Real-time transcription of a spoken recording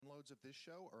downloads of this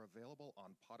show are available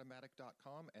on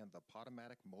Podomatic.com and the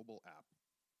Podomatic mobile app.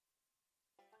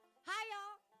 Hi,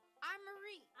 y'all. I'm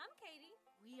Marie. I'm Katie.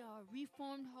 We are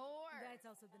Reformed Whore. That's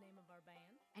also the name of our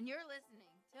band. And you're listening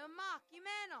to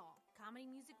Mockumental Comedy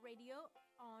music radio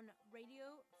on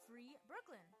Radio Free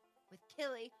Brooklyn. with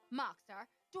Killy Mockstar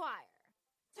Dwyer.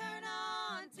 Turn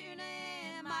on, tune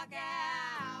in, mock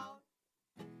out.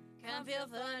 Come feel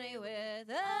funny with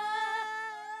us.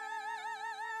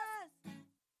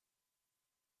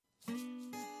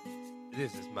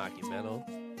 This is Mockumental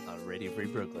on Radio Free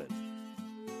Brooklyn.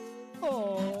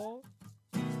 Oh.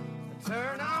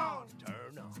 Turn on.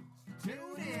 Turn on.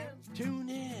 Tune in. Tune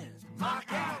in. Mock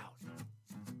out.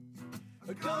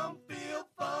 Come feel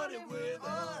funny with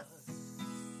us.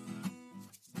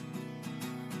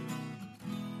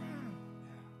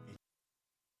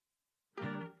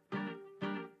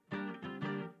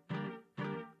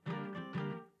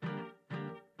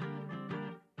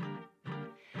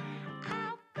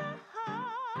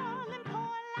 Alcohol and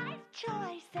poor life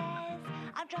choices.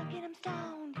 I'm drunk and I'm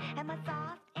stoned, and my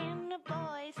soft inner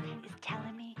voice is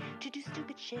telling me to do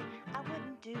stupid shit I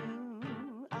wouldn't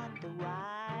do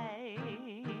otherwise.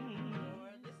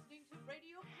 You're listening to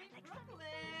Radio Free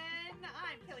Brooklyn.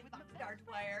 I'm Kelly Mockstar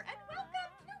Dwyer, and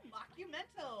welcome to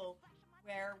Mockumental,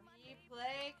 where we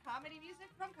play comedy music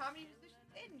from comedy musicians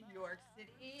in New York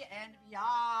City and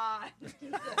beyond.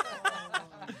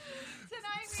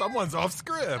 Tonight, Someone's off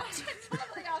script.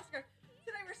 totally Oscar.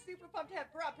 Tonight we're super pumped to have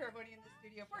Bharat Paramoni in the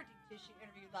studio for a deep tissue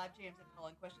interview, live jams, and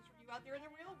call-in questions from you out there in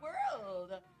the real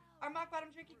world. Our mock bottom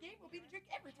drinking game will be the drink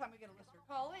every time we get a listener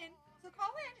call in. So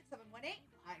call in at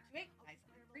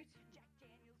 718-928-9732.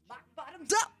 Mock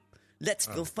bottoms up. Let's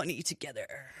feel funny together.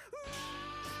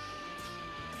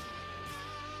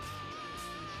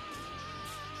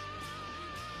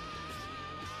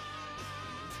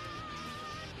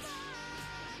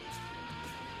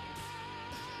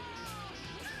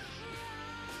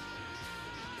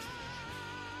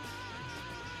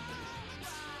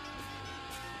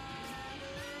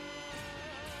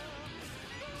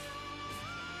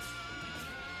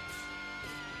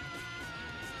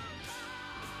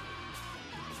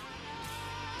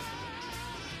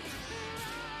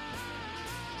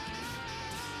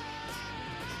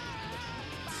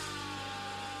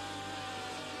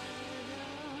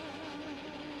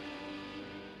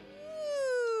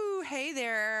 Ooh, hey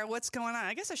there. What's going on?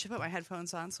 I guess I should put my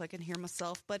headphones on so I can hear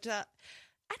myself, but I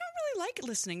don't really like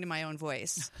listening to my own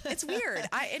voice. It's weird.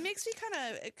 It makes me kind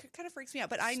of freaks me out.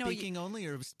 But I know Speaking only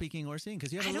or speaking or singing?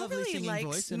 Because you have I a don't lovely really singing like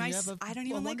voice and my- you have I don't a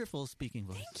even like- wonderful speaking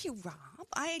voice. Thank you, Rob.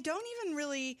 I don't even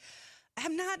really.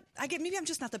 Maybe I'm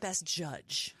just not the best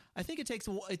judge. I think it takes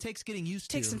getting used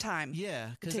to. Takes some time.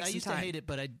 Yeah, because Takes I some used to time. hate it,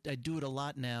 but I do it a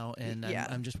lot now, and Yeah.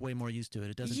 I'm just way more used to it.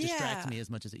 It doesn't Yeah. distract me as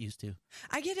much as it used to.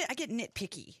 I get it. I get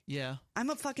nitpicky. Yeah. I'm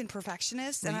a fucking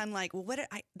perfectionist, and I'm like, well,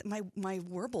 my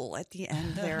warble at the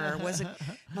end there wasn't,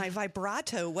 my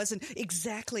vibrato wasn't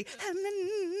exactly.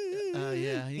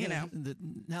 Yeah. You know.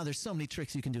 Now there's so many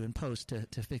tricks you can do in post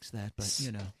to fix that, but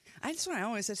you know. I just want to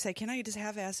always say, can I just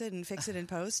have acid and fix it in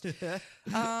post?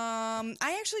 I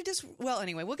actually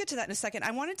anyway, we'll get to that in a second.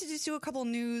 I wanted to just do a couple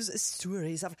news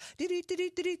stories of. We really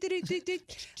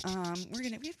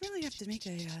have to make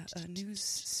a news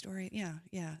story.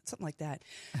 Yeah, something like that.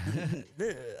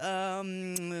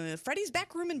 Freddy's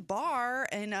Back Room and Bar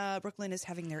in Brooklyn is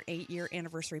having their 8-year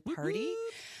anniversary party.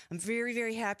 I'm very,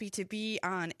 very happy to be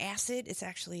on Acid. It's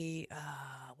actually,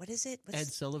 what is it? Ed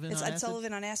Sullivan It's on Ed Acid?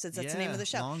 Sullivan on Acid. That's the name of the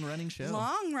show. Long-running show.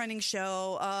 Long-running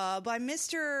show by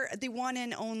the one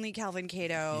and only Calvin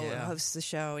Cato hosts the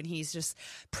show, and he's just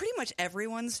pretty much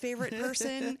everyone's favorite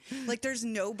person. Like, there's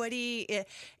nobody.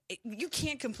 You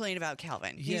can't complain about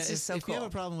Calvin. He's just so if cool. you have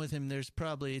a problem with him,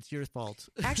 it's your fault.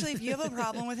 Actually, if you have a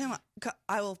problem with him,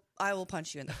 I will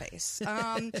punch you in the face.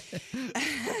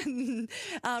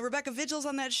 Rebecca Vigil's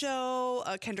on that show.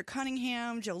 Kendra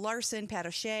Cunningham, Joe Larson, Pat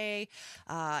O'Shea.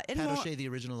 Pat O'Shea, the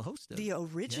original host. The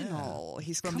original. Yeah.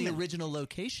 He's from coming, the original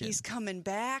location. He's coming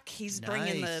back. He's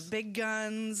bringing the big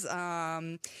guns. He's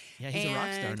a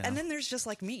rock star now. And then there's just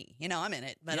like me. I'm in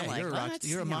it. But I'm like,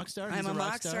 you're a mock star? I'm He's a a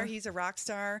rock mock star. He's a rock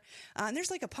star. And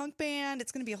there's like a punk band.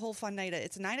 It's going to be a whole fun night.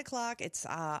 It's 9:00. It's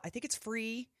I think it's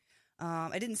free.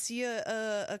 I didn't see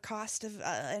a cost of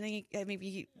any.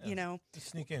 Maybe Just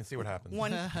sneak in and see what happens.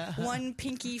 One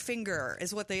pinky finger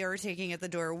is what they are taking at the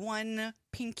door. One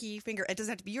pinky finger. It doesn't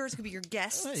have to be yours. It could be your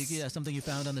guest's. Well, something you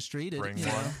found on the street. Bring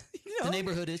one. The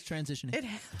neighborhood is transitioning.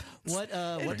 What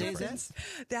day is that?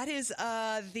 That is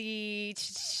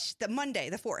the Monday,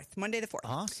 the 4th. Monday the 4th.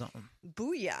 Awesome.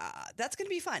 Booyah. That's going to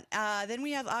be fun. Then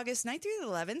we have August 9th through the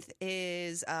 11th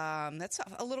is, that's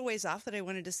a little ways off that I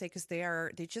wanted to say because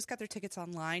they just got their tickets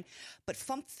online. But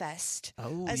Fump Fest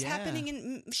is happening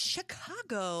in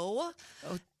Chicago,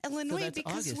 Illinois, so that's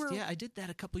because August. I did that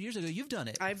a couple years ago. You've done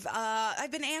it. I've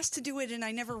been asked to do it and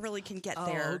I never really can get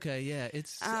there. Oh, okay, yeah.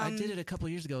 I did it a couple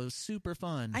years ago. It was super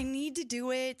fun. I need to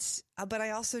do it, but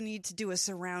I also need to do a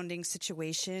surrounding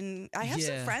situation. I have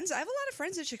some friends. I have a lot of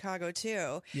friends in Chicago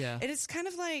too. Yeah, and it's kind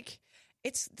of like.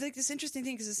 It's like this interesting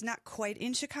thing because it's not quite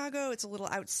in Chicago. It's a little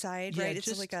outside, right?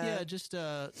 It's like just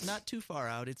not too far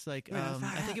out. It's like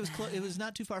I think it was it was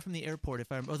not too far from the airport.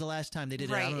 Or the last time they did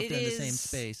it, I don't know if they're in the same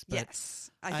space. But yes,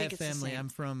 I think have family. I'm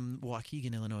from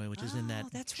Waukegan, Illinois, which is in that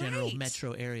general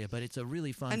metro area. But it's a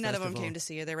really fun. And none festival. of them came to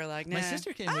see you. They were like, nah. My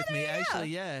sister came with me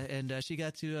actually, and she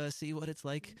got to see what it's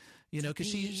like. Because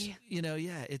she's,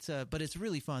 it's but it's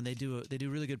really fun. They do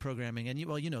really good programming, and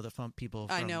you know the Fump people.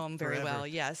 I know them very well.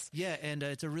 Yes. Yeah, and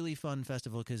it's a really fun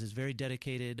festival because it's very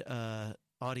dedicated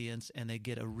audience, and they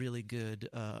get a really good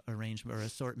arrangement or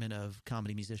assortment of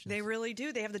comedy musicians. They really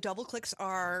do. They have the Double Clicks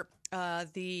are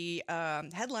the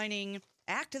headlining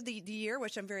act of the year,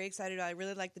 which I'm very excited about. I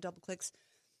really like the Double Clicks.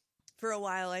 For a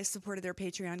while, I supported their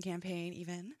Patreon campaign.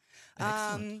 Even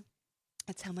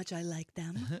that's how much I like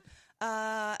them.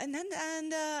 And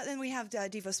then we have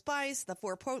Devo Spice, the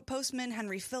Four Postmen,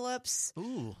 Henry Phillips.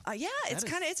 Ooh, it's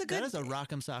a good. That is a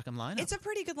rock'em sock'em lineup. It's a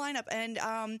pretty good lineup,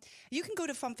 and you can go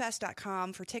to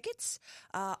fumpfest.com for tickets.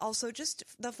 Also, just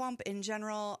the Fump in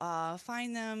general,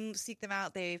 find them, seek them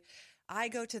out. I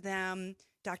go to them.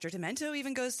 Dr. Demento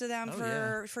even goes to them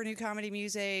for new comedy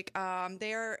music.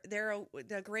 They're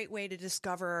a great way to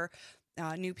discover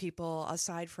new people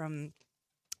aside from.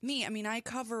 Me, I mean, I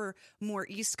cover more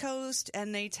East Coast,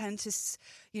 and they tend to,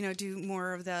 do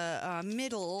more of the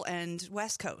middle and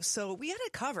West Coast. So we had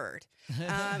it covered,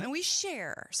 and we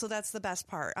share. So that's the best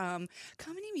part.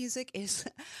 Comedy music is,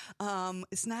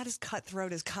 it's not as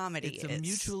cutthroat as comedy. It's a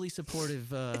mutually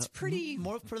supportive. It's pretty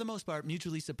more for the most part,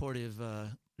 mutually supportive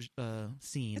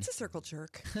scene. It's a circle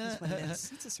jerk. That's what it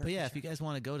is. It's a circle. But jerk. If you guys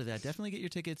want to go to that, definitely get your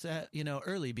tickets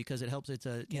early because it helps. It's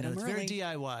it's very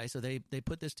DIY. So they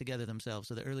put this together themselves.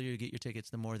 So the earlier you get your tickets,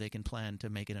 the more they can plan to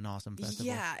make it an awesome festival.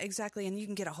 Yeah, exactly. And you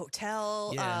can get a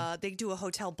hotel. Yeah. They do a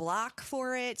hotel block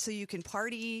for it, so you can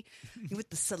party with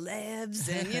the celebs,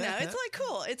 and it's like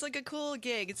cool. It's like a cool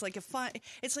gig. It's like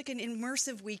it's like an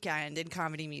immersive weekend in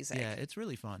comedy music. Yeah, it's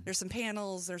really fun. There's some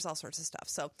panels. There's all sorts of stuff.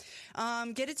 So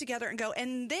get it together and go.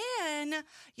 And then,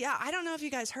 I don't know if you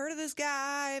guys heard of this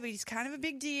guy, but he's kind of a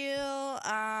big deal.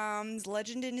 He's a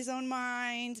legend in his own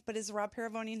mind, but Rob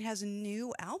Paravonian has a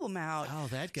new album out. Oh,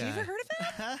 that guy. Have you ever heard of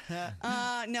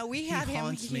that? No, we have him. He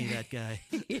haunts me, that guy.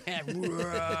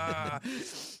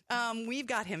 We've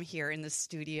got him here in the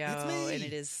studio, and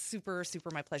it is super,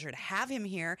 super my pleasure to have him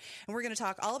here. And we're going to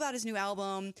talk all about his new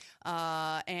album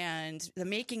and the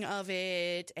making of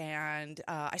it. And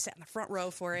I sat in the front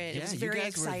row for it. It was very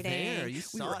exciting.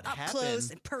 We were up close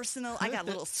and personal. I got a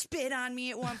little spit on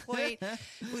me at one point.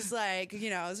 It was like, it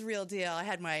was a real deal. I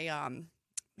had my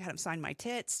had him sign my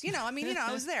tits.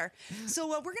 I was there. So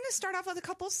we're going to start off with a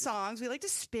couple of songs. We like to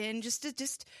spin just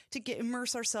to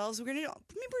immerse ourselves. We're going to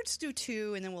maybe we'll just do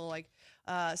two, and then we'll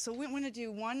so we're going to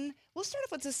do one. We'll start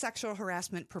off with the sexual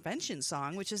harassment prevention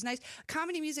song, which is nice.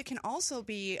 Comedy music can also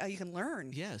be you can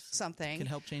learn something. It can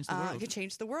help change the world. It can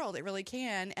change the world. It really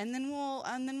can. And then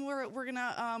we're going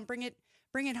to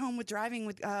bring it home with Driving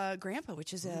with Grandpa,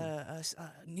 which is a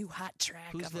new hot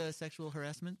track. Who's the sexual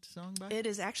harassment song by? It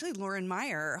is actually Lauren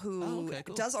Meyer, who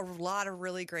does a lot of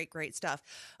really great stuff.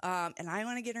 And I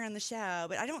want to get her on the show,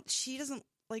 but I don't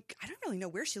really know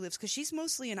where she lives because she's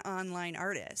mostly an online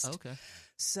artist. Okay.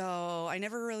 So I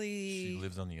never really... She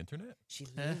lives on the internet? She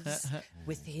lives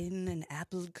within an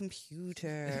Apple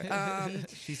computer.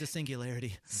 She's a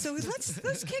singularity. So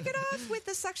let's kick it off with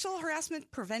the sexual harassment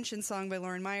prevention song by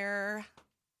Lauren Meyer.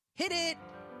 Hit it!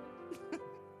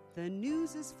 The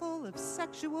news is full of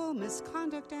sexual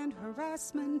misconduct and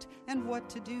harassment, and what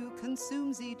to do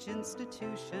consumes each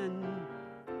institution.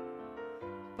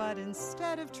 But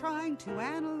instead of trying to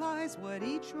analyze what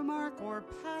each remark or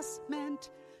pass meant,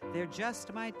 there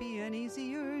just might be an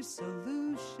easier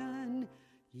solution.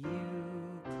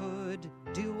 You could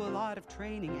do a lot of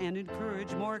training and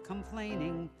encourage more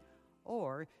complaining.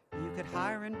 Or you could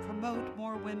hire and promote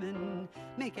more women.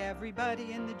 Make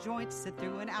everybody in the joint sit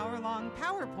through an hour-long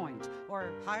PowerPoint.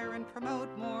 Or hire and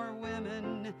promote more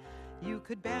women. You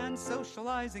could ban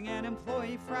socializing and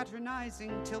employee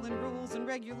fraternizing till in rules and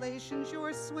regulations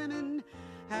you're swimming.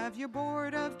 Have your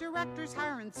board of directors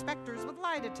hire inspectors with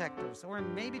lie detectors, or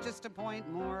maybe just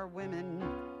appoint more women.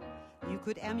 You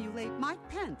could emulate Mike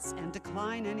Pence and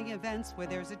decline any events where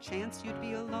there's a chance you'd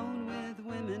be alone with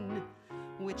women,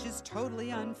 which is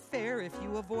totally unfair. If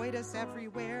you avoid us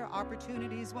everywhere,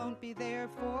 opportunities won't be there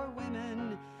for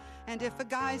women. And if a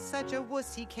guy's such a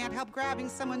wuss he can't help grabbing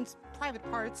someone's private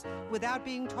parts without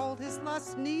being told his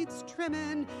lust needs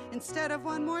trimming, instead of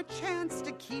one more chance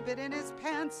to keep it in his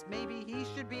pants, maybe he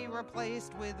should be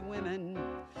replaced with women.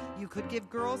 You could give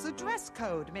girls a dress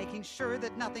code, making sure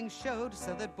that nothing showed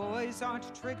so that boys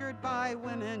aren't triggered by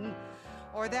women.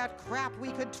 Or that crap we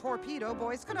could torpedo,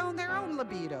 boys could own their own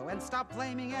libido and stop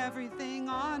blaming everything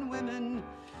on women.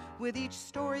 With each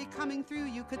story coming through,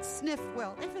 you could sniff,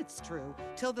 well, if it's true,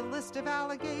 till the list of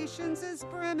allegations is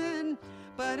brimming.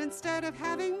 But instead of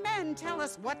having men tell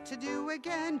us what to do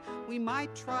again, we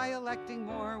might try electing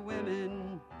more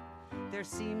women. There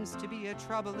seems to be a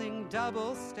troubling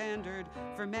double standard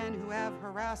for men who have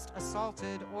harassed,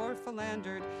 assaulted, or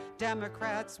philandered.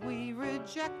 Democrats, we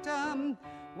reject them,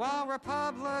 while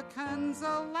Republicans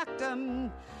elect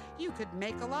them. You could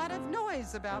make a lot of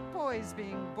noise about boys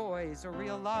being boys, or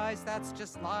realize that's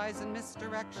just lies and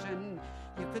misdirection.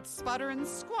 You could sputter and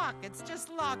squawk, it's just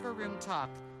locker room talk.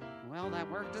 Well, that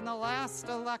worked in the last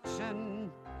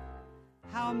election.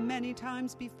 How many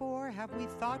times before have we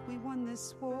thought we won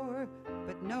this war?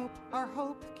 But nope, our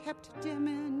hope kept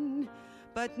dimming.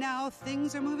 But now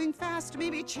things are moving fast,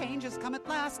 maybe change has come at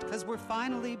last, 'cause we're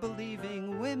finally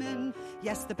believing women.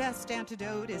 Yes, the best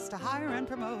antidote is to hire and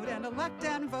promote and elect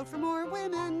and vote for more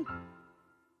women.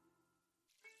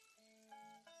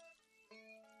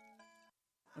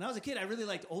 When I was a kid, I really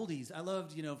liked oldies. I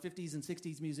loved, 50s and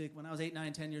 60s music. When I was 8,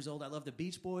 9, 10 years old, I loved the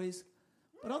Beach Boys.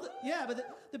 But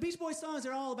the Beach Boys songs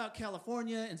are all about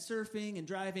California and surfing and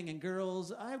driving and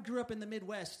girls. I grew up in the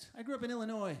Midwest. I grew up in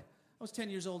Illinois. I was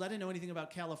 10 years old. I didn't know anything about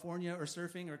California or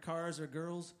surfing or cars or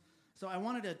girls. So I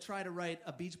wanted to try to write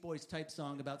a Beach Boys type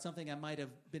song about something I might have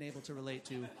been able to relate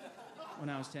to when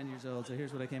I was 10 years old. So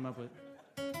here's what I came up with.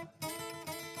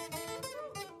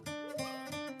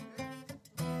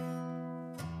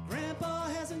 Grandpa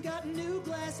hasn't gotten new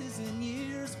glasses in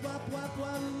years. Wop, wop,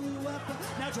 wahoo, wop, wop.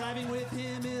 Now driving with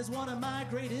him is one of my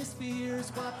greatest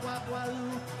fears. Wop, wop,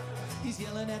 wahoo. He's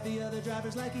yelling at the other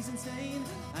drivers like he's insane.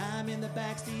 I'm in the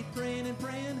backseat praying and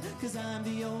praying, 'cause I'm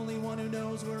the only one who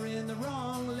knows we're in the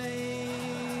wrong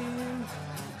lane.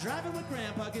 Driving with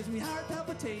Grandpa gives me heart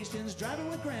palpitations. Driving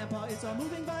with Grandpa, it's all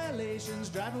moving violations.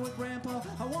 Driving with Grandpa,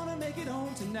 I want to make it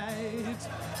home tonight.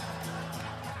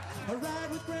 A ride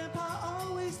with Grandpa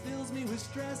always fills me with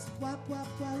stress. Wop, wop,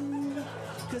 wahoo.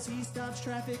 'Cause he stops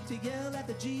traffic to yell at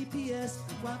the GPS.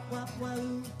 Wop, wop,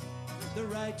 wahoo. The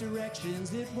right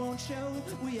directions it won't show.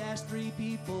 We asked 3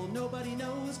 people, nobody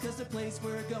knows, 'cause the place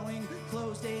we're going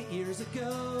closed 8 years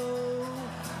ago.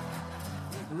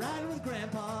 Riding with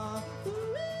Grandpa,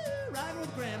 ooh, riding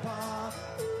with Grandpa,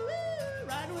 ooh,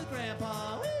 riding with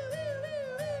Grandpa.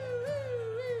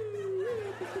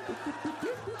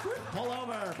 Pull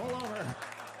over, pull over.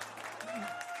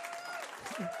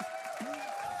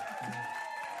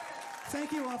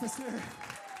 Thank you, officer.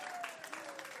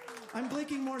 I'm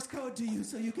blinking Morse code to you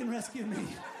so you can rescue me.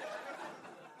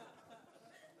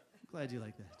 Glad you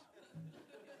like that.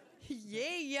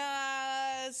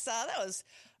 Yes. That was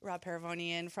Rob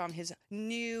Paravonian from his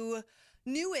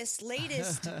newest,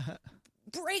 latest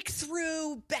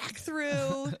breakthrough,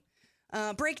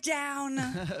 breakdown,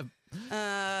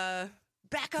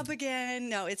 back up again.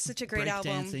 No, it's such a great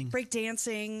album.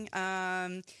 Breakdancing.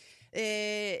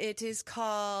 It is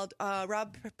called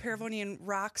Rob Paravonian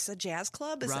Rocks a Jazz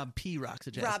Club. Rob P. Rocks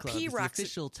a Jazz Club. Rob P. Rocks the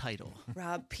official title.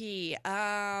 Rob P.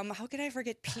 How could I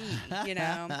forget P?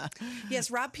 Yes,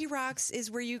 Rob P. Rocks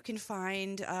is where you can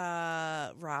find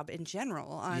Rob in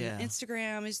general. On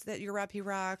Instagram is that your Rob P.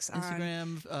 Rocks.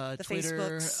 Instagram, the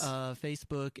Twitter,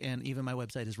 Facebook, and even my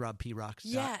website is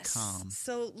robprocks.com. Yes.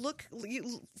 So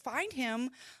find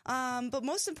him. But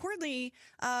most importantly,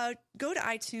 go to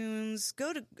iTunes.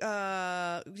 Go to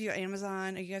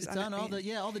Amazon. Are you guys it's on all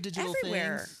the digital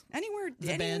everywhere. things. Anywhere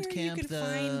Bandcamp, you can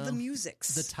find the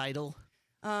musics. The title.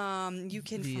 You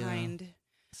can find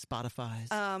Spotify's.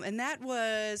 And that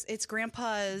was it's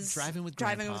Grandpa's Driving with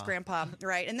Grandpa,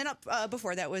 right? And then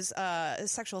before that was a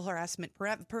sexual harassment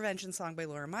prevention song by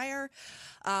Laura Meyer.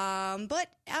 But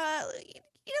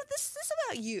this is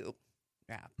about you.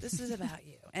 Yeah, this is about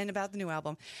you and about the new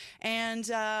album. And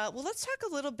let's talk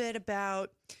a little bit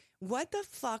about what the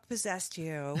fuck possessed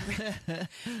you.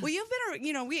 Well, you've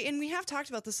been, we have talked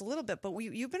about this a little bit, but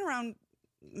you've been around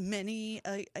many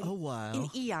a while, an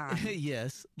eon.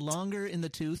 Yes, longer in the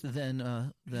tooth than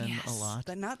a lot,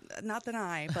 but not than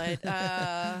I. But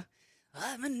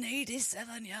I'm an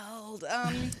 87-year-old.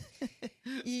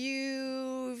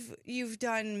 You've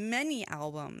done many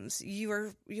albums.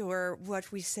 You're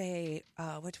what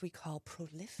we call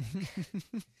prolific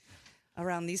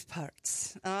around these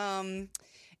parts. But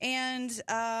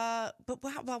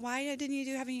why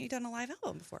haven't you done a live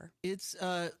album before? It's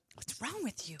what's wrong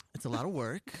with you? It's a lot of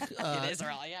work. It is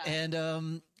really, yeah.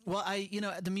 And well,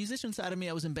 the musician side of me,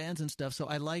 I was in bands and stuff, so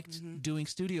I liked doing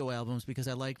studio albums because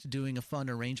I liked doing a fun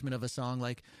arrangement of a song.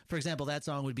 Like, for example, that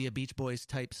song would be a Beach Boys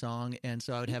type song, and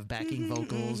so I would have backing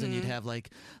vocals, and you'd have like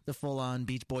the full-on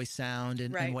Beach Boys sound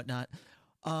and whatnot.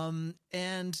 And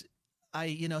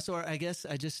so I guess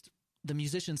the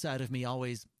musician side of me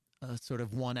always sort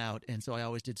of won out, and so I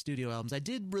always did studio albums. I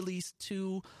did release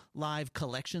 2 live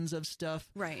collections of stuff,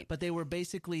 right? But they were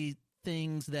basically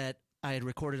things that I had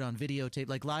recorded on videotape,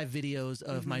 like live videos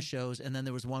of my shows, and then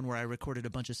there was one where I recorded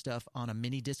a bunch of stuff on a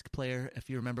mini disc player. If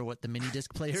you remember what the mini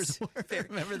disc players were,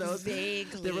 remember those?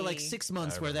 Vaguely. There were like 6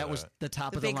 months where that was the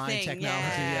top of the line thing, technology.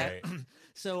 Yeah. Yeah.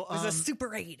 So it was a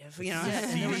Super 8,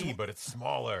 CD, but it's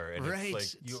smaller, and right.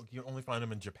 it's like you only find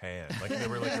them in Japan. Like they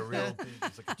were like a real big,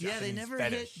 it's like a Japanese they never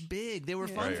fetish. hit big. They were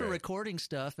fun for recording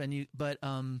stuff, and you were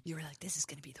like, this is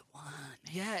gonna be the one.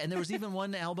 Yeah, and there was even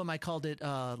one album I called it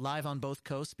Live on Both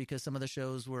Coasts because some of the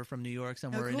shows were from New York,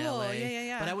 some were in LA.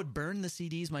 Yeah. But I would burn the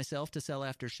CDs myself to sell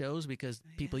after shows because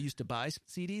people used to buy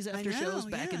CDs after shows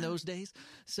back in those days.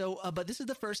 So, but this is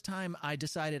the first time I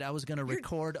decided I was going to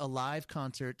record a live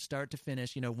concert, start to finish,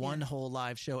 one whole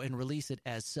live show, and release it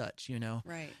as such,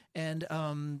 Right. And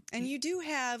you do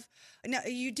have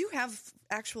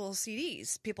actual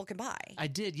CDs people can buy. I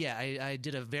did, yeah. I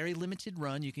did a very limited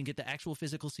run. You can get the actual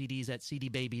physical CDs at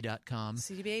cdbaby.com.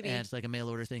 CD Baby. And it's like a mail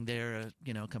order thing. They're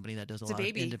a company that does a lot of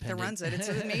independent. That runs it. It's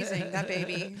amazing, that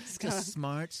baby. It's a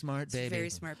smart baby. Very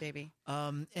smart baby.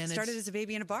 And started as a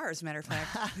baby in a bar, as a matter of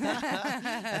fact.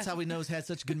 That's how we know it's had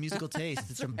such good musical taste.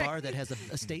 It's a bar that has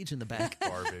a stage in the back.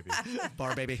 Bar baby.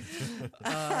 Bar baby.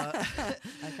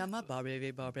 Like I'm a bar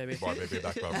baby. Bar baby,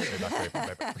 back baby.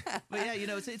 But yeah,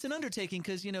 it's an undertaking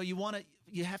because you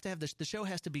have to have the show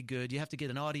has to be good. You have to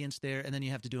get an audience there, and then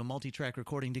you have to do a multi-track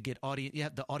recording to get audience.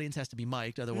 The audience has to be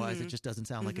mic'd, otherwise it just doesn't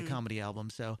sound like a comedy album.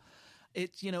 So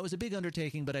it's it was a big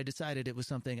undertaking, but I decided it was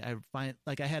something I find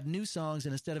like I had new songs,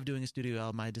 and instead of doing a studio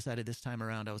album, I decided this time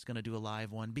around I was going to do a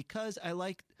live one because I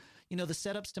like the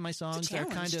setups to my songs are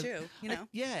kind of too,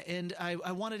 and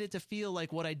I wanted it to feel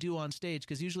like what I do on stage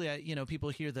because usually people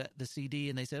hear the CD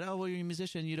and they said, oh well, you're a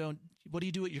musician, what do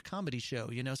you do at your comedy show,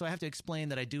 so I have to explain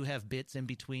that I do have bits in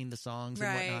between the songs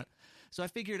and whatnot. So I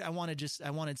figured I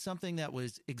wanted something that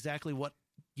was exactly what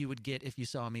you would get if you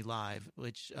saw me live,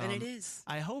 which and it is.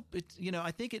 I hope it.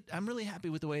 I'm really happy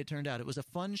with the way it turned out. It was a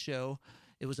fun show.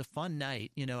 It was a fun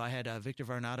night. I had Victor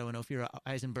Varnado and Ophira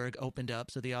Eisenberg opened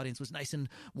up, so the audience was nice and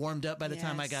warmed up by the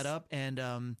time I got up, and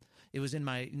it was in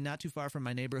not too far from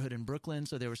my neighborhood in Brooklyn,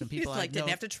 so there were some people didn't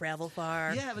have to travel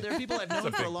far. Yeah, but there are people I've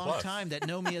known for a long time that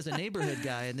know me as a neighborhood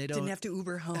guy, and they didn't have to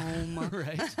Uber home,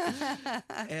 right?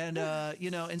 And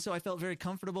and so I felt very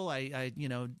comfortable. I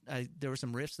there were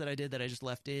some riffs that I did that I just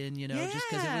left in, just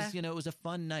because it was it was a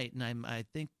fun night, and I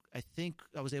think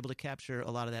I was able to capture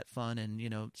a lot of that fun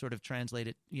and, sort of translate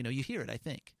it. You hear it, I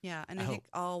think. Yeah, and I think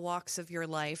all walks of your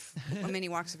life, many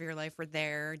walks of your life were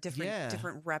there,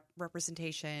 different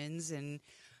representations. And,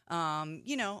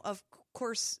 of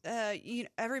course,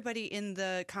 everybody in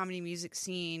the comedy music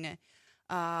scene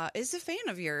is a fan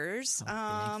of yours.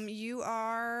 You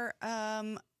are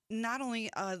not only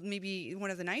maybe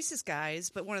one of the nicest guys,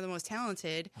 but one of the most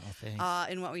talented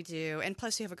in what we do. And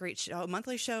plus, you have a great show, a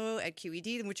monthly show at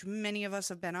QED, in which many of us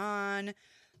have been on.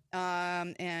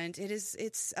 And let's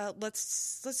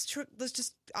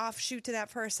just offshoot to that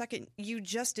for a second. You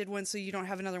just did one, so you don't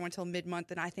have another one till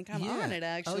mid-month, and I think I'm on it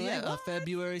actually. Oh yeah,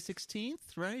 February 16th,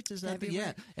 right? Is that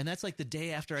and that's like the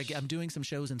day after I'm doing some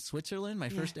shows in Switzerland, my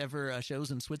first ever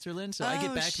shows in Switzerland. So I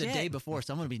get back the day before,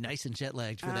 so I'm gonna be nice and jet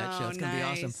lagged for that show. It's gonna be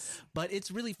awesome. But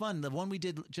it's really fun. The one we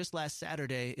did just last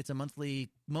Saturday, it's a monthly,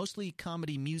 mostly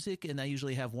comedy music, and I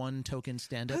usually have one token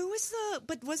stand-up.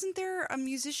 But wasn't there a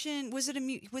musician? Who's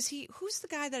the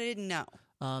guy that I didn't know?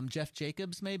 Jeff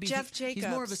Jacobs, maybe. Jeff He's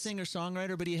more of a Jacobs.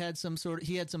 singer-songwriter, but he had some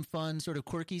fun, sort of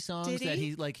quirky songs Did that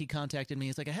he? he contacted me.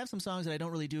 He's like, I have some songs that I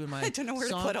don't really do in my I don't know where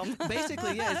song. to put them.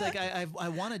 Basically, yeah. It's like I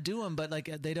want to do them, but like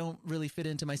they don't really fit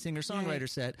into my singer-songwriter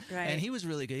set. Right. And he was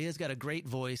really good. He has got a great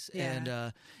voice, Yeah.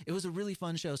 and it was a really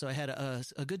fun show. So I had a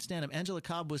good stand-up. Angela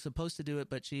Cobb was supposed to do it,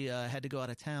 but she had to go out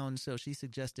of town, so she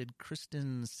suggested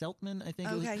Kristen Seltman, I think.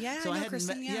 it was. Okay, yeah, So I know hadn't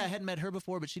Kristen, yeah. I hadn't met her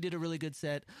before, but she did a really good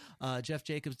set. Jeff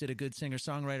Jacobs did a good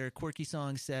singer-songwriter, quirky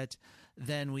song set.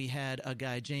 Then we had a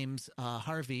guy, James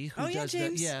Harvey, who does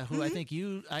James. who I think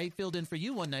I filled in for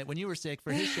you one night when you were sick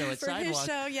for his show at for Sidewalk. his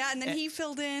show, yeah, and then he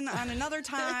filled in on another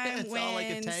time It's when all like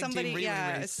a tag team somebody, relay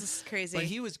yeah, race. it's just crazy. But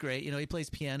he was great. He plays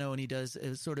piano and he does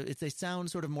they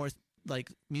sound sort of more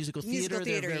like musical theater.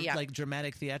 They're very, yeah. like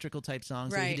dramatic theatrical type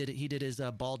songs. Right. So he did his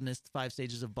baldness, 5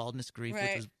 stages of baldness grief, Right.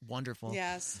 which was wonderful.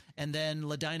 Yes. And then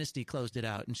La Dynasty closed it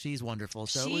out, and she's wonderful.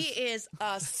 So She it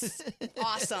was, is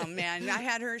awesome, man. I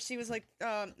had her. She was like,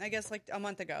 I guess like a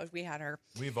month ago. We had her.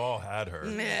 We've all had her.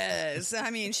 Yes,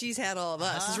 I mean she's had all of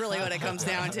us. Is really what it comes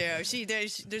down to.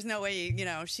 There's no way,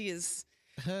 she is.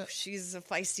 She's a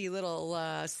feisty little.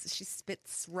 She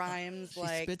spits rhymes she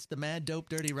like. spits the mad, dope,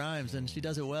 dirty rhymes, and she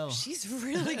does it well. She's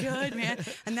really good, man.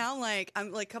 And now,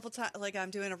 I'm like a couple times, like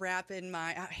I'm doing a rap in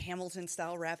my Hamilton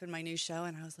style rap in my new show,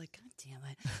 and I was like, God damn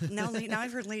it! Now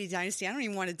I've heard Lady Dynasty. I don't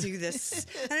even want to do this.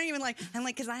 I don't even like. I'm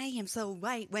like, because I am so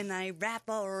white when I rap.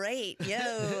 All right,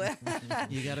 yo.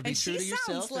 You got to be and true she to yourself.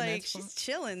 sounds and like that's fun. she's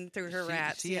chilling through her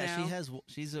raps.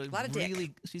 She's a lot of dick.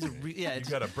 really, she's a yeah. You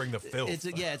got to bring the filth.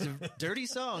 It's dirty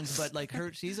songs, but like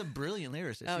she's a brilliant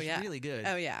lyricist. Oh, she's yeah. really good.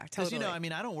 Oh, yeah, Because totally. I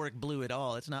mean, I don't work blue at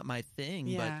all. It's not my thing.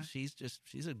 Yeah. But she's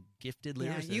a gifted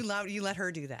Yeah, lyricist. you let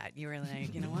her do that. You were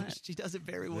like, you know what? She does it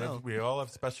very Yeah, well. we all have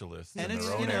specialists And in it's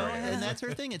their own area. and that's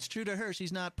her thing. It's true to her.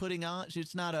 She's not putting on.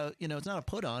 It's not a it's not a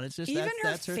put on. It's just Even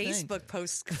that's her Facebook thing.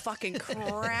 posts fucking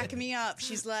crack me up.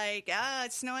 She's like,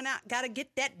 it's snowing out. Gotta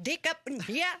get that dick up in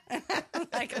here. I'm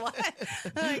like, what?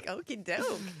 I'm like, okie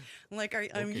doke. I'm like, are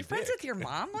you friends with your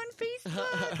mom on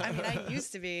Facebook? I mean, I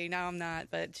used to be. Now I'm not.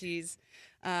 But she's.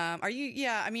 Are you?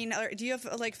 Yeah. I mean, do you have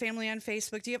like family on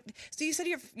Facebook? Do you have? So you said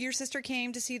your sister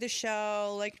came to see the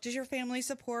show. Like, does your family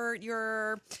support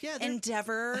your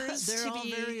endeavors? They're to all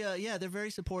be... very they're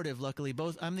very supportive. Luckily,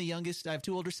 both I'm the youngest. I have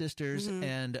 2 older sisters,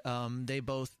 and they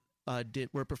both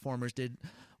were performers.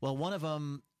 Well, one of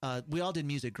them, we all did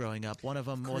music growing up. One of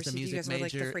them was a music you guys major.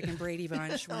 were like the freaking Brady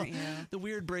Bunch, weren't you? The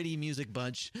weird Brady music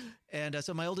bunch. And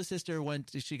so my oldest sister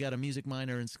she got a music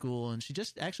minor in school, and she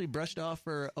just actually brushed off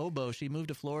her oboe. She moved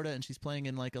to Florida, and she's playing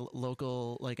in like a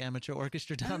local like amateur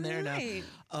orchestra down there right.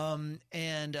 now.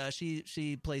 And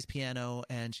she plays piano,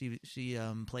 and she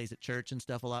plays at church and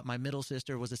stuff a lot. My middle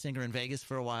sister was a singer in Vegas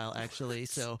for a while, actually.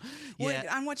 So yeah,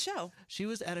 on what show? she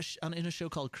was at in a show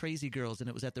called Crazy Girls, and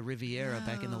it was at the Riviera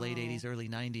back in the late 80s, early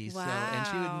 90s. Wow.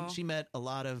 So, and she met a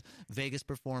lot of Vegas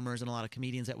performers and a lot of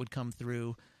comedians that would come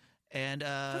through. And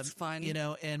that's fun,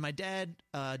 And my dad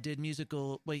did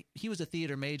musical. Well, he was a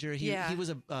theater major. He was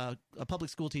a public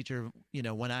school teacher.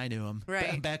 When I knew him,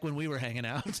 right, back when we were hanging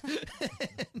out.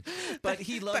 But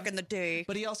he loved back in the day.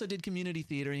 But he also did community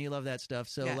theater, and he loved that stuff.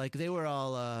 So like they were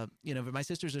all, my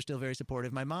sisters are still very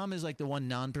supportive. My mom is like the one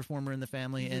non-performer in the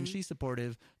family, and she's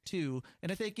supportive too.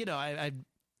 And I think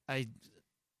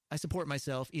I support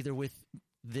myself either with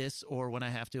this or when I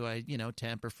have to, I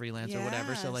temp or freelance or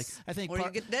whatever. So like I think you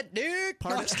get that dick.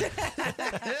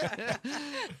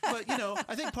 But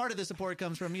I think part of the support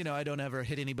comes from I don't ever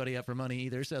hit anybody up for money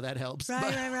either, so that helps.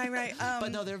 Right.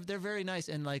 But no, they're very nice,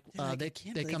 and like they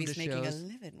come to he's making shows. a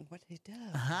living. What he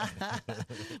does.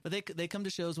 But they come to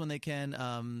shows when they can.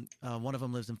 One of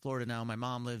them lives in Florida now. My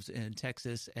mom lives in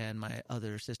Texas, and my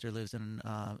other sister lives in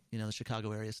the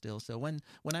Chicago area still. So when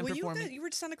I'm performing, you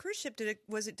were just on a cruise ship. Did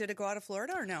it go out of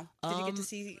Florida or no? Did you get to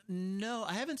see? No,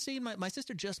 I haven't seen my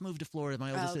sister just moved to Florida,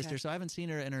 my older sister, so I haven't seen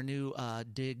her in her new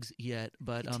digs yet.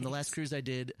 But the last cruise I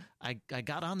did, I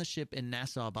got on the ship in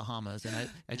Nassau, Bahamas, and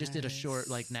I just did a short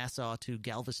like Nassau to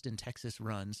Galveston, Texas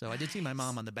run. So I did see my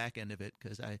mom on the back end of it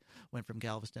because I went from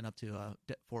Galveston up to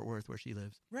Fort Worth where she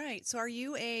lives. Right. So are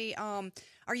you a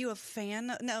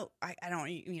fan? No, I don't.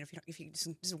 If you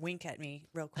just wink at me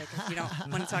real quick if you don't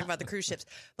want to talk about the cruise ships,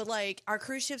 but like are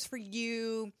cruise ships for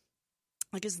you?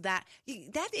 Like, is that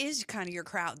is kind of your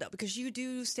crowd though, because you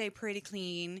do stay pretty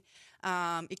clean.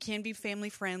 It can be family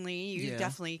friendly. You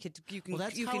definitely can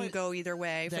go either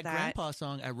way for that. That Grandpa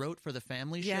song I wrote for the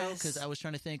family show because I was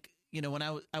trying to think.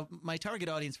 when my target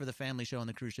audience for the family show on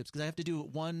the cruise ships, because I have to do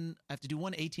one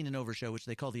 18 and over show, which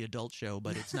they call the adult show,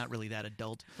 but it's not really that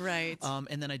adult. Right.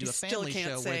 And then I do a still family can't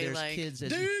show say, where there's like, kids.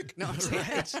 Dick! No, I'm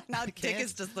right. Now dick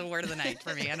is just the word of the night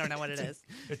for me. I don't know what it is.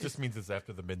 It just means it's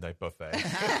after the midnight buffet.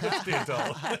 It's the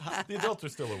adult. The adults are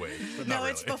still awake. But No, not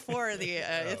it's really. before the.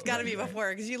 It's got to be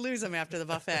before because you lose them after the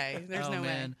buffet. There's no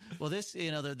man. way. Well, this,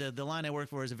 the line I work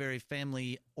for is a very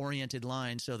family-oriented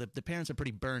line, so the parents are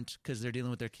pretty burnt because they're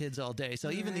dealing with their kids all day.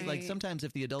 So even Right. sometimes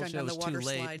if the adult Gone show down is the too water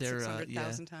late, slide they're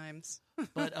 600,000 times.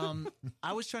 But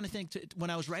I was trying to think when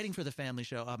I was writing for the family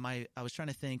show. I was trying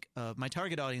to think. My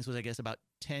target audience was, I guess, about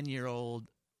 10-year-old.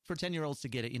 For 10-year-olds to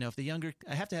get it, if the younger,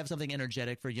 I have to have something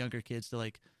energetic for younger kids to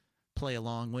like play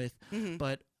along with. Mm-hmm.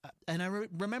 But and I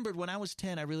remembered when I was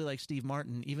 10, I really liked Steve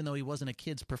Martin, even though he wasn't a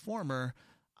kid's performer.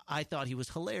 I thought he was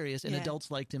hilarious, and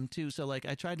adults liked him too. So like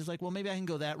I tried to well, maybe I can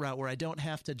go that route where I don't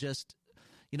have to just,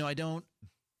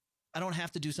 I don't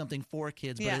have to do something for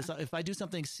kids, but if I do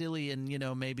something silly and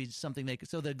maybe something they could.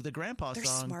 So the grandpa They're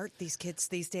song. smart, these kids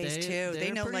these days too. they're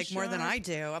They know pretty like more than sharp. I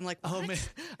do. I'm like, what? Oh man,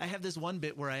 I have this one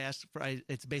bit where I asked for.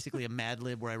 It's basically a Mad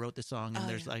Lib where I wrote the song and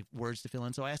there's like words to fill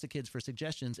in. So I asked the kids for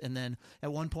suggestions, and then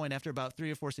at one point after about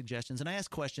 3 or 4 suggestions, and I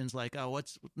asked questions like, "Oh,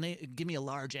 give me a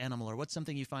large animal," or "What's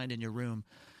something you find in your room?"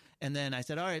 And then I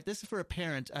said, all right, this is for a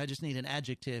parent. I just need an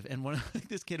adjective. And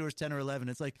this kid who was 10 or 11,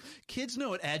 it's like, kids know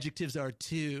what adjectives are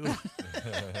too. And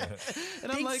I'm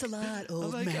Thanks like, a lot, old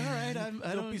I'm like, man. all right,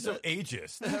 I Don't be so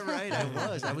ageist. Right,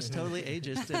 I was totally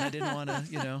ageist, and I didn't want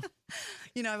to,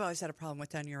 I've always had a problem with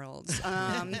 10-year-olds.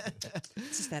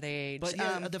 It's just that age. But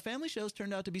yeah, the family shows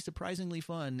turned out to be surprisingly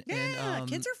fun. Yeah, and,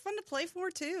 kids are fun to play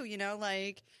for too.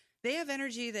 Like they have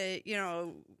energy that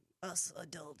us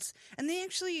adults, and they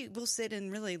actually will sit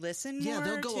and really listen. Yeah, more,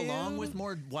 they'll go too. along with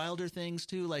more wilder things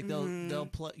too. Like they'll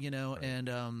play, and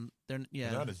they're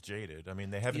They're not as jaded. I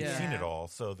mean, they haven't Yeah. seen it all,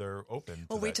 so they're open.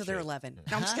 Well, to wait that till they're shit. 11.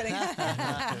 No, I'm just kidding.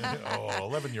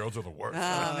 11-year-olds are the worst.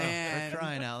 Oh man, for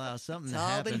crying out loud, something it's that all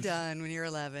happened. been done when you're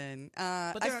 11.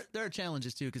 But there are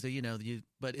challenges too, because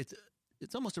but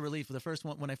it's almost a relief. The first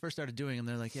one, when I first started doing them,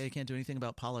 they're like, yeah, you can't do anything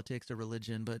about politics or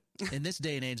religion. But in this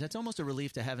day and age, that's almost a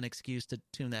relief to have an excuse to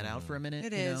tune that out for a minute.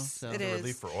 It you know? is. So. It It's a is.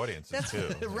 relief for audiences too.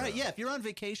 Right, yeah. If you're on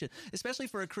vacation, especially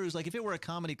for a cruise, like if it were a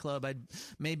comedy club, I'd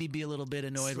maybe be a little bit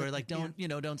annoyed. Where like, don't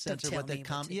censor tell what the me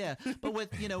what to- yeah. But with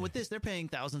this, they're paying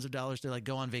thousands of dollars to like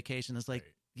go on vacation. It's like,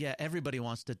 yeah, everybody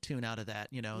wants to tune out of that.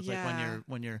 It's Yeah. like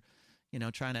when you're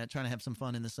trying to have some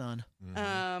fun in the sun.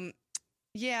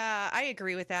 Yeah, I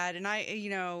agree with that, and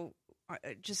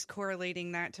just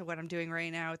correlating that to what I'm doing right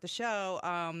now at the show.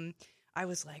 I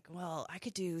was like, well, I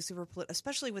could do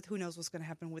especially with who knows what's going to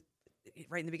happen with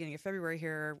right in the beginning of February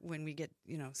here when we get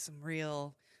some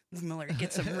real. Miller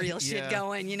get some real shit Yeah.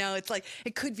 going. It like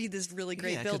it could be this really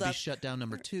great yeah, it build could up. be shut down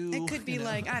number 2. It could be you know?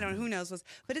 like, I don't know, who knows what's,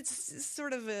 but it's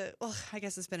sort of I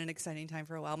guess it's been an exciting time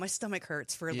for a while. My stomach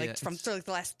hurts from the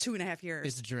last 2.5 years.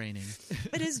 It's draining.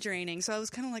 It is draining. So I was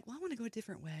kind of like, well, I want to go a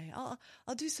different way. I'll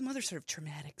do some other sort of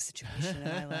traumatic situation in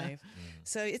my life.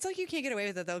 So it's like you can't get away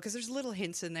with it though, because there's little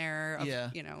hints in there. Of,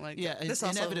 this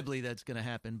also, inevitably that's going to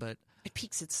happen, but it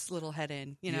peeks its little head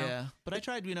in. Yeah, but I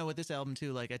tried, with this album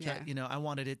too. Like I tried, I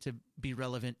wanted it to be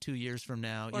relevant 2 years from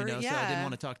now. So I didn't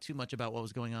want to talk too much about what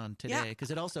was going on today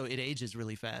because it ages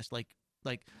really fast. Like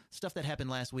stuff that happened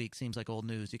last week seems like old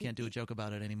news. You can't do a joke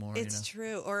about it anymore. It's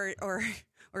true. Or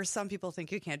some people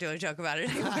think you can't do a joke about it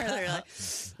anymore. They're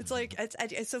like,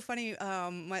 it's so funny.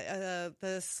 A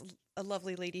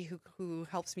lovely lady who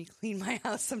helps me clean my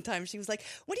house sometimes. She was like,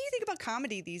 "What do you think about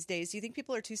comedy these days? Do you think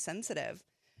people are too sensitive?"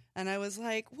 And I was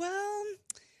like, "Well,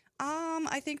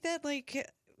 I think that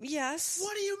yes."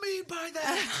 What do you mean by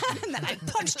that? And then I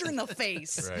punched her in the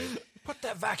face. Right. Put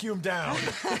that vacuum down.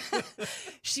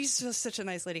 She's just such a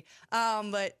nice lady.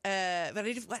 But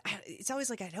it's always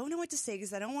like I don't know what to say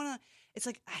because I don't want to. It's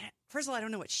like first of all, I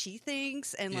don't know what she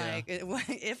thinks, and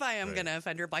if I am going to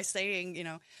offend her by saying,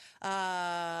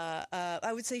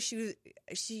 I would say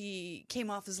she came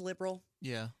off as liberal.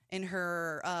 Yeah. In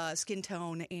her skin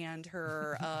tone and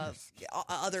her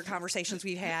other conversations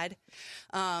we've had.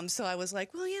 So I was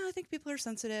like, well, yeah, I think people are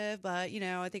sensitive, but,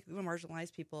 I think we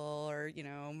marginalize people or,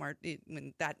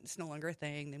 when that's no longer a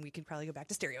thing, then we can probably go back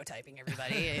to stereotyping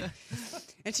everybody.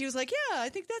 And she was like, yeah, I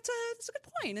think that's a good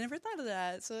point. I never thought of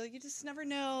that. So you just never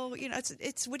know.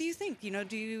 It's what do you think?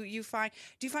 Do you find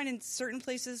in certain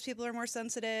places people are more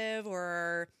sensitive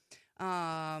or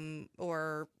I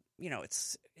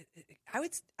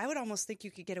would almost think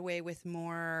you could get away with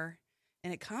more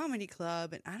in a comedy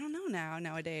club, and I don't know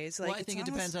nowadays. Well, I think it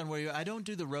depends on where you. I don't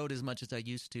do the road as much as I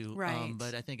used to, right?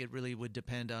 But I think it really would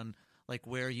depend on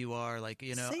where you are, Say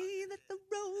that the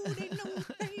road Truly no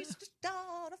place to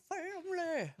start a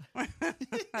family.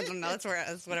 I don't know.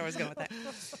 That's what I was going with that.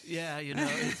 Yeah,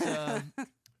 it's.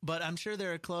 But I'm sure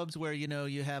there are clubs where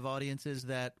you have audiences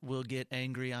that will get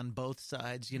angry on both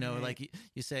sides. Right. Like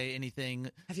you say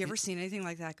anything. Have you ever seen anything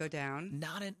like that go down?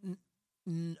 Not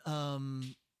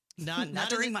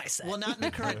during my set. Well, not in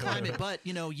the current climate, but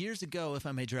years ago, if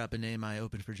I may drop a name, I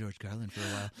opened for George Carlin for a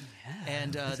while,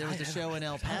 and there was a show in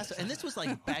El Paso, and this was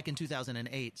like back in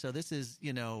 2008. So this is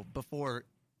before.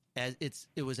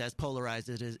 It was as polarized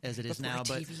as it is now,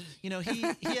 but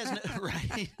TV. he has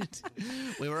right.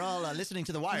 We were all listening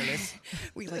to the wireless.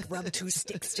 We rub two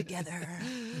sticks together.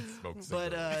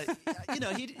 But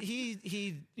he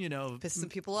piss some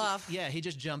people off. Yeah, he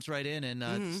just jumps right in, and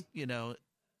I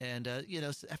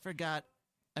forgot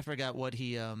what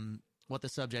what the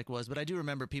subject was, but I do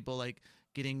remember people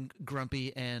getting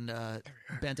grumpy and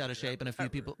bent out of shape, and a few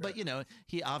people. But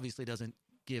he obviously doesn't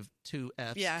give two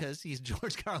Fs because he's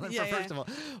George Carlin first of all.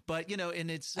 But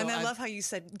and it's so I love how you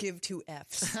said give two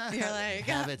Fs. You're like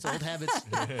old habits.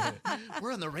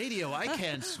 We're on the radio. I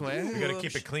can't swear. We got to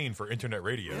keep it clean for internet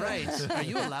radio. Right? Are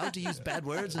you allowed to use bad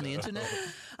words on the internet?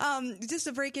 Just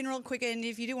to break in real quick, and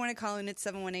if you do want to call in, it's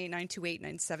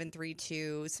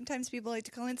 718-928-9732. Sometimes people like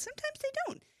to call in. Sometimes they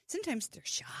don't. Sometimes they're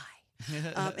shy.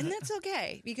 And that's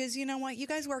okay, because you know what? You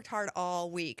guys worked hard all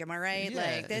week. Am I right?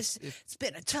 Yeah, it's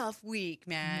been a tough week,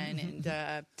 man. And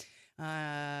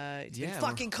it's been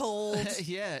fucking cold.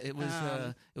 Yeah, it was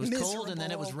cold, and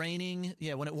then it was raining.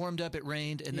 Yeah, when it warmed up, it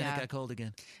rained, and then it got cold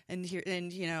again. And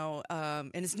and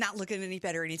it's not looking any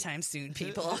better anytime soon,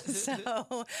 people.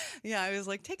 So yeah, I was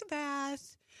like, take a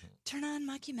bath. Turn on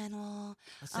Mockumental.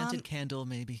 A scented candle,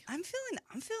 maybe. I'm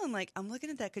feeling like I'm looking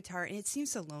at that guitar and it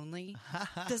seems so lonely,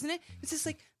 doesn't it? It's just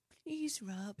like, please,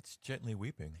 Rob. It's gently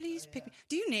weeping. Please pick me.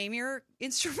 Do you name your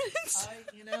instruments?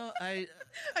 I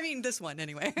mean, this one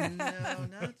anyway. No,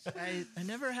 not. I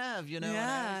never have. And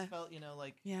I always felt,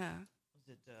 Yeah.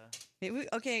 Was it?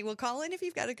 Okay, well, call in if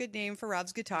you've got a good name for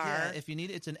Rob's guitar. Yeah, if you need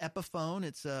it, it's an Epiphone.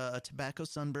 It's a tobacco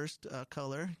sunburst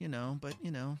color, but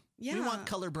Yeah. we want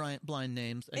colorblind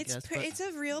names. I guess. It's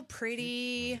a real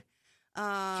pretty.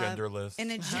 Genderless.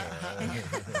 And a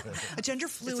gender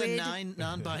fluid. It's a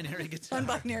non-binary guitar.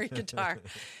 Non-binary guitar.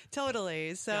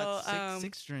 Totally. So got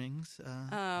six strings.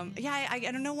 I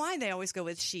don't know why they always go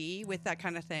with she with that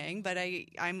kind of thing, but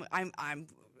I'm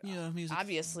music.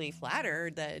 obviously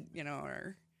flattered that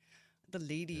the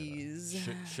ladies.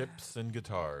 Ships and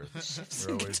guitars.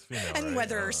 They're always female, and right?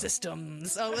 weather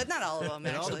systems. Oh, but not all of them.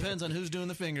 It actually. all depends on who's doing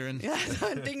the fingering. Yeah,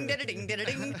 ding, ding, ding, ding,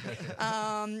 ding.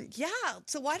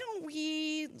 So why don't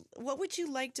we? What would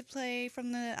you like to play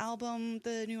from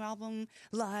the new album,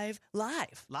 live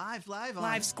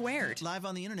squared, live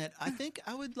on the internet? I think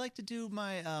I would like to do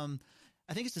my.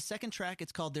 I think it's the second track.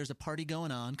 It's called "There's a Party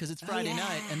Going On" because it's Friday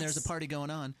night and there's a party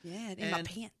going on. Yeah, in my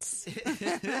pants.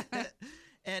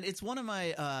 And it's one of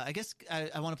my, I guess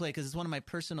I want to play it because it's one of my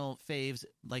personal faves,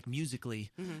 musically.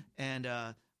 Mm-hmm. And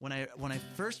when I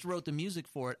first wrote the music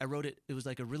for it, I wrote it. It was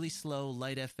like a really slow,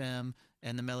 light FM,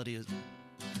 and the melody was.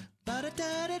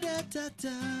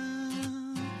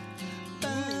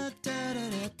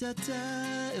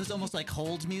 It was almost like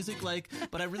hold music,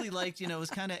 but I really liked, it was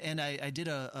kind of, and I did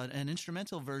an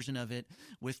instrumental version of it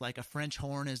with a French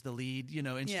horn as the lead,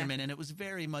 instrument, and it was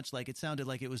very much it sounded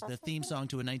like it was the theme song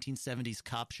to a 1970s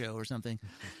cop show or something.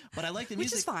 But I liked the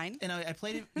music, which is fine. And I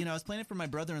played it, I was playing it for my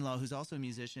brother-in-law, who's also a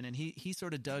musician, and he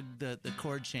sort of dug the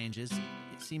chord changes,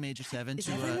 C major 7. Is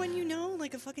everyone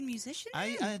a fucking musician?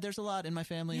 There's a lot in my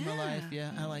family, in my life.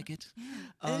 Yeah, I like it.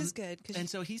 Yeah. It is good. And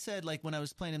so he said, when I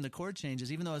was playing him the chord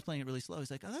changes, even though I was playing it really slow, he's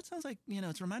like, oh, that sounds like,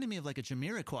 it's reminding me of a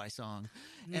Jamiroquai song.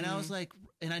 And I was like,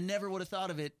 and I never would have thought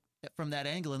of it from that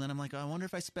angle. And then I'm like, oh, I wonder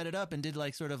if I sped it up and did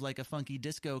sort of a funky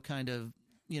disco kind of,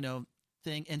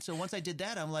 thing. And so once I did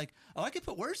that, I'm like, oh, I could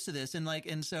put words to this.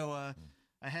 And so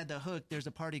I had the hook, "There's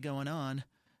a Party Going On."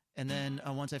 And then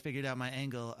once I figured out my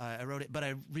angle, I wrote it. But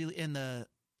I really,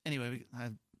 anyway,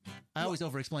 I always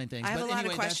over-explain things. I have a lot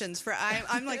of questions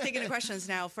I'm thinking of questions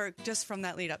now just from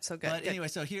that lead up. So good. But anyway,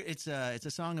 so here it's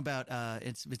a song about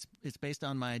it's based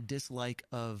on my dislike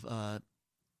of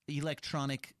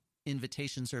electronic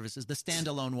invitation services, the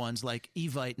standalone ones like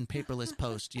Evite and Paperless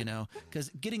Post.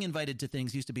 Because getting invited to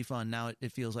things used to be fun. Now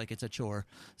it feels like it's a chore.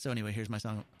 So anyway, here's my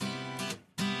song.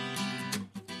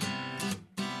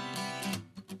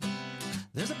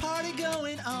 There's a party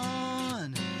going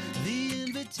on. The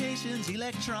invitation's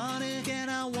electronic and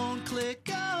I won't click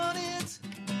on it.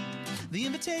 The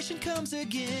invitation comes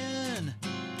again.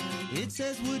 It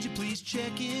says, would you please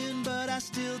check in? But I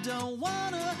still don't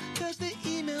wanna, cause the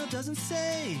email doesn't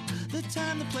say the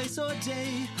time, the place, or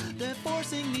day. They're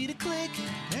forcing me to click,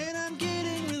 and I'm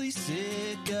getting really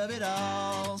sick of it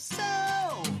all. So,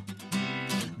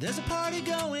 there's a party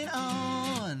going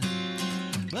on,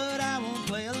 but I won't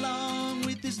play along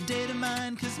with this date of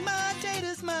mine, cause my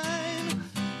data's mine.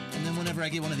 And then whenever I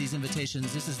get one of these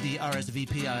invitations, this is the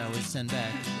RSVP I always send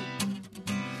back.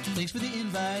 Thanks for the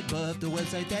invite, but the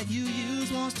website that you use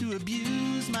wants to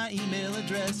abuse my email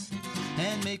address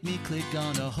and make me click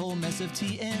on a whole mess of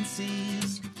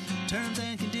TNCs. Terms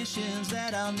and conditions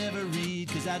that I'll never read,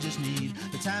 cause I just need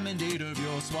the time and date of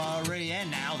your soiree. And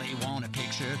now they want a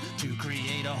picture to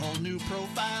create a whole new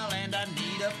profile, and I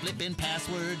need a flippin'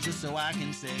 password just so I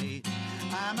can say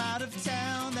I'm out of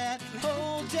town that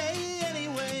whole day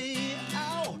anyway.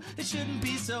 Ow, it shouldn't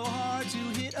be so hard to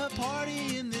hit a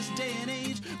party in this day and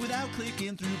age without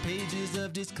clicking through pages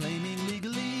of disclaiming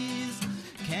legalese.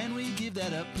 Can we give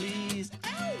that up, please?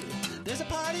 Ow, there's a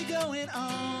party going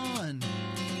on,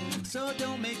 so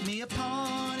don't make me a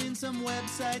pawn in some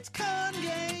website's con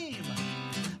game.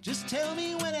 Just tell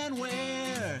me when and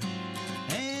where,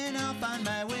 and I'll find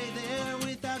my way there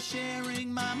without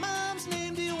sharing my mom's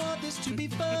name. Do you want this to be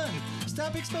fun?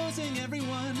 Stop exposing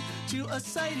everyone to a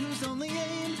site whose only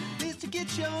aim is to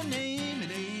get your name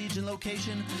and age and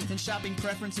location and shopping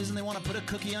preferences, and they want to put a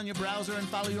cookie on your browser and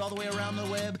follow you all the way around the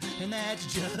web, and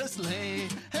that's just lame.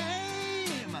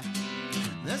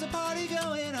 There's a party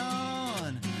going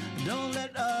on. Don't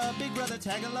let Big Brother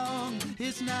tag along.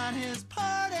 It's not his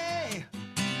party.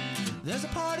 There's a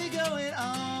party going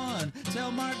on.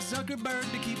 Tell Mark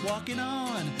Zuckerberg to keep walking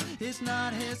on. It's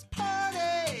not his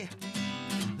party.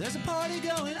 There's a party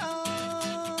going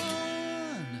on.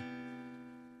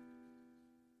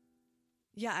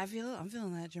 Yeah, I'm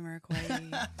feeling that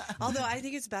Jamiroquai. Although I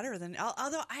think it's better than.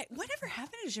 Whatever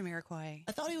happened to Jamiroquai?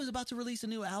 I thought he was about to release a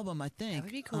new album. I think that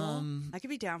would be cool. I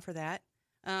could be down for that.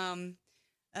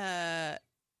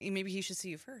 Maybe he should see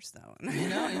you first, though. You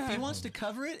know, if he wants to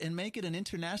cover it and make it an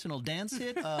international dance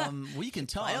hit, we can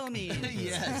talk. By all means.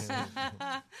 Yes.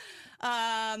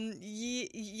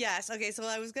 Yes. Okay. So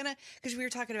I was gonna, because we were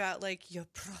talking about like your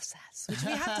process, which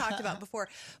we have talked about before.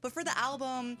 But for the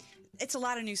album, it's a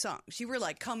lot of new songs. You were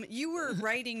like, you were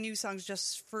writing new songs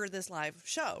just for this live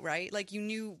show, right? Like you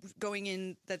knew going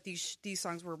in that these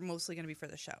songs were mostly going to be for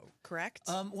the show, correct?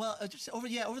 Well, just over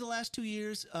the last 2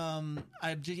 years,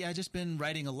 I've just been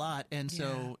writing a lot, and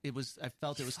so I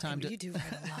felt it was time to. You do write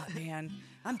a lot, man.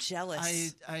 I'm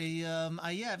jealous.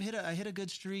 I've hit a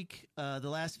good streak the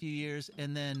last few years,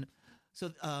 and then so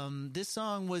this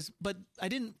song was, but I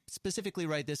didn't specifically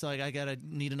write this. Like I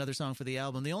need another song for the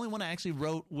album. The only one I actually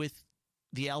wrote with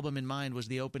the album in mind was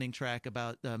the opening track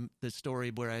about the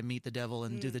story where I meet the devil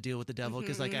and do the deal with the devil,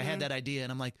 because like I had that idea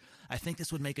and I'm like, I think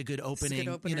this would make a good opening,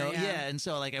 opener, you know, and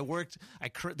so like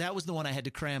that was the one I had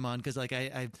to cram on, because like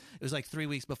it was like 3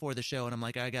 weeks before the show and I'm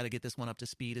like, I got to get this one up to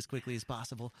speed as quickly as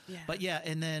possible. But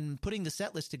and then putting the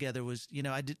set list together was, you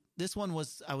know, I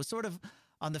was sort of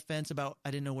on the fence about, I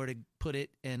didn't know where to put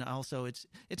it, and also it's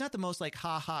not the most like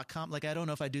like I don't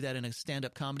know if I do that in a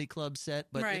stand-up comedy club set,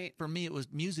 but for me it was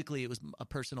musically a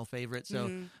personal favorite,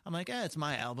 so I'm like, it's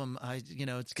my album,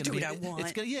 it's gonna be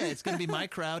it's gonna be my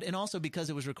crowd, and also because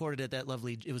it was recorded at that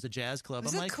lovely, it was a jazz club.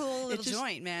 It was a cool little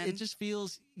joint, man. It just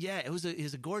feels, it was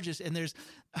a gorgeous, and there's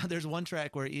one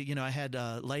track where I had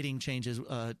lighting changes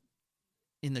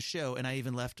in the show, and I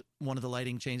even left one of the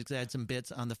lighting changes because I had some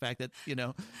bits on the fact that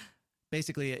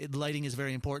basically, lighting is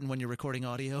very important when you're recording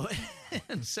audio,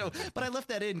 and so. But I left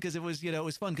that in because it was, it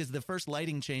was fun, because the first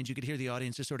lighting change, you could hear the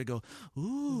audience just sort of go,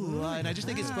 "Ooh," and I just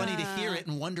think it's funny to hear it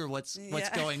and wonder what's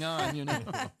going on,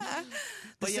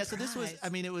 But so this was,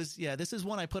 this is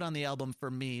one I put on the album for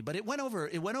me, but it went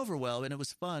over well, and it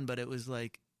was fun, but it was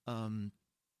like,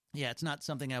 it's not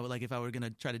something I would like if I were going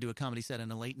to try to do a comedy set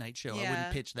in a late night show. I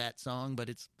wouldn't pitch that song, but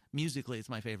musically, it's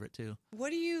my favorite too. What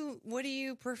do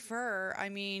you prefer? I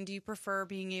mean, do you prefer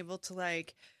being able to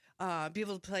be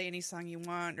able to play any song you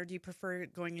want, or do you prefer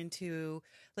going into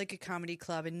like a comedy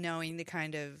club and knowing the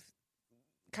kind of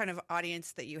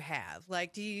audience that you have?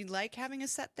 Like, do you like having a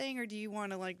set thing, or do you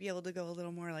want to like be able to go a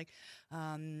little more like,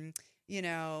 like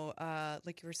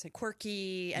you were saying,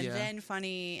 quirky and then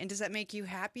funny? And does that make you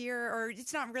happier, or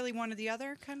it's not really one or the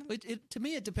other kind of? To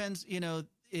me, it depends.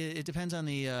 It depends on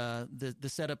the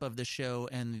setup of the show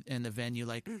and the venue.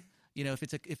 Like, You know, if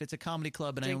it's a comedy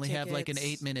club and I Drink only have like an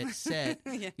tickets. 8-minute set,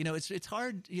 Yeah. you know, it's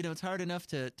hard. You know, it's hard enough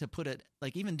to put it,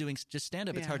 like even doing just stand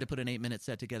up. It's Yeah. hard to put an 8-minute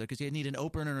set together because you need an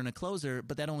opener and a closer,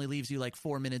 but that only leaves you like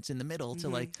 4 minutes in the middle to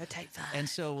like a tight five. And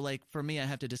so, like, for me, I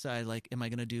have to decide, like, am I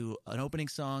going to do an opening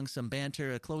song, some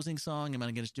banter, a closing song? Am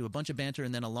I going to do a bunch of banter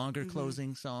and then a longer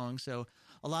closing song? So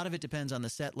a lot of it depends on the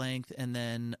set length and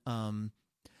then,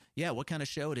 yeah, what kind of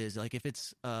show it is. Like, if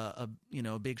it's a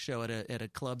big show at a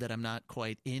club that I'm not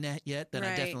quite in at yet, then I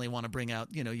Right. definitely want to bring out,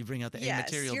 you bring out the A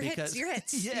material your because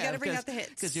hits. yeah, You got to bring because- out the hits.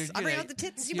 because you're, I bring out the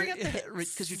tits. You bring out the hits.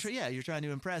 because you're trying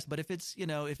to impress. But if it's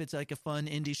like a fun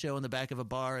indie show in the back of a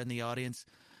bar and the audience,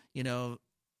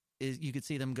 you could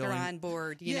see them going They're on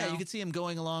board. You yeah, know? you could see them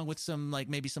going along with some like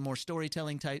maybe some more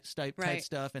storytelling type Right.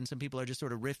 stuff, and some people are just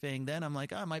sort of riffing. Then I'm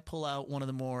like, I might pull out one of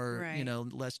the more Right.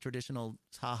 less traditional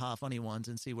ha funny ones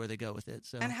and see where they go with it.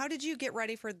 So And how did you get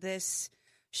ready for this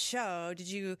show? Did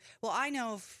you? Well, I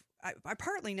know. I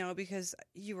partly know because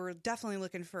you were definitely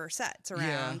looking for sets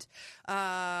around.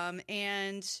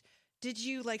 And did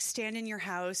you like stand in your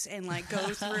house and like go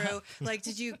through? Like,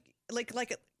 did you like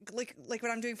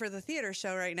what I'm doing for the theater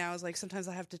show right now is like sometimes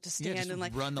I have to just stand just and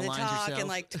like run the and lines talk yourself. and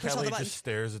like to push all Kelly the buttons. just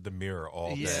stares at the mirror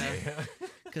all day.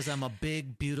 because I'm a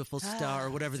big beautiful star, or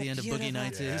whatever the end of Boogie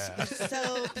Nights is.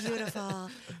 So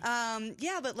beautiful.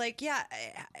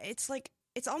 It's like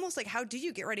it's almost like how do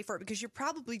you get ready for it because you're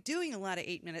probably doing a lot of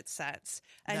 8-minute sets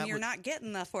and That you're would- not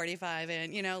getting the 45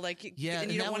 in, Yeah, and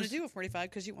and you don't that want was- to do a 45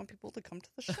 because you want people to come to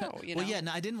the show. Well, yeah,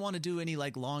 no, I didn't want to do any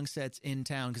like long sets in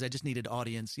town because I just needed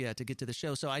audience, to get to the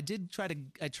show. So I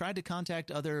tried to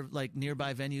contact other like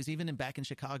nearby venues, even back in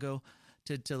Chicago,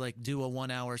 to like do a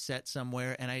 1-hour set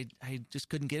somewhere, and I just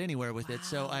couldn't get anywhere with it.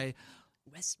 So I.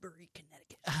 Westbury,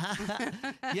 Connecticut.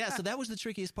 Yeah, so that was the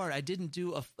trickiest part. I didn't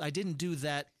do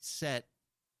that set,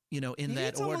 in Maybe that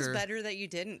it's order. almost better that you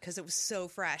didn't because it was so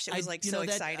fresh. It was like you so know,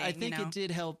 that- exciting. I think you know? it did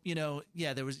help.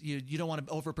 There was you don't want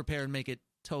to over prepare and make it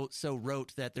so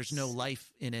rote that there's no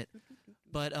life in it.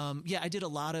 But I did a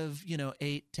lot of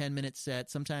 8-10 minute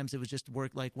sets. Sometimes it was just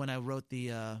work. Like when I wrote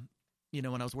the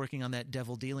when I was working on that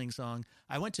Devil Dealing song,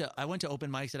 I went to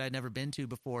open mics that I'd never been to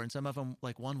before, and some of them,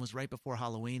 like one was right before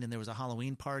Halloween, and there was a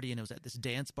Halloween party, and it was at this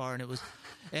dance bar, and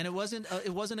it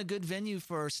wasn't a good venue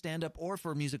for stand up or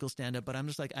for musical stand up. But I'm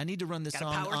just like, I need to run this Gotta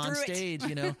song power on through it. stage,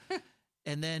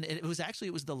 And then it was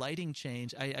the lighting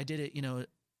change. I did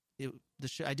it,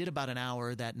 I did about an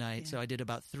hour that night, so I did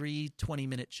about 3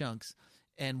 20-minute chunks.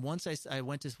 And once I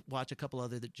went to watch a couple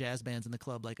other jazz bands in the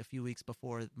club like a few weeks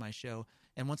before my show,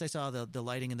 and once I saw the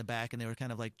lighting in the back and they were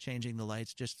kind of like changing the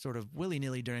lights just sort of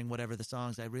willy-nilly during whatever the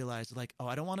songs, I realized like,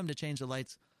 I don't want them to change the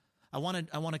lights. I want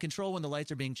to control when the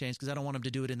lights are being changed because I don't want them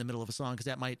to do it in the middle of a song because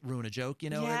that might ruin a joke,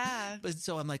 Yeah. But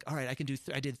so I'm like, all right, I can do.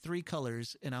 I did 3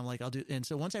 colors, and I'm like, I'll do. And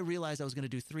so once I realized I was going to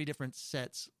do 3 different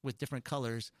sets with different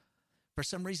colors, for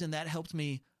some reason that helped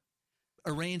me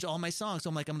arrange all my songs. So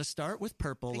I'm like, I'm going to start with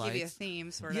purple They lights. give you a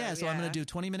theme, sort of. Yeah, so I'm going to do a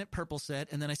 20-minute purple set,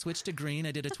 and then I switched to green.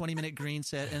 I did a 20-minute green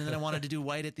set, and then I wanted to do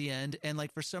white at the end. And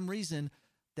like for some reason,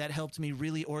 that helped me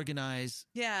really organize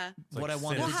Yeah. what I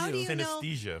wanted to do. How do you know?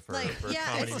 Synesthesia for yeah,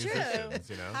 comedy it's true.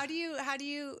 musicians, How do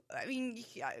you? I mean,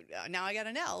 now I got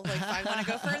to know. Like, if I want to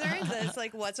go further into this,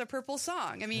 like, what's a purple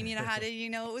song? I mean, how did you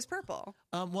know it was purple?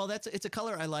 Well, it's a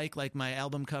color I like. Like my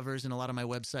album covers and a lot of my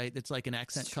website, it's like an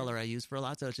accent color I use for a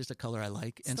lot. So it's just a color I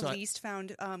like. It's and the so least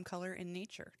found color in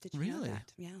nature. Did you know Really?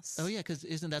 that? Yes. Oh yeah, because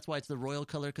that's why it's the royal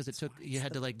color because you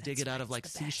had to like dig it out of like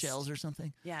seashells or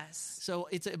something. Yes. So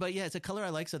it's a color I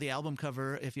like. So the album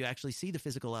cover, if you actually see the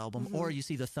physical album or you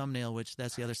see the thumbnail, which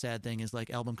that's the other sad thing is like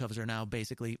album covers are now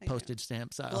basically postage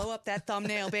stamp style. Blow up that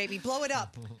thumbnail, baby. Blow it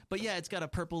up. But yeah, it's got a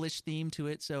purplish theme to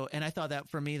it. So, and I thought that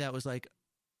for me, that was like,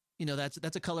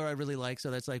 that's a color I really like. So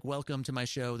that's like, welcome to my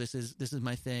show. This is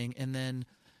my thing. And then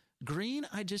green,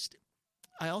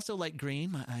 I also like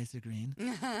green. My eyes are green.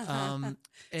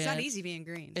 It's not easy being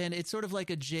green. And it's sort of like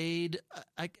a jade.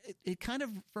 It kind of,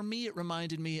 for me, it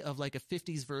reminded me of like a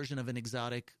 50s version of an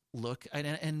exotic look.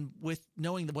 And with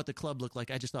knowing what the club looked like,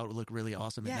 I just thought it would look really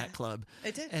awesome in that club.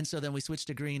 It did. And so then we switched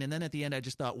to green. And then at the end, I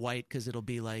just thought white because it'll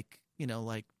be like,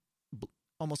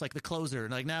 almost like the closer.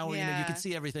 Like now, you can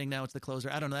see everything. Now it's the closer.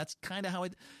 I don't know. That's kind of how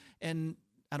it, and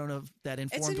I don't know if that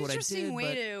informed It's an what I did. interesting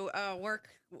way to work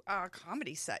a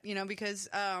comedy set, because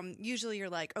usually you're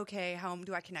like, okay, how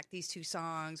do I connect these 2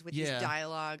 songs with this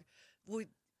dialogue?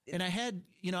 And I had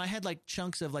like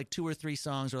chunks of like 2 or 3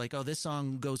 songs, or like, oh, this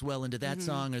song goes well into that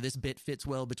song, or this bit fits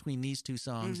well between these 2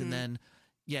 songs, and then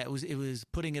it was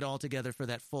putting it all together for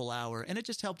that full hour, and it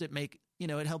just helped it make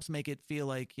it helps make it feel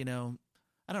like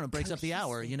I don't know, breaks up the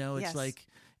hour. It's like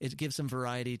it gives some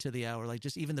variety to the hour, like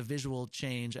just even the visual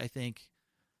change. I think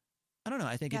I don't know.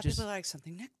 I think Yeah, it just people are like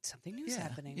something new's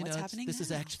happening. You What's know, happening? This is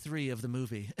now? Act 3 of the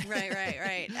movie.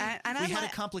 Right. And we had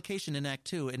a complication in Act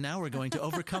 2, and now we're going to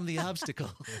overcome the obstacle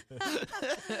in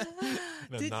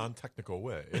a non-technical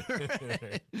way.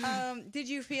 Did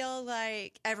you feel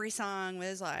like every song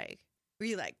was like? Were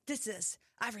you like,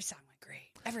 every song went great?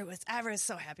 I was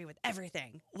so happy with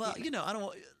everything. Well, you know, I don't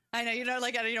know, you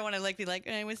don't want to like be like,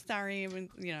 I was sorry, you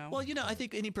know. Well, you know, I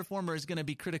think any performer is going to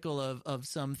be critical of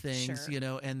some things, Sure. you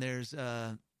know, and there's,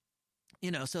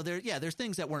 you know, so there's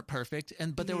things that weren't perfect,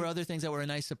 but there were other things that were a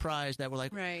nice surprise that were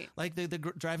like, right. Like the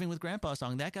Driving with Grandpa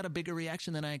song that got a bigger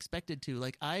reaction than I expected to.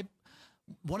 Like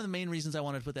one of the main reasons I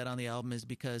wanted to put that on the album is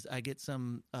because I get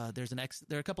some. There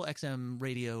are a couple XM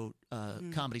radio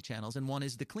comedy channels, and one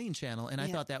is the Clean Channel, and I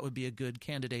thought that would be a good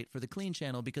candidate for the Clean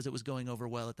Channel because it was going over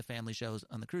well at the family shows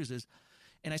on the cruises.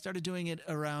 And I started doing it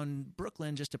around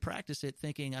Brooklyn just to practice it,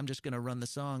 thinking I'm just going to run the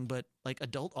song. But like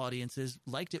adult audiences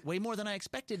liked it way more than I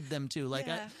expected them to.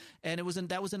 And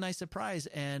that was a nice surprise.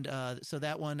 And so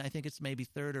that one, I think it's maybe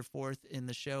third or fourth in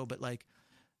the show, but like.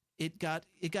 It got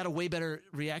a way better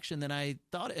reaction than I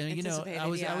thought. And you know, I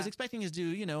was expecting it to do,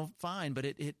 you know, fine, but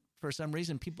it for some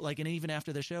reason people like, and even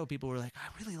after the show, people were like, I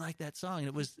really like that song. And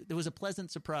it was a pleasant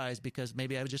surprise because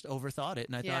maybe I just overthought it,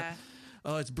 and I thought,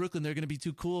 oh, it's Brooklyn, they're going to be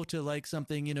too cool to like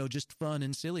something, you know, just fun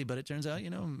and silly. But it turns out, you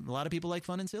know, a lot of people like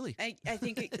fun and silly. I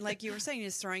think, like you were saying,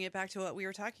 just throwing it back to what we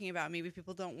were talking about. Maybe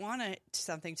people don't want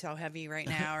something so heavy right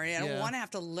now, or they don't want to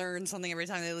have to learn something every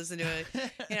time they listen to it.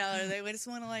 You know, they just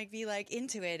want to like be like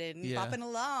into it and bopping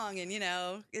along, and you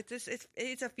know,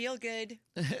 it's a feel good,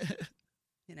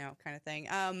 you know, kind of thing.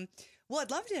 Well,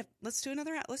 I'd love to. Let's do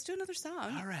another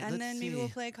song. All right, and then maybe we'll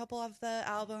play a couple of the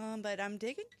album. But I'm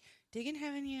digging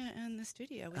having you in the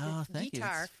studio with the thank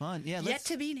guitar. You. It's fun. Yeah, yet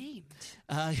to be named.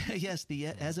 Yes,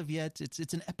 as of yet,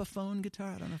 it's an Epiphone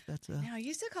guitar. I don't know if that's a. No, I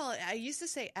used to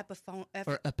say Epiphone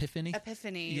or Epiphany.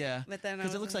 Epiphany. Yeah, but then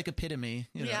because it looks like epitome.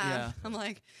 You know? Yeah, I'm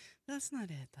like, that's not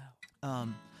it though.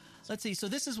 Let's see. So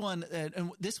this is one,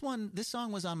 and this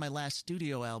song was on my last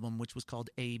studio album, which was called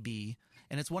A.B.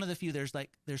 And it's one of the few. There are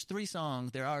 3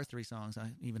 songs.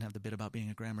 I even have the bit about being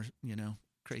a grammar, you know,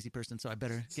 crazy person, so I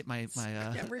better get my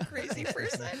grammar crazy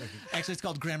person. Actually, it's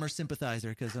called grammar sympathizer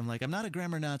because I'm not a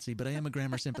grammar Nazi, but I am a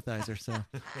grammar sympathizer. So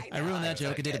I ruined that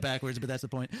joke. I did it backwards, but that's the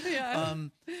point. Yeah,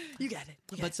 you got it.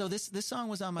 But so this song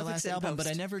was on my last album, but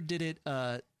I never did it.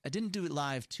 I didn't do it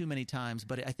live too many times,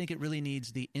 but I think it really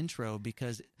needs the intro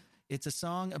because it's a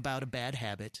song about a bad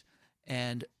habit.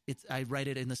 And I write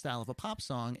it in the style of a pop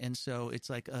song, and so it's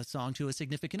like a song to a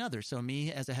significant other. So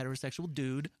me, as a heterosexual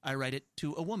dude, I write it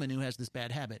to a woman who has this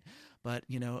bad habit. But,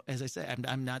 you know, as I said,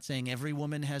 I'm not saying every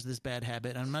woman has this bad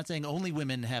habit. I'm not saying only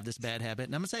women have this bad habit.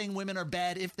 And I'm not saying women are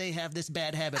bad if they have this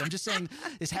bad habit. I'm just saying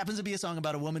this happens to be a song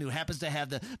about a woman who happens to have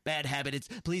the bad habit.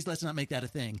 Please let's not make that a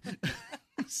thing.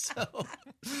 So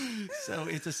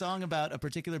it's a song about a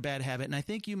particular bad habit, and I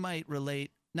think you might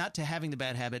relate not to having the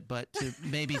bad habit, but to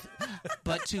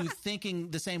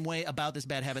thinking the same way about this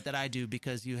bad habit that I do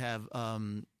because you have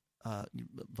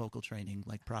vocal training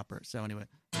like proper. So anyway.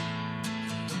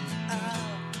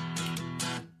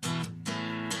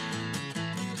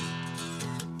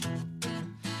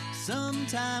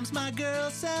 Sometimes my girl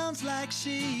sounds like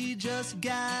she just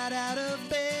got out of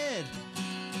bed.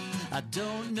 I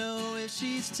don't know if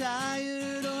she's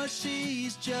tired or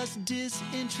she's just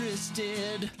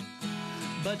disinterested.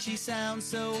 But she sounds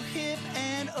so hip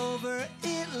and over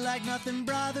it like nothing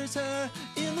bothers her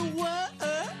in the world.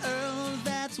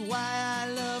 That's why I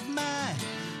love my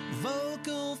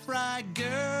vocal fry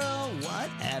girl.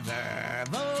 Whatever.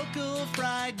 Vocal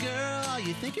fry girl.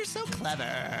 You think you're so clever.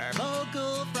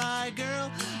 Vocal fry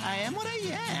girl. I am what I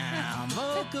am.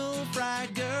 Vocal fry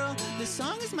girl. This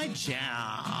song is my jam.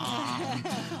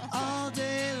 All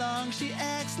day long she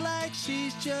acts like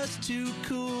she's just too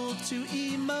cool to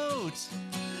emote.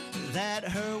 That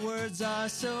her words are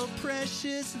so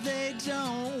precious they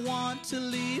don't want to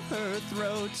leave her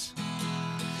throat.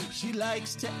 She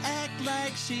likes to act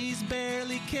like she's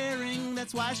barely caring.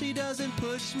 That's why she doesn't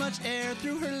push much air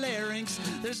through her larynx.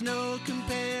 There's no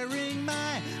comparing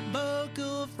my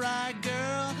vocal fry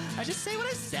girl. I just say what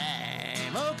I say.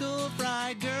 Vocal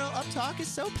fry girl. Up talk is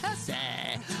so passe.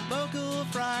 Vocal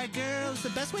fry girl is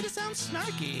the best way to sound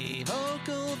snarky.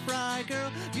 Vocal fry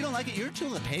girl. If you don't like it, you're a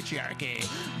tool of patriarchy.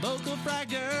 Vocal fry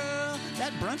girl.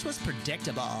 That brunch was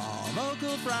predictable.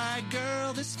 Vocal fry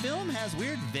girl. This film has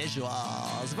weird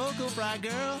visuals. Vocal fry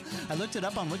girl. I looked it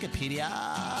up on Wikipedia.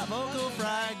 Vocal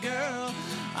fry girl.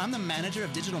 I'm the manager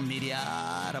of digital media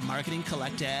at a marketing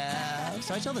collective.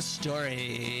 So I tell the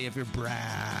story of your brand.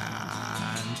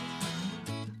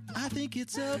 I think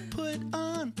it's a put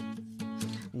on.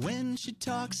 when she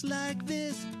talks like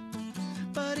this.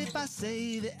 But if I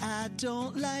say that I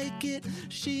don't like it,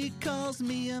 she calls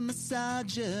me a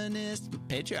misogynist.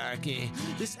 Patriarchy.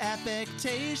 This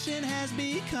affectation has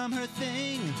become her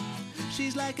thing.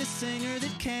 She's like a singer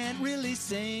that can't really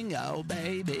sing. Oh,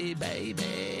 baby,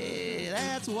 baby.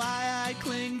 That's why I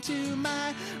cling to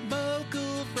my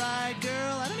vocal fry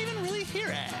girl. I don't even really hear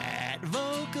it.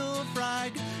 Vocal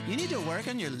fry. You need to work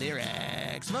on your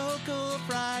lyrics. Vocal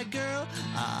fry girl.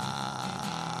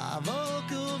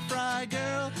 Vocal fry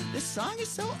girl. This song is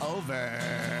so over.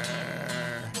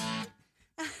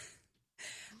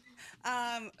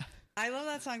 I love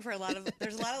that song for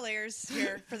there's a lot of layers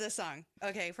here for this song.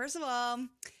 Okay, first of all,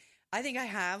 I think I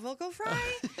have vocal fry.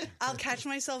 I'll catch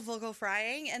myself vocal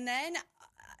frying, and then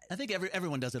I think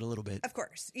everyone does it a little bit. Of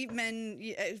course, men,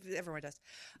 everyone does,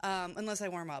 unless I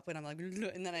warm up when I'm like,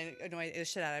 and then I annoy the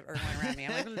shit out of everyone around me.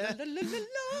 I'm like, la, la,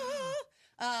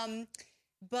 la, la.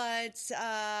 But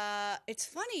it's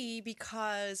funny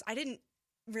because I didn't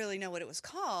really know what it was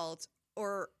called,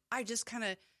 or I just kind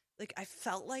of like I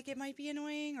felt like it might be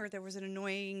annoying, or there was an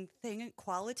annoying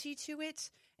quality to it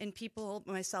in people,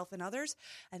 myself and others.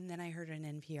 And then I heard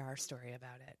an NPR story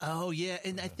about it. Oh yeah,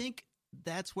 and I think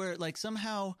that's where like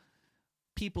somehow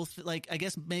people like I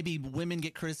guess maybe women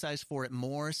get criticized for it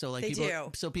more. So like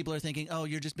people are thinking, oh,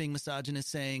 you're just being misogynist,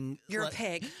 saying you're a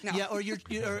pig. No. Yeah, or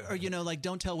or you know, like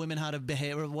don't tell women how to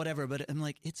behave or whatever. But I'm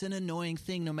like, it's an annoying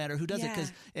thing no matter who does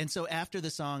it. And so after the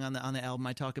song on the album,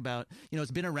 I talk about, you know,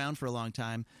 it's been around for a long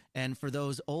time. And for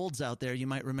those olds out there, you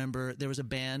might remember there was a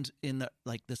band the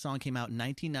song came out in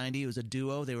 1990. It was a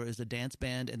duo. It was a dance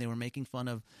band, and they were making fun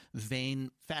of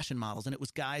vain fashion models. And it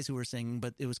was guys who were singing,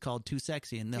 but it was called Too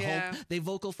Sexy. And they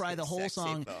vocal fry the whole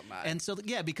song. And so,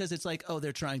 because it's like, oh,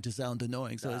 they're trying to sound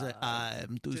annoying. So it's like,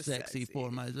 I'm too sexy for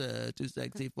my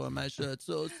shirt,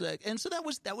 so sexy. And so that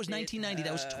was 1990.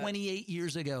 That was 28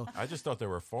 years ago. I just thought they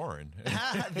were foreign.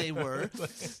 They were.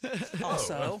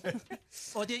 Also.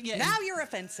 Now you're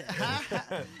offensive.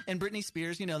 And Britney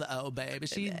Spears, you know, the baby.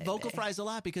 She vocal fries a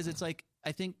lot because it's like,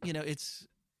 I think, you know, it's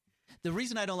the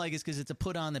reason I don't like it is because it's a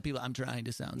put on that I'm trying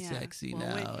to sound sexy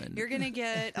now. And you're going to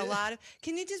get a lot of,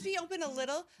 can you just be open a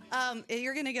little?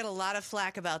 You're going to get a lot of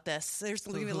flack about this. There's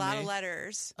going to be a lot of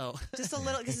letters. Oh. Just a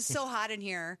little, because it's so hot in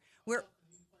here.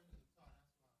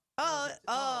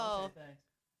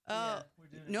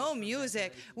 No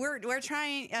music. We're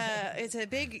trying. It's a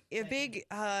big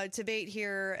debate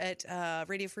here at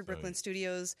Radio Free Brooklyn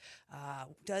Studios.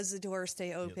 Does the door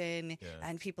stay open? Yeah.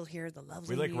 And people hear the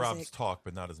lovely. We like music. Rob's talk,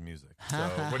 but not his music. So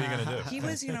what are you gonna do? He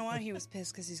was, you know what? He was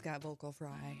pissed because he's got vocal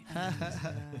fry.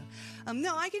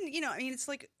 No, I can. You know, I mean, it's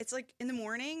like in the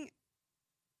morning.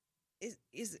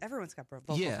 Is everyone's got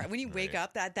vocal fry. When you wake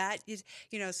up, that is,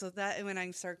 you know, so that when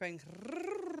I start going,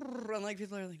 I'm like,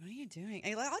 people are like, what are you doing?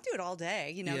 And I'll do it all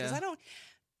day, you know, because I don't.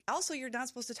 Also, you're not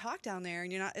supposed to talk down there,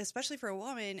 and you're not, especially for a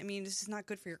woman. I mean, this is not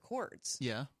good for your cords.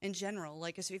 Yeah. In general,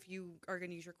 like if you are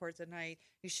going to use your cords at night,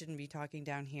 you shouldn't be talking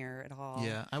down here at all.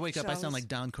 Yeah, I wake up, I sound like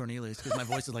Don Cornelius because my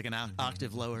voice is like an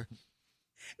octave lower.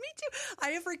 Me too.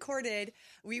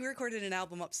 We recorded an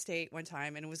album upstate one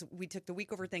time, and we took the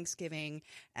week over Thanksgiving,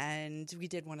 and we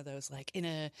did one of those like in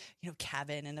a, you know,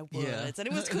 cabin in the woods, and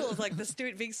it was cool. It was like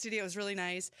the big studio was really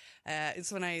nice.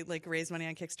 It's when I like raised money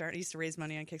on Kickstarter. I used to raise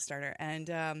money on Kickstarter,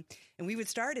 and we would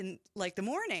start in like the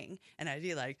morning, and I'd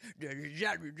be like,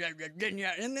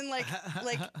 and then like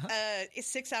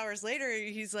 6 hours later,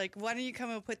 he's like, why don't you come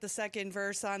and put the second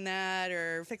verse on that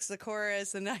or fix the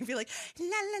chorus, and I'd be like, la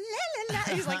la la la la.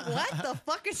 He's like, what the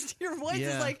fuck is your voice?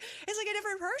 It's like a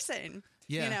different person.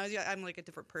 Yeah. You know, I'm like a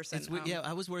different person.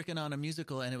 I was working on a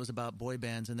musical, and it was about boy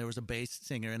bands, and there was a bass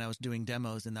singer, and I was doing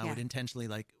demos, and I would intentionally,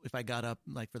 like, if I got up,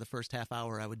 like, for the first half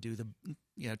hour, I would do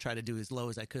try to do as low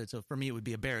as I could. So for me, it would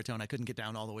be a baritone. I couldn't get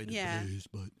down all the way to the bass,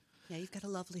 but. Yeah, you've got a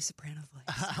lovely soprano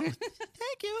voice.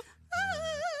 Thank you.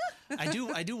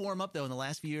 I do warm up though. In the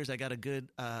last few years, I got a good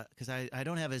because I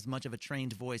don't have as much of a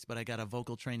trained voice, but I got a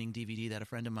vocal training DVD that a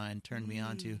friend of mine turned me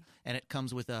on to, and it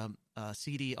comes with a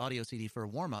audio CD for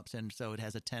warm ups, and so it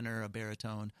has a tenor, a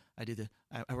baritone.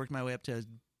 I worked my way up to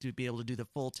be able to do the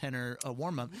full tenor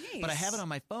warm up, but I have it on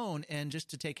my phone, and just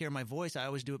to take care of my voice, I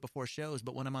always do it before shows.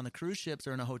 But when I'm on the cruise ships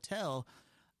or in a hotel,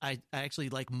 I actually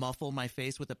like muffle my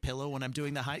face with a pillow when I'm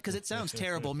doing the high, because it sounds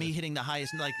terrible. Me hitting the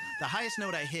highest, like the highest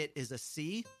note I hit is a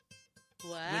C, which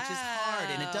is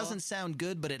hard, and it doesn't sound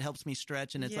good, but it helps me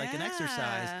stretch, and it's like an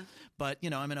exercise. But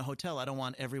you know, I'm in a hotel. I don't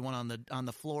want everyone on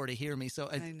the floor to hear me, so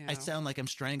I sound like I'm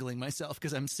strangling myself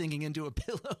because I'm singing into a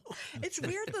pillow. It's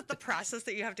weird that the process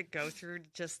that you have to go through,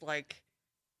 just like.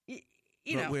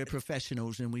 you But know, we're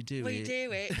professionals and we do we it.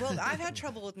 do it. Well, I've had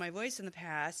trouble with my voice in the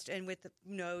past and with the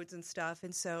nodes and stuff.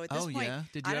 And so at this point, yeah?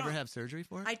 Did you ever have surgery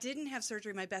for it? I didn't have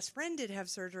surgery. My best friend did have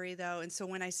surgery, though. And so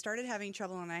when I started having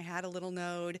trouble and I had a little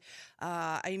node,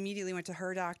 I immediately went to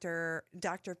her doctor,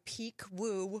 Dr. Peek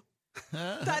Woo.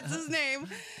 That's his name.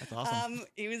 That's awesome.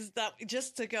 He was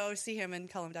just to go see him and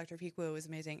call him Dr. Peek Woo was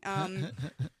amazing.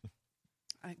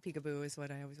 Peekaboo is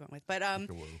what I always went with. But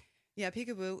Peekaboo. yeah,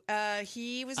 Peekaboo.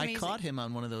 He was amazing. I caught him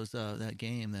on one of those that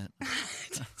game that.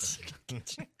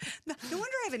 No wonder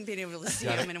I haven't been able to see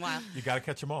him in a while. You got to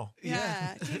catch them all.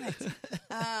 Yeah, damn it.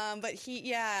 But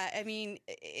I mean,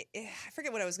 I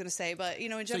forget what I was going to say, but in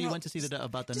general. So you went to see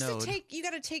about the node. You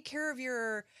got to take care of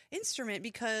your instrument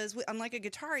because unlike a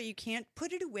guitar, you can't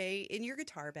put it away in your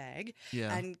guitar bag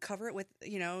and cover it with,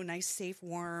 nice, safe,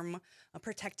 warm,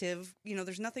 protective.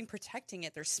 There's nothing protecting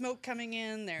it. There's smoke coming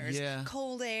in. There's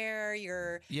cold air.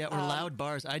 Or loud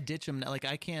bars. I ditch them. Like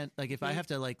I can't. Like if I have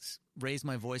to raise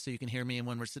my voice so you can hear me, and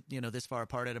when we're this far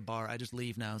apart at a bar, I just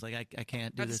leave now. It's like I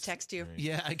can't do I'll this. Just text you. Right.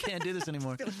 Yeah, I can't do this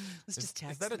anymore. Let's just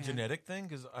text. Is that a man. genetic thing?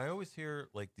 Because I always hear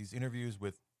these interviews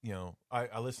with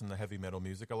I listen to heavy metal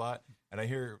music a lot, and I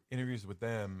hear interviews with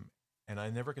them, and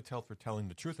I never could tell if they're telling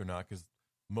the truth or not because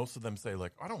most of them say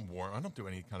I don't do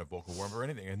any kind of vocal warm or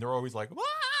anything, and they're always like, "Wah!"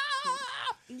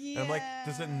 Yeah. And I'm like,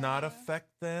 does it not affect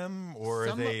them, or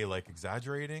are they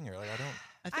exaggerating, or I don't.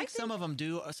 I think some of them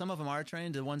do. Some of them are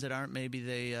trained. The ones that aren't, maybe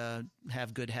they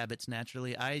have good habits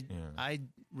naturally. I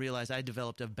realized I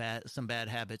developed some bad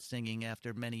habits singing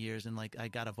after many years, and I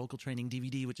got a vocal training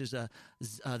DVD, which is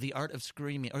The Art of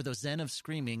Screaming, or The Zen of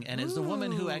Screaming, and it's a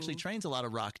woman who actually trains a lot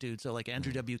of rock dudes. So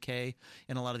Andrew WK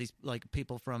and a lot of these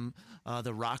people from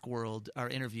the rock world are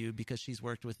interviewed because she's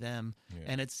worked with them. Yeah.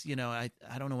 And it's I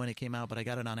don't know when it came out, but I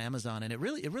got it on Amazon, and it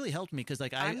really helped me because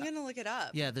I'm gonna look it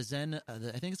up. Yeah, the Zen.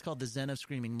 I think it's called The Zen of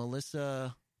Screaming.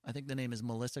 Melissa, I think the name is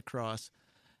Melissa Cross,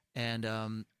 and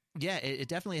it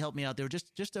definitely helped me out. There were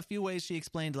just a few ways she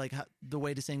explained the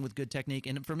way to sing with good technique,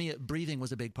 and for me, breathing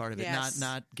was a big part of it. Yes.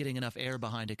 Not getting enough air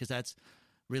behind it, because that's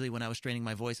really when I was straining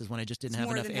my voice is when I just didn't it's have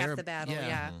more enough than air. Half the battle,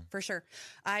 yeah, for sure.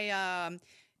 I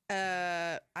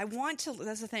want to.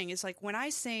 That's the thing. It's when I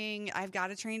sing, I've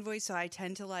got a trained voice, so I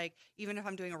tend to even if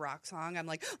I'm doing a rock song, I'm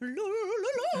like, la, la,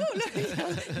 la,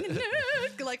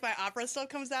 like my opera still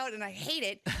comes out, and I hate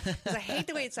it because I hate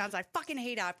the way it sounds. I fucking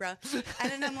hate opera.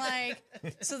 And then I'm like,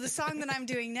 so the song that I'm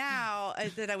doing now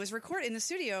that I was recording in the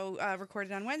studio,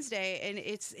 recorded on Wednesday, and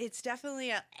it's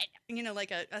definitely a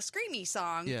screamy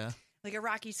song, like a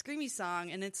rocky screamy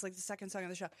song, and it's the second song of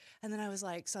the show. And then I was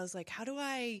like, how do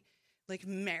I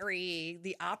marry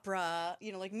the opera,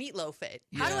 like Meatloaf it?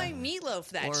 How do I Meatloaf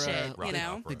that shit?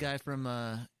 The guy from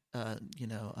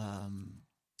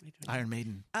Iron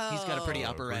Maiden. He's got a pretty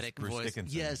operatic Bruce voice.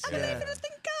 Dickinson. Yes, I don't even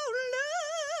think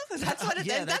I'll love. That's what it.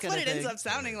 That's what it ends up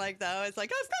sounding like, though. It's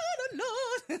like I've got a love.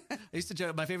 I used to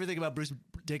joke. My favorite thing about Bruce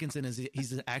Dickinson is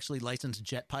he's an actually licensed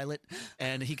jet pilot,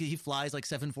 and he flies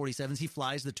 747s. He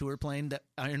flies the tour plane that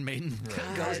Iron Maiden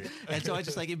goes, and so I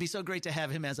just it'd be so great to have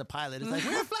him as a pilot. It's we're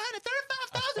flying at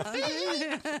 35,000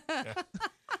 feet.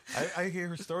 I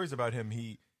hear stories about him.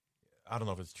 I don't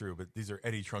know if it's true, but these are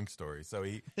Eddie Trunk stories. So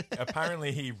he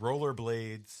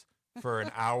rollerblades for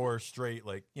an hour straight,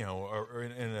 or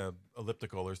in an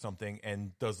elliptical or something,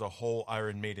 and does a whole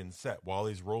Iron Maiden set while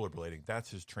he's rollerblading. That's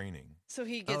his training. So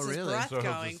he gets his breath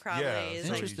going, probably. Yeah,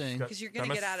 interesting. Because you're going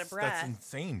to get out of breath. That's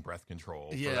insane breath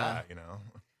control for that,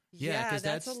 Yeah, because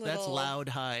that's loud,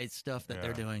 high stuff that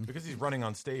they're doing. Because he's running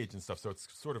on stage and stuff, so it's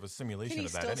sort of a simulation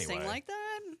of that anyway. Can he still sing like that?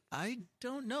 I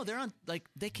don't know. They're on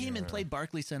they came and played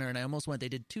Barclays Center, and I almost went. They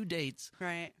did 2 dates,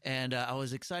 right? And I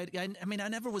was excited. I mean, I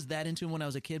never was that into him when I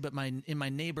was a kid, but in my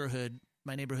neighborhood,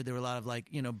 there were a lot of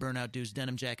burnout dudes,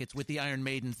 denim jackets with the Iron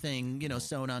Maiden thing,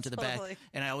 sewn onto the back.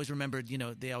 And I always remembered,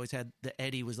 they always had the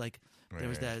Eddie was there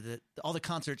was all the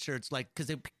concert shirts, because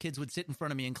the kids would sit in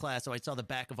front of me in class, so I saw the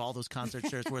back of all those concert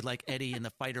shirts were Eddie and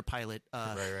the Fighter Pilot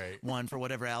one for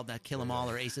whatever album, Kill 'Em All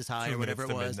or Aces High or whatever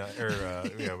it was. I know.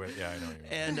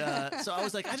 And so I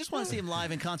was like, I just want to see him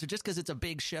live in concert just because it's a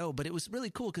big show. But it was really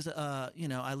cool because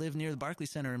I live near the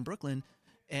Barclays Center in Brooklyn,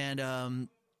 and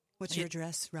what's your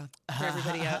address, Rob? For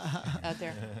everybody out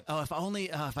there. Oh, if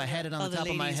I had it on the top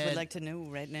of my head. Would like to know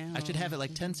right now. I should have it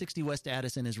 1060 West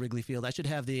Addison is Wrigley Field. I should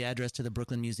have the address to the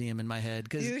Brooklyn Museum in my head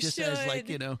because just should. as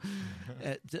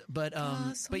but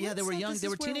yeah, there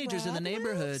were teenagers in the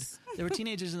neighborhood. There were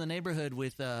teenagers in the neighborhood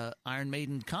with Iron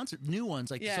Maiden concert, new ones,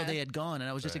 so they had gone, and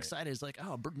I was just excited. It's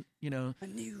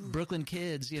Brooklyn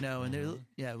kids, and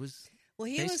it was. Well,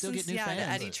 he They still listens get new to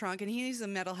fans. Eddie Trunk, and he's a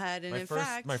metalhead.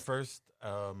 And my first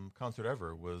concert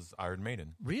ever was Iron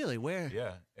Maiden. Really? Where?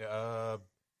 Yeah.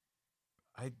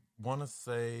 I want to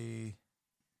say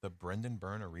the Brendan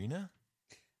Byrne Arena.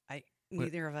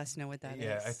 Neither of us know what that is.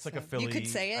 Yeah, it's like a Philly. You could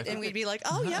say it, and we'd be like,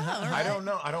 "Oh yeah." All I right. don't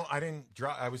know. I didn't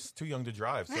drive. I was too young to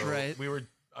drive. So Right. we were.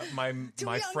 My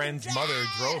young friend's to mother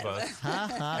drive. drove us,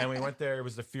 and we went there. It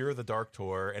was the Fear of the Dark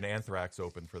tour, and Anthrax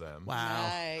opened for them. Wow.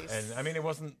 Nice. And I mean, it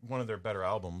wasn't one of their better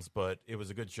albums, but it was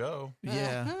a good show.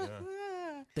 Yeah.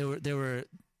 Yeah.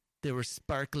 There were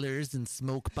sparklers and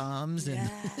smoke bombs and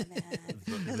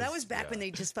No, that was back when they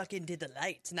just fucking did the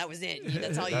lights, and that was it.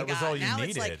 That's all you That got. was all you now it's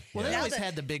needed. like, well, they now always that-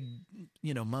 had the big,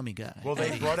 mummy guy. Well,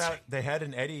 they brought out. They had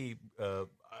an Eddie.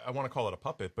 I want to call it a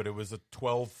puppet, but it was a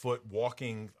 12-foot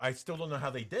walking. I still don't know how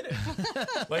they did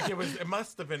it. Like it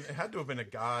must have been. It had to have been a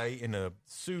guy in a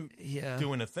suit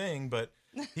doing a thing, but.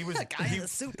 He was A guy in a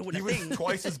suit doing he a was thing.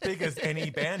 twice as big as any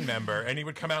band member, and he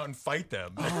would come out and fight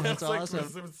them. Oh, that's It's like, awesome.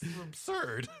 It was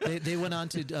absurd. They went on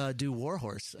to do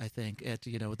Warhorse, I think, at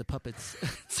with the puppets.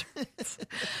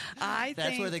 I That's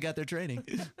think where they got their training.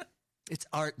 It's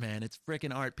art, man. It's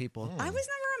freaking art, people. I was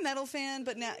never a metal fan,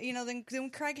 but now then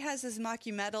Craig has his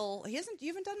Mockumetal. You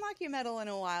haven't done Mockumetal in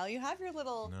a while. You have your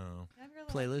little No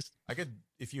playlist. I could,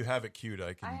 if you have it queued,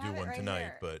 I can I do have it one right tonight.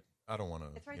 here. But I don't want to.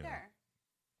 It's right there.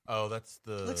 Oh, that's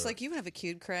the. Looks like you have it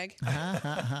queued, Craig.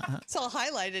 It's all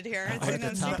highlighted here. It's, At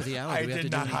the top of the hour. I Do we have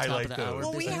did to do not any top highlight of the hour those.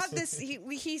 Well, we business? have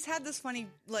this. He's had this funny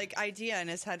idea in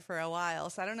his head for a while.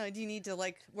 So I don't know. Do you need to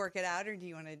work it out, or do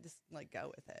you want to just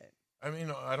go with it? I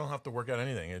mean, I don't have to work out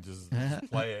anything. I just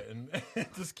play it and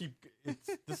just keep.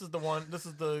 This is the one. This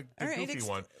is the All right, goofy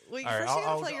one. Well, All right, first you gotta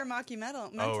I'll- play your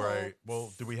Mockumetal. Oh right.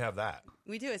 Well, do we have that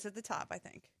We do. It's at the top, I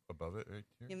think. above it right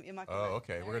here? In Mockumetal. Oh,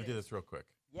 okay. There We're gonna it do is. this real quick.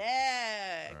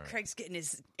 Yeah, All right. Craig's getting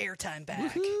his airtime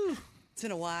back. It's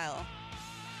been a while.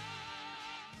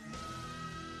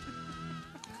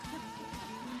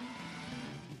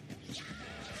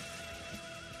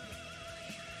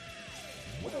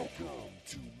 Welcome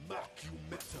to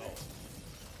Mockumetal,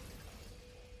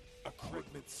 a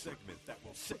Krigman segment that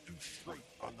will set you straight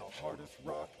on the hardest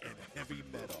rock and heavy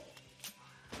metal.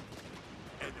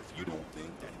 And if you don't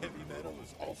think that heavy metal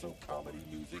is also comedy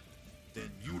music, then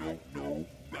you don't know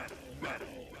metal.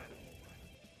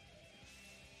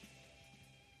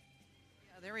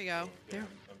 Yeah, there we go. There.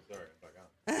 I'm sorry if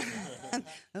I got.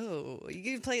 Oh,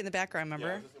 you can play it in the background.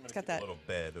 Remember, I'm just gonna it's got keep that a little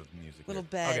bed of music. little here.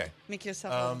 bed. Okay. Make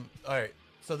yourself. All right.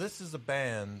 So this is a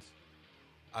band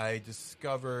I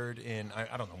discovered in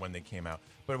I don't know when they came out,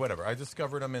 but whatever. I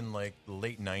discovered them in like the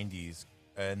late '90s,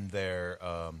 and they're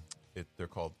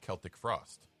called Celtic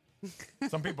Frost.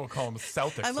 Some people call them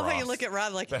Celtic. I love Frost. how you look at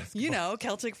Rob like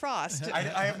Celtic Frost.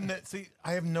 I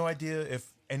have no idea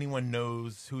if anyone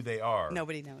knows who they are.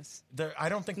 Nobody knows. I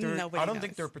don't think they're. Nobody I don't knows.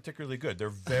 think they're particularly good. They're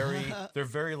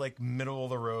very like middle of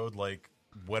the road, like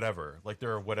whatever. Like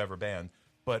they're a whatever band.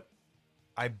 But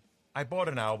I bought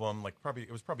an album, like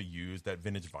it was probably used at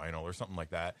Vintage Vinyl or something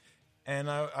like that, and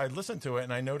I listened to it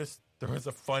and I noticed there was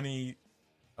a funny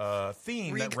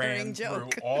theme that ran Recurring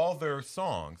joke. through all their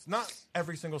songs. Not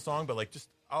every single song, but like just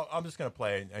I'm just gonna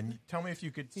play and tell me if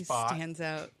you could He spot. stands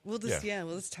out. We'll just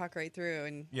we'll just talk right through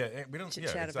and Yeah, we don't. chit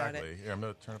Yeah, chat exactly. about it. Here, I'm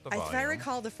gonna turn up the If volume. I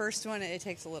recall the first one, it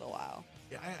takes a little while.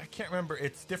 Yeah, I can't remember.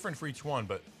 It's different for each one,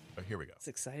 but here we go. It's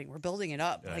exciting. We're building it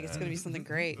up. Like it's going to be something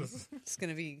great. It's going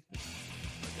to be.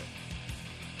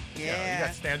 Yeah, you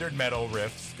got standard metal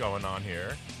riffs going on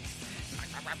here.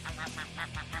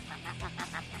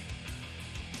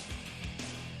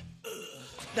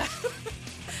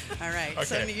 All right.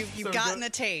 So Okay, you've so gotten a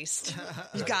taste.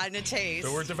 You've gotten a taste.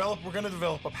 So we're going to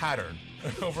develop a pattern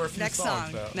over a few Next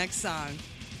songs. song. now. Next song.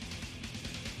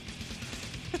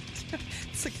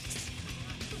 It's like,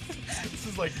 This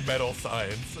is like metal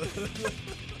science.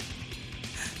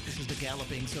 This is the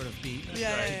galloping sort of beat.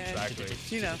 yeah, Right, yeah, yeah. exactly.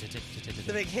 You know,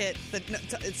 the big hit.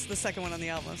 It's the second one on the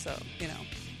album, so you know.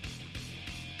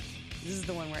 This is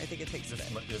the one where I think it takes a bit.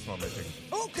 This one, I think.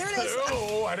 Oh, there it is.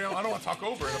 Oh, I don't want to talk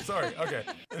over it. I'm sorry. Okay.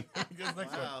 Here's the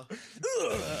next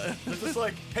one. This is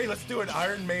like, hey, let's do an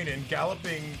Iron Maiden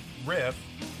galloping riff,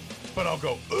 but I'll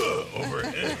go over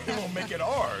it. And we'll make it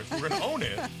ours. We're gonna own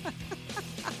it.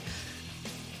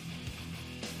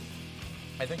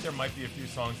 I think there might be a few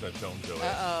sons that don't do it.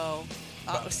 Oh,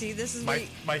 see, this is My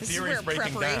this theory is is where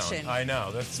breaking preparation. down. I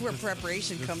know. This is where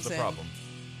preparation this comes is the in. problem.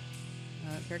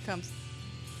 Here it comes.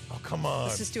 Oh, come on.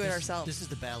 Let's just do it ourselves. This is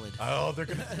the ballad. Oh,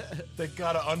 they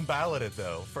gotta unballad it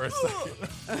though for a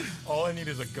second. All I need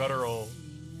is a guttural.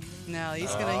 No, he's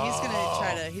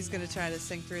gonna try to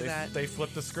sing through that. They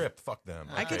flipped the script. Fuck them.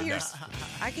 I could Okay, hear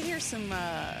next. some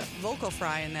vocal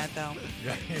fry in that though.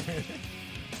 Yeah.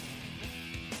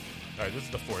 All right, this is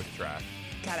the fourth track.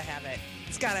 Gotta have it.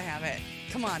 It's gotta have it.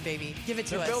 Come on, baby, give it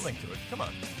to They're us. building to it. Come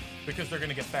on, because they're going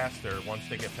to get faster once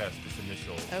they get past this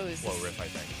initial slow riff. I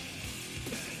think.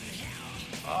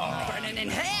 Burning in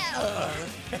hell.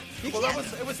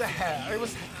 It was a hell. It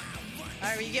was. All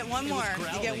right, well, you get one more. You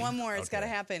get growling. one more. It's Okay. got to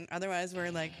happen. Otherwise, we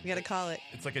got to call it.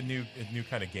 It's like a new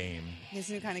kind of game. It's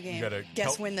a new kind of game. You gotta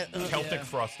Guess when the Celtic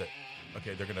Frost it.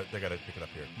 Okay, they gotta pick it up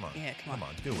here. Come on. Yeah, come on.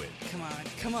 Do it.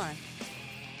 Come on.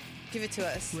 Give it to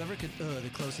us. Whoever could the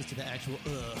closest to the actual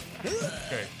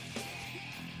Okay.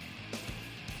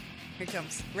 Here it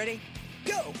comes. Ready?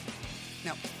 Go.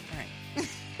 No. All right.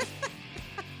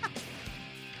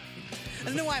 I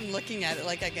don't know why I'm looking at it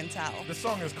like I can tell. The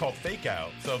song is called Fake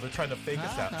Out, so they're trying to fake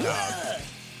us out.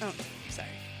 Oh, sorry.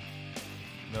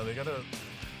 No, they gotta. All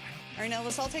right, now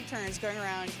let's all take turns going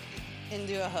around and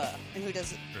do a huh. And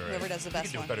whoever does the You best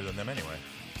can do one. it better than them anyway.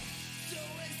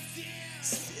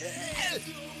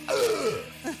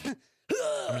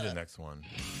 Let me do the next one.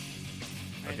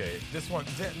 Okay, this one.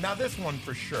 Now this one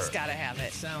for sure. It's gotta have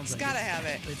it. sounds It's like gotta have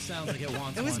it. It sounds like it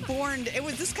wants It was one. born.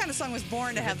 This kind of song was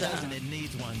born to If have it the. doesn't, it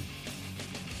needs one.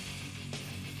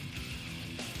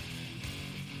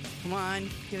 Come on,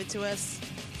 give it to us.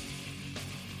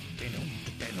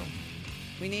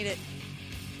 We need it.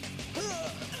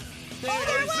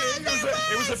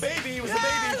 It was a baby. It was a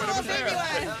baby, but it was there.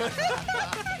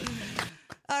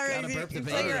 All right, Gotta burp the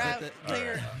play baby. your Burp it. play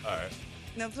your All right.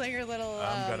 no, play your little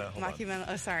I'm gonna- hold on. mockumentary.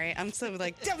 Oh, sorry, I'm so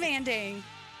demanding.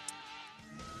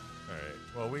 All right.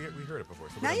 Well, we heard it before.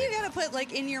 So we Now don't you need- gotta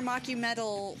put in your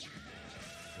mockumental.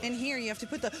 In here, you have to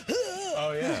put the.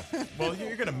 Oh yeah. Well,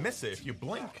 you're gonna miss it if you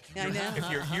blink. I know.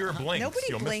 If your ear blinks, Nobody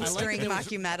you'll blinks miss it. during There was-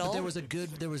 mockumental.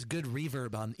 but there was good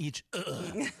reverb on each.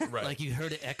 Right. Like you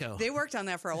heard it echo. They worked on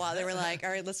that for a while. They were like,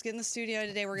 "All right, let's get in the studio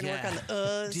today. We're gonna work on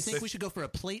the Do you think we should go for a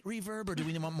plate reverb, or do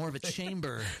we want more of a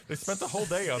chamber? They spent the whole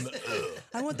day on the.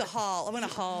 I want the hall. I want a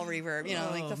hall reverb. You know,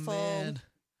 like the full. Man.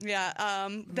 Yeah.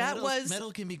 That was.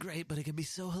 metal can be great, but it can be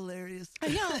so hilarious. I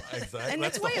know. Exactly. And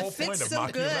that's why the whole it fits point of so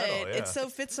good. mockumental, yeah.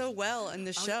 It fits so well in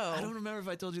the show. I don't remember if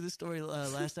I told you this story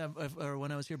last time or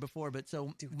when I was here before, but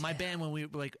so my band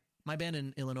my band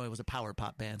in Illinois was a power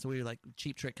pop band, so we were like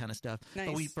Cheap Trick kind of stuff.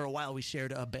 Nice. But for a while we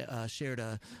shared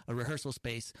a rehearsal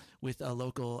space with a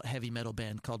local heavy metal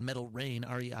band called Metal Rain,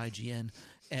 REIGN,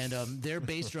 and their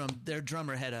bass drum, their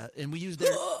drummer had and we used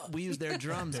their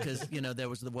drums because that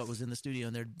was what was in the studio,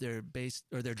 and their bass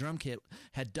or their drum kit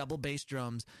had double bass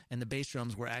drums, and the bass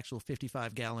drums were actual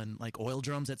 55-gallon like oil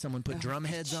drums that someone put drum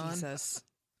heads on. Jesus.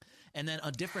 And then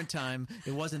a different time,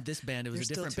 it wasn't this band; it was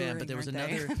They're a different still band. But there was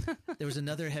touring, there was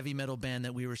another heavy metal band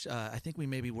that we were. I think we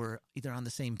maybe were either on the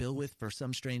same bill with for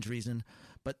some strange reason.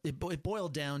 But it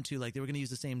boiled down to like they were going to use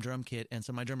the same drum kit, and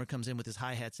so my drummer comes in with his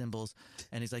hi-hat cymbals,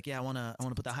 and he's like, "Yeah, I want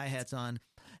to put the hi-hats on,"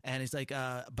 and he's like,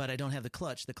 "But I don't have the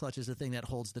clutch. The clutch is the thing that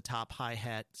holds the top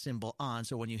hi-hat cymbal on,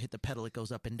 so when you hit the pedal, it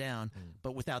goes up and down.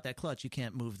 But without that clutch, you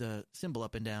can't move the cymbal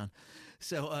up and down."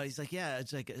 So he's like, "Yeah,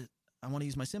 it's like." I want to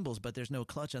use my cymbals, but there's no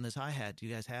clutch on this hi-hat. Do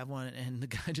you guys have one? And the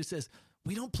guy just says,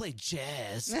 "We don't play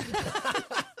jazz."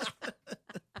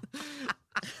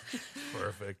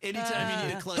 Perfect. Anytime you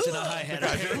need a clutch and a hi-hat,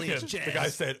 apparently it's jazz. The guy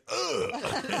said,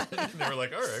 "Ugh." And they were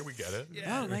like, "All right, we get it."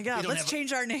 Oh my God! Let's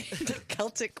change our name to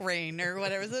Celtic Rain or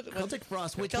whatever is it? Celtic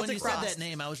Frost. Which Celtic when you Frost. said that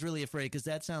name, I was really afraid because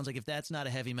that sounds like if that's not a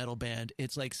heavy metal band,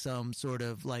 it's like some sort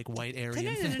of like white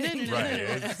Aryan thing. Right.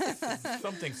 It's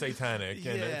something satanic,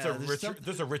 and Yeah,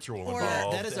 there's a ritual Or-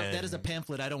 involved. That is a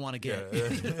pamphlet I don't want to get.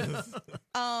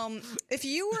 If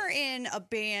you were in a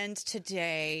band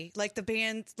today, like the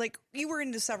band, like you were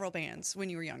into several bands when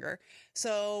you were younger.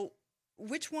 So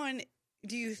which one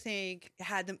do you think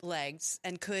had the legs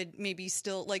and could maybe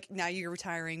still, like now you're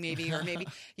retiring maybe, or maybe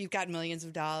you've got millions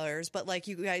of dollars, but like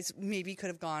you guys maybe could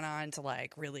have gone on to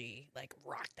like really like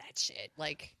rock that shit.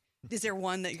 Like, is there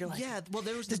one that you're like, Yeah, well,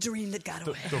 there was the dream that got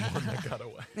away? the one that got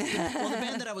away. Well, the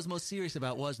band that I was most serious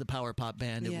about was the power pop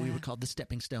band. Yeah. We were called the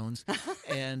Stepping Stones,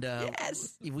 and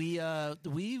Yes. we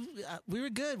were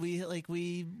good. We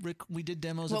did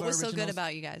demos. What of our was so good originals.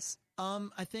 about you guys?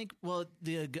 I think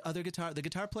the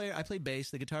guitar player, I played bass.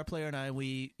 The guitar player and I,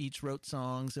 we each wrote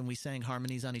songs and we sang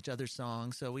harmonies on each other's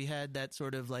songs. So we had that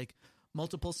sort of like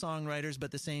multiple songwriters,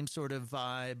 but the same sort of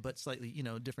vibe, but slightly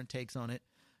different takes on it.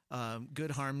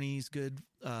 Good harmonies, good.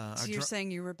 So you're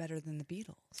saying you were better than the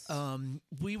Beatles?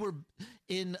 We were.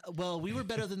 We were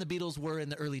better than the Beatles were in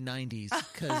the early 90s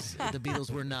because the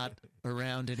Beatles were not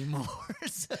around anymore.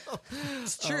 So,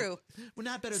 It's true. We're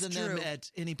not better than them at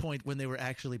any point when they were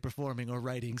actually performing or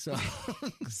writing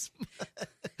songs.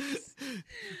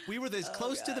 We were as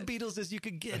close to the Beatles as you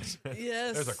could get.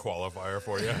 Yes. There's a qualifier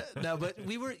for you. No, but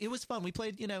it was fun. We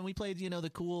played,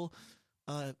 the cool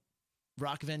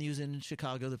rock venues in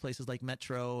Chicago, the places like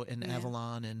Metro and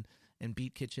Avalon and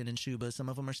Beat Kitchen and Shuba. Some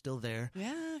of them are still there.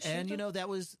 Yeah, and Shuba. that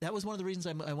was one of the reasons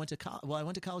I went to I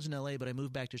went to college in LA, but I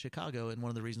moved back to Chicago, and one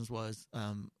of the reasons was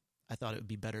I thought it would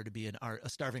be better to be a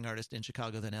starving artist in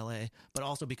Chicago than LA, but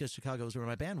also because Chicago was where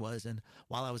my band was, and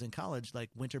while I was in college, like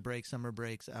winter breaks, summer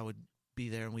breaks, I would be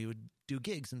there and we would do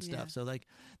gigs and stuff. Yeah. So like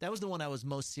that was the one I was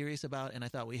most serious about, and I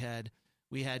thought we had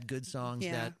good songs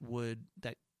that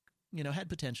had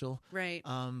potential. Right.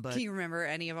 But Can you remember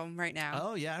any of them right now?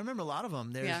 Oh yeah, I remember a lot of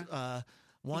them. There's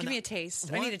one. Give me a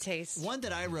taste. I need a taste. One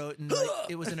that I wrote, and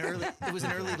it was an early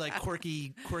like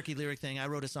quirky lyric thing. I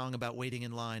wrote a song about waiting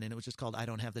in line, and it was just called "I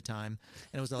Don't Have the Time,"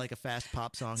 and it was like a fast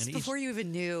pop song. And before you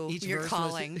even knew your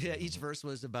calling. Each verse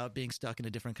was about being stuck in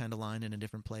a different kind of line in a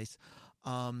different place.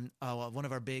 One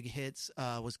of our big hits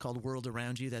was called "World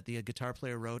Around You" that the guitar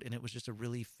player wrote, and it was just a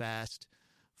really fast,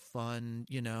 fun,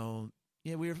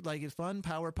 we were like fun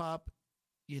power pop,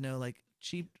 like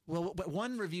cheap. Well, but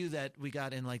one review that we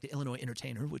got in like the Illinois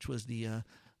Entertainer, which was the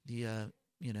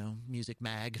music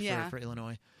mag for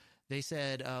Illinois, they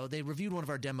said they reviewed one of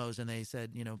our demos and they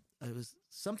said it was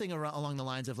something along the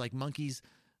lines of like Monkees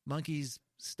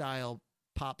style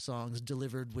pop songs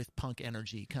delivered with punk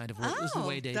energy, kind of was the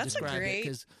way they described it.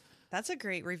 Because that's a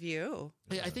great review.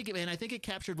 I think it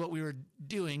captured what we were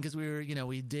doing because we were,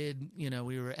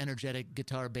 we were an energetic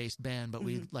guitar based band, but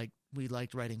we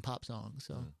liked writing pop songs.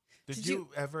 So did you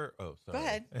ever? Oh, sorry. Go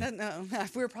ahead. No,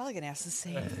 we were probably going to ask the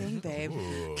same thing, babe.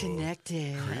 Ooh,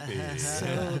 connected, creepy.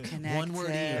 so connected. One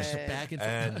word each, back and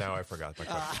forth. And now I forgot my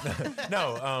question.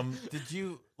 No, did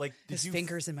you like? His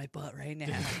fingers in my butt right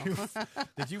now.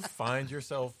 Did you find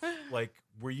yourself like?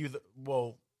 Were you the?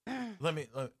 Well, let me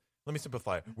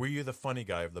simplify it. Were you the funny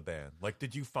guy of the band? Like,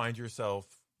 did you find yourself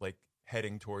like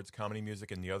heading towards comedy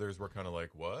music and the others were kind of like,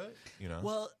 what?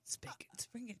 Well,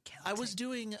 I was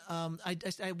doing,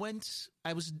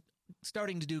 I was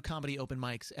starting to do comedy open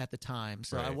mics at the time.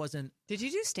 So Right. I wasn't. Did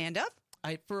you do stand up?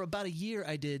 For about a year,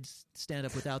 I did stand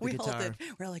up without the We all guitar. did.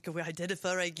 We're like, I did it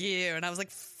for a year, and I was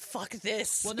like, fuck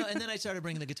this. Well, no, and then I started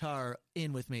bringing the guitar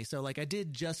in with me. So like I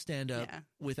did just stand up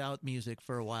without music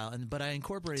for a while, but I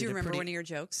incorporated. Do you remember one of your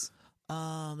jokes?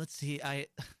 Let's see.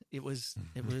 It was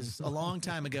a long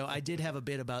time ago. I did have a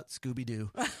bit about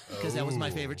Scooby-Doo because that was my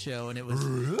favorite show, and it was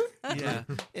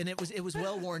and it was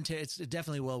well worn. It's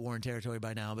definitely well worn territory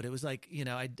by now, but it was like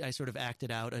I sort of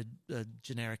acted out a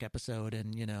generic episode,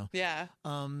 and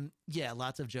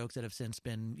lots of jokes that have since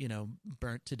been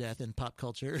burnt to death in pop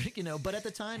culture. But at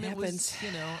the time it was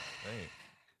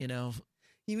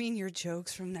You mean your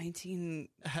jokes from 19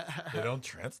 They don't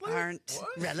translate? aren't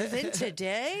What? relevant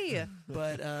today?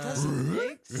 But Doesn't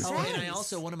make sense. and I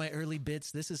also, one of my early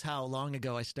bits, this is how long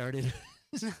ago I started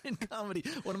in comedy.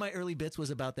 One of my early bits was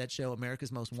about that show,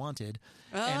 America's Most Wanted.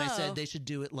 And I said they should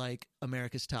do it like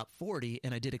America's Top 40.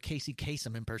 And I did a Casey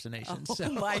Kasem impersonation. So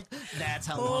that's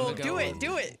how long ago.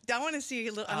 Do it. I want to see.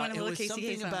 I want to it look was Casey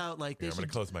something Kasem. about like Here, I'm going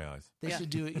to close my eyes. They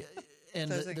should do it. And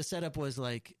So it's the setup was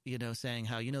like, saying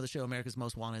how, the show America's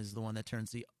Most Wanted is the one that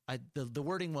turns the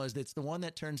wording was, it's the one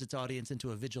that turns its audience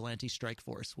into a vigilante strike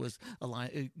force was a line.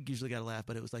 It usually got a laugh,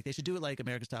 but it was like, they should do it like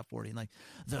America's Top 40. And like,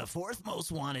 the fourth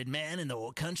most wanted man in the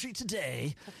whole country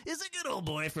today is a good old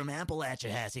boy from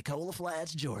Appalachia, Cola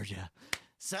Flats, Georgia.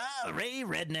 Sorry,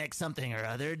 redneck something or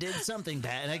other did something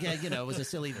bad. And I, it was a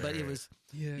silly, but it was,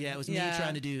 it was me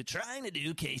trying to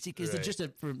do Casey, because it's just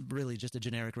really just a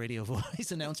generic radio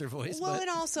voice, announcer voice. Well, but and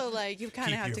also like you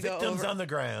kind of have Keep to your go victims over. on the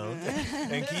ground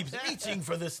and keeps reaching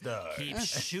for the stars. keep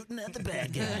shooting at the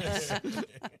bad guys.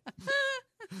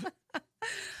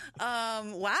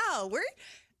 Wow,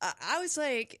 I was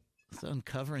like, It's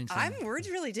uncovering something. we're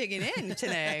really digging in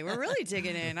today. We're really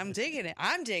digging in. I'm digging it.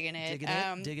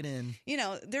 digging in.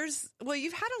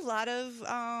 You've had a lot of,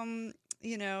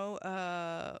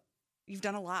 you've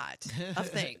done a lot of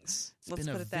things. Let's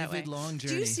been put a it that way. vivid, long Do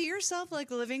journey. you see yourself like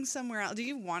living somewhere else? Do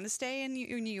you want to stay in New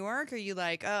York? Or are you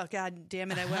like, oh God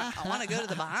damn it, I want to go to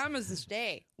the Bahamas and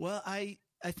stay? Well, I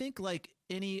think like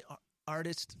any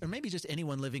artist, or maybe just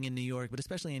anyone living in New York, but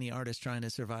especially any artist trying to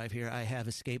survive here, I have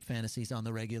escape fantasies on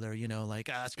the regular, like,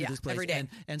 screw this place. Every day.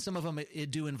 And some of them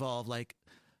it do involve like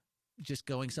just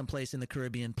going someplace in the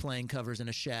Caribbean, playing covers in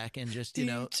a shack and just,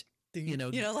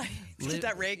 like get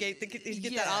that reggae,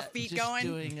 get that offbeat just going.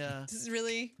 Doing, just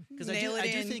really because nail it I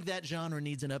do in. think that genre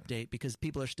needs an update because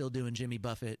people are still doing Jimmy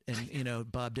Buffett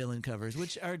and Bob Dylan covers,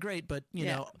 which are great. But you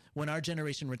know, when our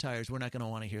generation retires, we're not going to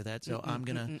want to hear that. So I'm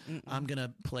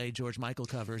gonna play George Michael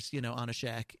covers, on a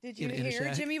shack. Did you in a hear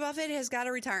shack. Jimmy Buffett has got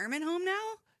a retirement home now?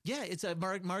 Yeah, it's a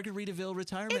Margaritaville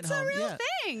retirement It's home. a real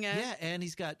thing. Yeah, and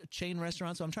he's got a chain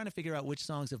restaurant. So I'm trying to figure out which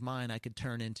songs of mine I could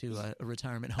turn into a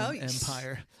retirement home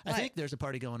empire. I think there's a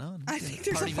party going on. I think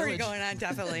there's a party Village. going on,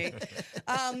 definitely.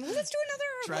 Let's do another.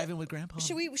 Driving with Grandpa.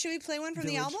 Should we play one from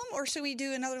the Village. album, or should we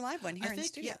do another live one here in the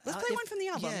studio? Let's play one from the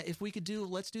album. Yeah, if we could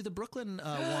let's do the Brooklyn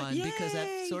one because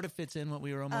that sort of fits in what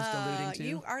we were almost alluding to.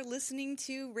 You are listening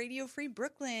to Radio Free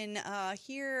Brooklyn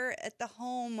here at the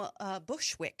home.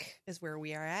 Bushwick is where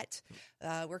we are at.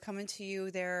 We're coming to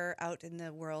you there out in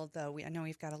the world. I know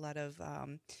we've got a lot of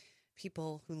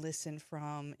people who listen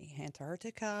from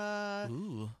Antarctica.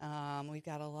 Ooh. We've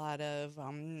got a lot of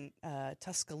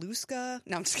Tuscaloosa.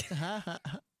 No, I'm just kidding.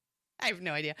 I have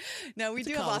no idea. No, we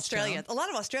do have Australians. A lot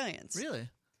of Australians. Really?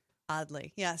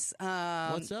 Oddly, yes.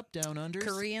 What's up, Down Under?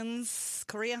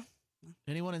 Korea.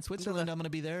 Anyone in Switzerland? I'm going to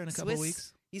be there in a couple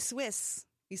weeks. You Swiss.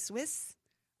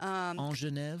 En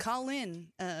Genève. Call in.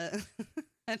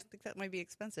 I think that might be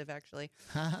expensive, actually.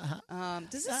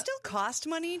 Does it still cost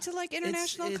money to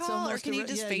international call, or can you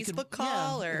just Facebook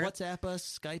call or WhatsApp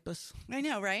us, Skype us? I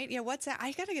know, right? Yeah, WhatsApp.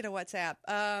 I gotta get a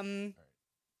WhatsApp.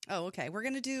 Oh, okay. We're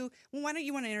gonna do. Well, why don't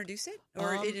you want to introduce it,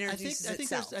 or it introduces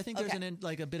itself? I think there's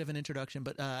a bit of an introduction,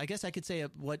 but I guess I could say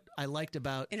what I liked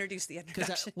about introduce the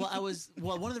introduction. One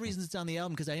of the reasons it's on the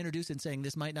album because I introduced it saying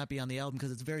this might not be on the album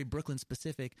because it's very Brooklyn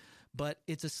specific, but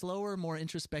it's a slower, more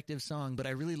introspective song. But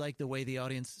I really like the way the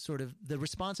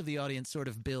response of the audience sort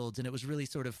of builds, and it was really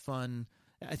sort of fun.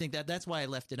 I think that's why I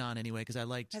left it on anyway because I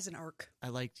liked has an arc. I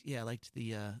liked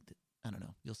the I don't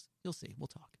know. You'll see. We'll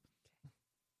talk.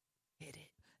 Hit it.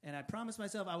 And I promised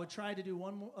myself I would try to do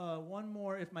one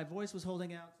more if my voice was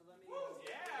holding out.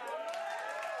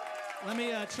 So let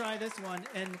me try this one.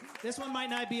 And this one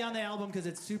might not be on the album because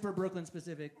it's super Brooklyn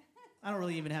specific. I don't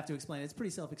really even have to explain it. It's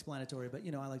pretty self-explanatory, but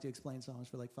I like to explain songs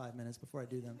for 5 minutes before I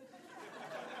do them.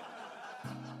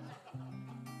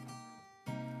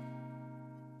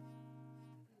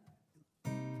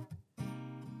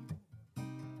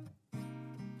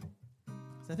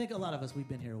 So I think a lot of us, we've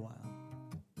been here a while.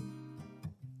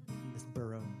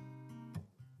 Burrow.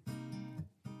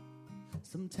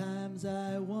 Sometimes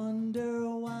I wonder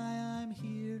why I'm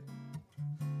here.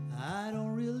 I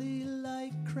don't really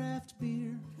like craft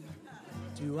beer.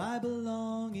 Do I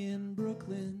belong in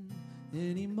Brooklyn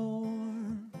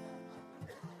anymore?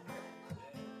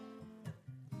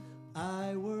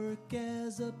 I work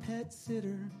as a pet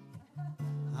sitter.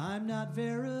 I'm not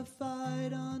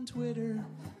verified on Twitter.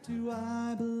 Do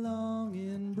I belong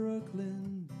in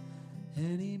Brooklyn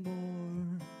anymore?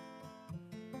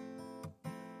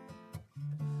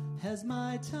 Has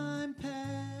my time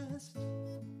passed?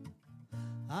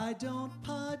 I don't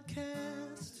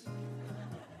podcast.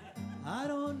 I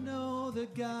don't know the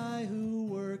guy who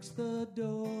works the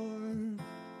door.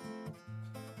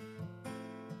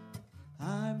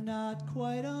 I'm not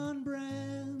quite on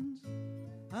brand.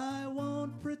 I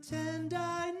won't pretend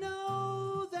I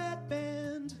know that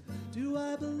band. Do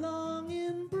I belong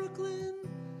in Brooklyn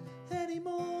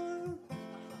anymore?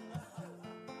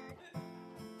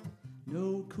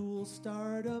 No cool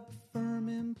startup firm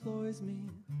employs me.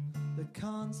 The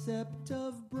concept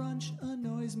of brunch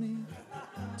annoys me.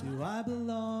 Do I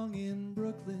belong in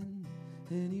Brooklyn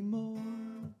anymore?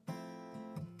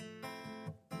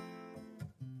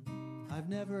 I've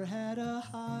never had a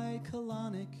high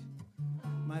colonic.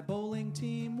 My bowling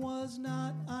team was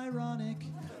not ironic.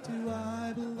 Do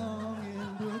I belong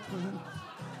in Brooklyn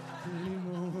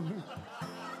anymore?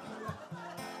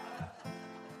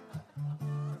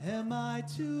 Am I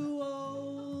too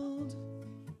old?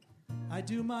 I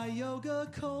do my yoga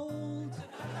cold.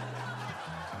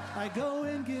 I go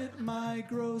and get my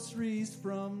groceries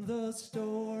from the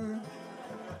store.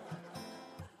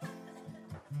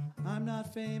 I'm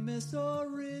not famous or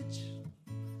rich.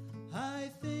 I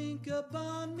think a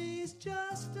banh mi's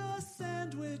just a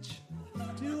sandwich.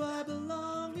 Do I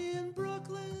belong in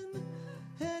Brooklyn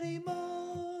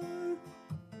anymore?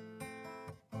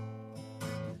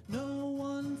 No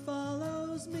one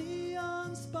follows me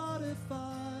on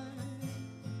Spotify.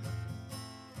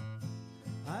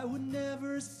 I would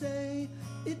never say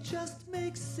it just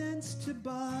makes sense to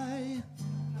buy.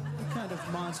 What kind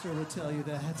of monster would tell you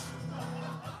that?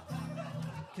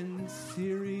 Can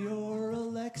Siri or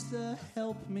Alexa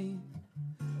help me?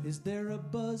 Is there a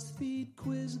BuzzFeed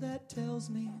quiz that tells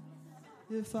me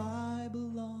if I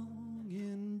belong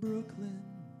in Brooklyn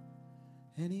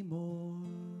anymore.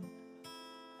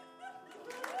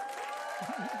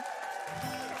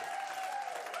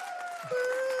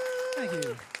 Thank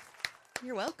you.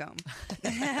 You're welcome.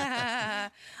 I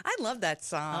love that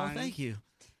song. Oh, thank you.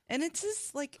 And it's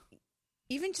just like,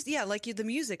 even just, yeah, like the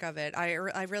music of it. I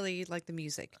really like the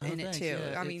music in it thanks. too.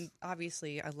 Yeah, I mean,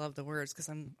 obviously, I love the words because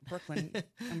I'm Brooklyn.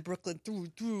 I'm Brooklyn through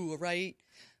and through, right?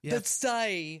 Yep. Let's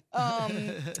say.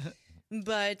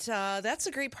 But that's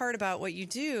a great part about what you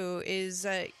do is,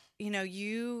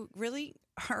 you really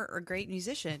are a great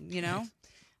musician,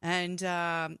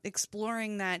 and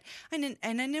exploring that. And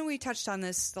I know we touched on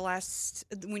this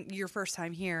your first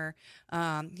time here.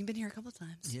 You've been here a couple of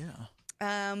times. Yeah.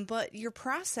 But your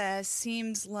process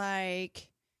seems like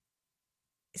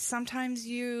sometimes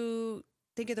you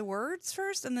think of the words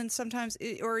first, and then sometimes,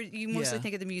 or you mostly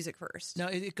think of the music first. No,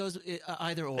 it goes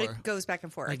either or. It goes back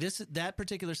and forth. Like that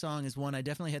particular song is one I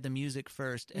definitely had the music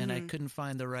first, and I couldn't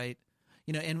find the right.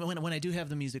 And when I do have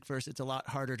the music first, it's a lot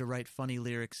harder to write funny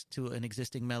lyrics to an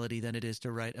existing melody than it is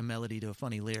to write a melody to a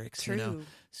funny lyrics. True.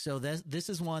 So this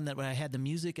is one that when I had the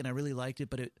music and I really liked it,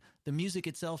 but the music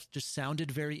itself just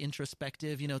sounded very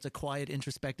introspective. It's a quiet,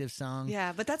 introspective song.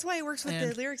 Yeah, but that's why it works with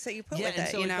the lyrics that you put with and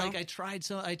it. So it's like I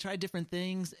tried different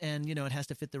things, and it has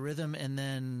to fit the rhythm, and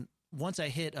then. Once I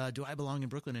hit, do I belong in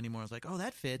Brooklyn anymore? I was like, oh,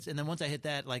 that fits. And then once I hit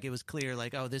that, like, it was clear,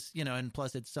 like, oh, this, and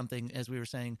plus it's something, as we were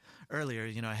saying earlier,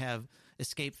 I have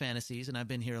escape fantasies, and I've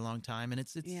been here a long time, and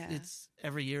it's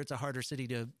every year it's a harder city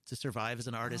to survive as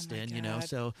an artist in,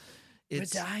 so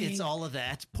it's all of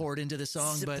that poured into the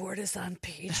song. Support us on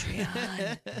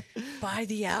Patreon. Buy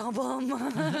the album.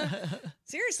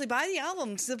 Seriously, buy the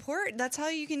album. Support. That's how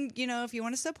you can, if you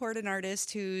want to support an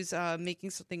artist who's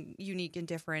making something unique and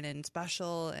different and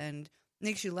special and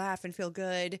makes you laugh and feel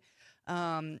good,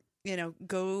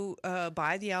 go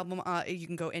buy the album. You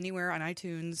can go anywhere on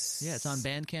iTunes. Yeah, it's on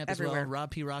Bandcamp everywhere. as well.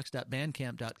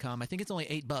 robprocks.bandcamp.com. I think it's only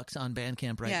 $8 on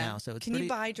Bandcamp right now. So can you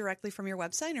buy directly from your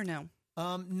website or no?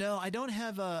 No, I don't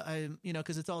have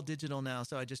because it's all digital now.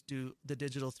 So I just do the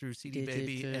digital through CD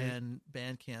Baby and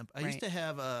Bandcamp. I used to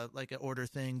have like an order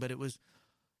thing, but it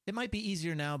might be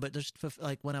easier now. But just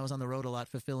like when I was on the road a lot,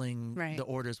 fulfilling the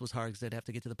orders was hard because they'd have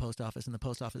to get to the post office, and the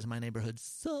post office in my neighborhood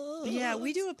sucks. Yeah,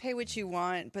 we do a pay what you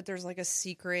want, but there's like a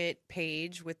secret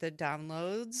page with the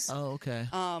downloads. Oh, okay.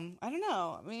 I don't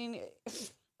know. I mean,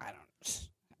 I don't.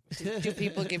 Do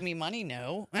people give me money?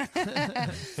 No.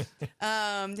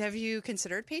 Have you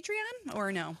considered Patreon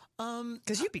or no?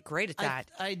 Because you'd be great at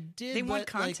that. I did. They want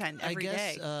content every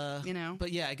day.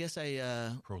 But yeah, I guess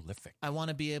prolific. I want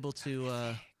to be able to.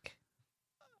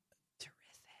 Terrific.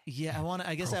 Yeah, I want to.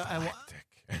 I guess I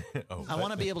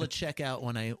want to be able to check out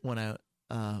when I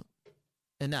and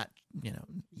not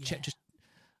just.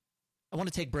 I want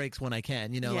to take breaks when I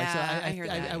can. I hear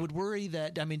that. I would worry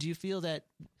that. I mean, do you feel that?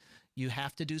 You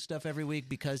have to do stuff every week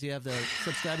because you have the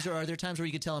subscribers, or are there times where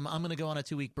you could tell them, I'm going to go on a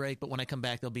 2-week break, but when I come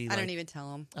back, they'll be I don't even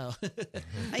tell them. Oh.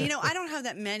 I don't have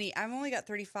that many. I've only got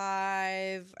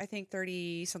 35, I think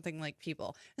 30 something like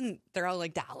people. And they're all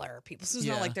like dollar people. So it's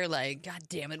not like they're like, God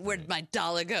damn it, where'd my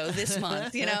dollar go this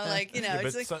month?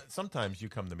 It's like, sometimes you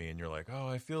come to me and you're like, oh,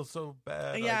 I feel so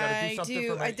bad. Yeah, I got to do something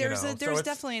for my, there's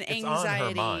definitely an anxiety. On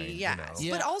her mind, Yeah.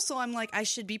 But also I'm like, I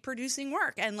should be producing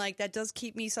work. And like, that does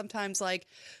keep me sometimes like,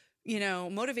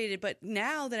 motivated. But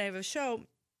now that I have a show,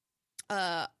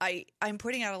 I'm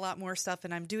putting out a lot more stuff,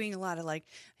 and I'm doing a lot of like,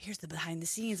 here's the behind the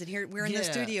scenes, and here we're in the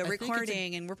studio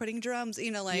recording, and we're putting drums.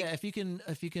 If you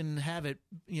can have it,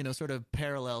 sort of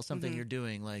parallel something you're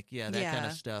doing, like that kind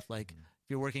of stuff, like.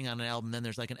 You're working on an album, then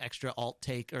there's like an extra alt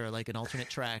take or like an alternate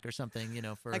track or something,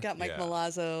 for. I got Mike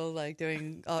Milazzo like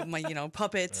doing my,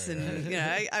 puppets and,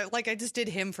 I just did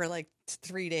him for like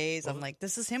 3 days. I'm like,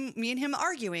 this is me and him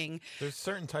arguing. There's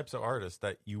certain types of artists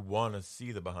that you want to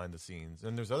see the behind the scenes,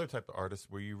 and there's other type of artists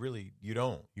where you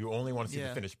don't. You only want to see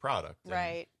the finished product. And,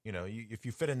 right. If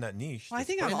you fit in that niche. Well, I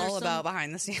think I'm all about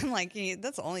behind the scenes. Like,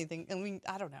 that's the only thing. I mean,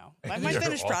 I don't know. My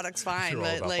finished product's fine,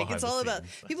 but like, it's all about,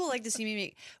 people like to see me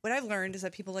make, what I've learned is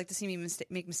that people like to see me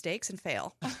make mistakes and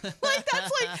fail.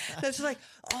 that's like,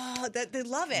 oh, that they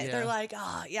love it. Yeah. They're like,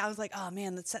 oh, yeah. I was like, oh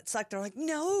man, that set sucked. They're like,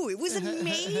 no, it was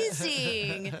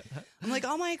amazing. I'm like,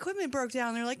 all my equipment broke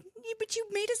down. They're like, yeah, but you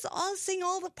made us all sing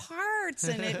all the parts,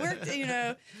 and it worked.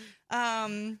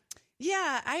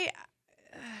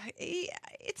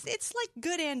 It's like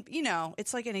good, and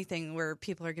it's like anything where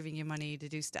people are giving you money to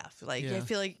do stuff. Like I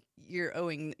feel like you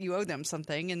owe them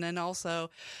something, and then also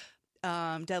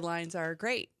deadlines are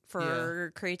great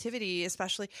for creativity,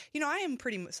 especially. I am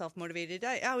pretty self motivated.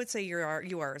 I would say you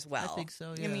are as well. I think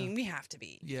so. Yeah. I mean, we have to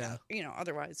be. Yeah.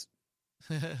 Otherwise,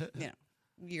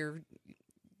 you're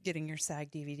getting your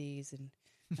SAG DVDs and.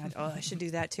 I should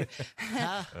do that too.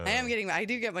 I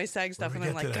do get my SAG stuff, and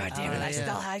I'm like, God damn it! I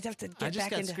have to get back into. I just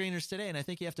got screeners today, and I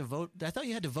think you have to vote. I thought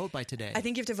you had to vote by today. I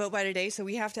think you have to vote by today, so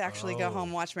we have to actually go home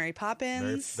and watch Mary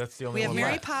Poppins. That's the only we have one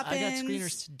Mary left. Poppins. I got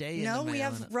screeners today. No, in the we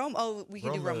mail. have Roma. Oh, we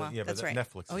can do Roma. Yeah, that's but right.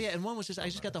 Netflix. Oh yeah, and one was I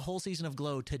just got the whole season of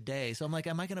Glow today, so I'm like,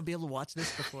 am I going to be able to watch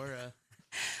this before?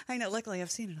 I know. Luckily, I've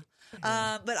seen it all.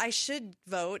 But I should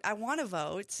vote. I want to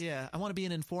vote. Yeah, I want to be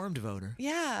an informed voter.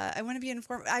 Yeah, I want to be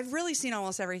informed. I've really seen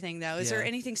almost everything, though. Is there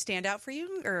anything stand out for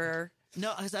you, or?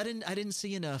 No, because I didn't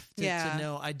see enough to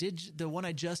know. I did the one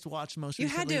I just watched most You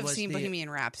recently. had to have was seen the, Bohemian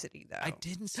Rhapsody, though. I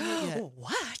didn't see it yet.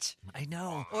 What? I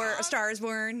know. Or A Star Is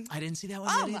Born. I didn't see that one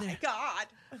Oh yet either. my God!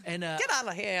 And Get out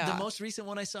of here. The most recent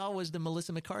one I saw was the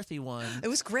Melissa McCarthy one. It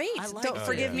was great. Don't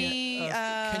forgive me.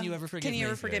 Can you ever forgive me? Can you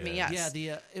ever forgive me? Yes.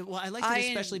 Yeah. I liked it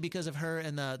especially because of her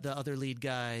and the other lead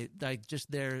guy. Like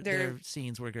just their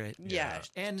scenes were great. Yeah.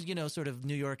 And sort of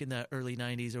New York in the early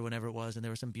 '90s or whenever it was, and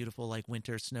there were some beautiful like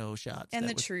winter snow shots. And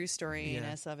the true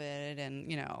storyness of it,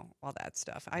 and all that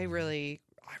stuff. I really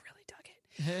dug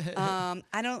it.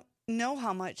 I don't know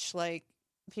how much like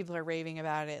people are raving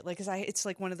about it. Like, it's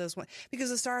like one of those because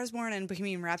A Star Is Born and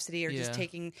Bohemian Rhapsody are just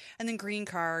taking, and then Green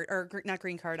Book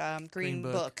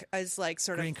is like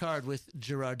sort Green of Card with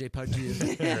Gerard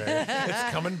Depardieu.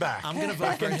 It's coming back. I'm gonna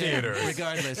vote for him theaters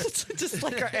regardless. It's just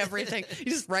like everything. You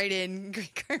just write in Green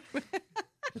Card.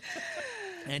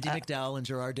 Andy McDowell and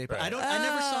Gerard Depardieu. I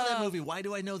never saw that movie. Why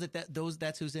do I know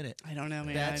that's who's in it? I don't know,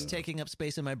 man. That's taking up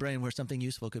space in my brain where something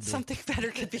useful could be. Something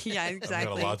better could be. Yeah, exactly. I've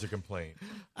got a logic complaint.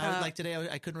 Like today,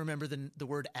 I couldn't remember the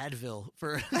word Advil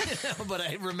but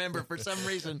I remember for some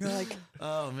reason. You're like,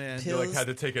 oh man, you like had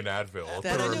to take an Advil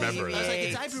That to I know remember you that. I was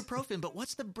like, it's ibuprofen, but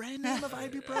what's the brand name of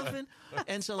ibuprofen?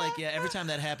 And so, every time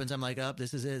that happens, I'm like,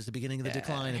 this is it. It's the beginning of the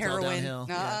decline. It's all heroin.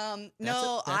 downhill.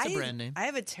 No, that's a brand name. I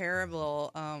have a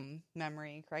terrible memory.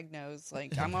 Craig knows.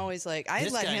 Like, I'm always like,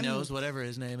 This guy knows whatever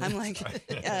his name is. I'm like,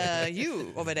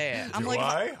 you over there. I'm Do like,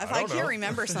 I? if I I don't can't know.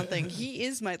 remember something, he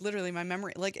is literally my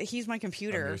memory. Like, he's my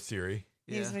computer. Your Siri.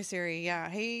 He's my Siri. Yeah.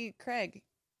 Hey, Craig.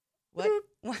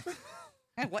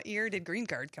 What year did Green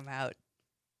Card come out?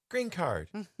 Green Card.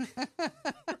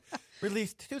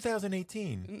 Released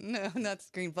 2018. No,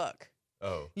 that's Green Book.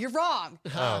 Oh. You're wrong.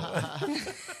 Oh.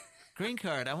 Green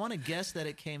Card. I want to guess that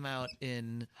it came out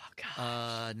in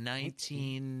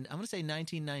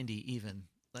 1990 even.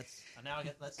 Let's Google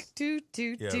that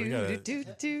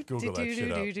shit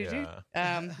up.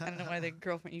 I don't know why the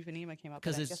Girl from Ipanema came up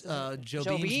because with it's that. Joe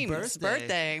Joe Beam's Beam's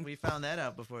birthday. We found that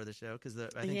out before the show because I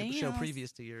think the show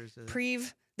previous to yours. The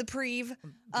Preve.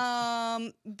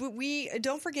 But we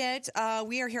don't forget,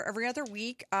 we are here every other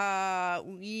week.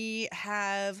 We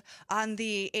have on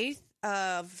the 8th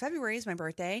of February is my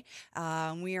birthday.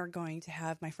 We are going to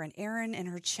have my friend Erin and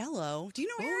her cello. Do you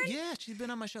know Erin? Yeah, she's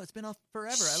been on my show. It's been on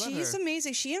forever. I love her. She's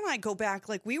amazing. She and I go back,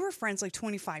 like we were friends like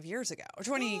 25 years ago or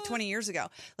 20 years ago.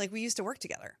 Like we used to work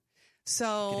together.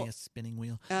 So getting a spinning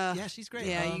wheel. Yeah, she's great.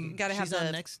 Yeah, you got to have she's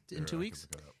on next in 2 weeks.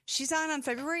 She's on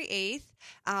February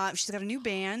 8th. She's got a new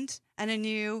band and a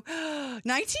new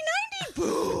 1990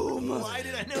 boom. Why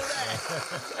did I know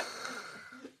that?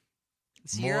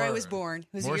 It's the year I was born. It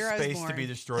was the year I was born. More space to be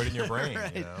destroyed in your brain.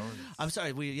 Right. You know? I'm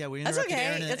sorry. We That's interrupted okay.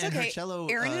 Erin That's and okay. her cello.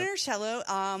 Erin and her cello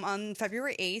on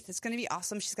February 8th. It's going to be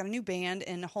awesome. She's got a new band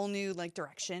and a whole new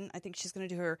direction. I think she's going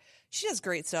to do she does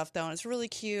great stuff though. And it's really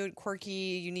cute,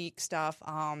 quirky, unique stuff.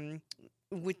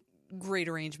 With great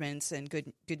arrangements and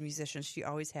good musicians. She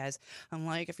always has. I'm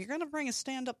like, if you're going to bring a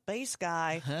stand-up bass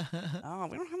guy,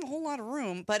 we don't have a whole lot of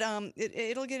room, but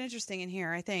it'll get interesting in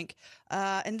here, I think.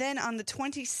 And then on the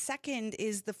 22nd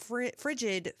is the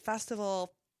Frigid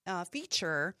Festival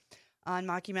feature on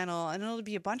Mockumental, and it'll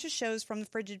be a bunch of shows from the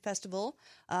Frigid Festival.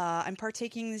 I'm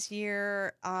partaking this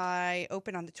year. I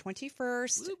open on the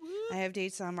 21st. I have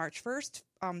dates on March 1st,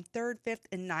 3rd, 5th,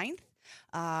 and 9th.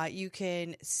 You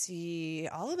can see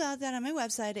all about that on my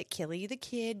website at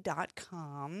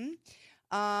killythekid.com.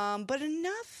 But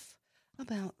enough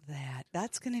about that.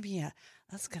 That's gonna be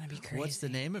crazy. What's the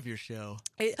name of your show?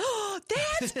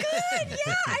 That's good.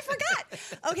 Yeah, I forgot.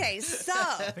 Okay, so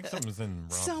I think something's in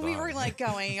Rob's we were eye.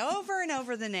 going over and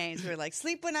over the names. We were like,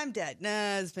 "Sleep When I'm Dead."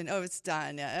 No, it's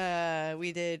done.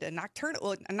 We did a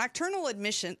nocturnal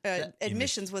admission.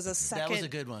 Admissions was a second. That was a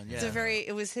good one. Yeah,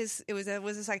 It was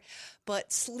a second.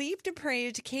 But Sleep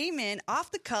Depraved came in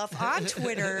off the cuff on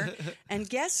Twitter, and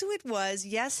guess who it was?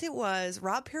 Yes, it was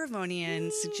Rob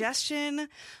Paravonian. Suggestion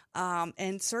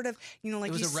And sort of, like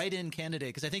it was a write-in candidate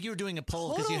because I think you were doing a poll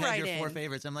because you Total had your 4 write-in.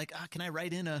 favorites. I'm like, can I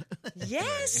write in a?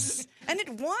 Yes, and it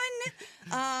won.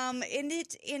 And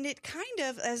it kind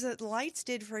of, as it Lights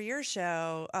did for your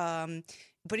show,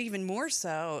 but even more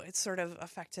so, it sort of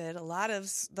affected a lot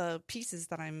of the pieces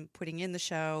that I'm putting in the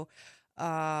show.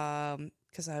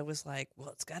 Because I was like, well,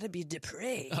 it's got to be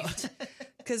depraved.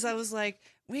 Because I was like,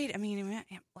 wait, I mean,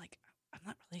 like, I'm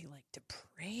not really like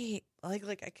depraved.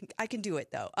 Like I can do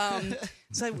it though.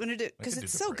 So I wanted to, because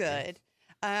it's so good.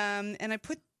 And I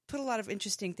put a lot of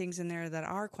interesting things in there that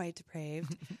are quite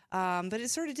depraved. But it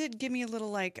sort of did give me a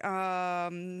little like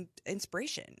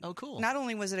inspiration. Oh, cool. Not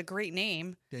only was it a great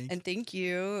name, thank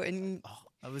you, and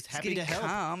I was happy to help.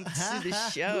 Comped to the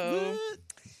show.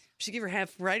 Should give her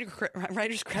half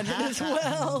writer's credit as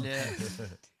well.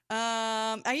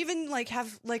 I even like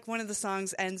have like one of the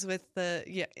songs ends with the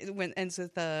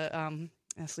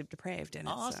Sleep Depraved in it.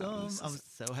 Awesome! I'm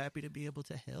so happy to be able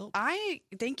to help. I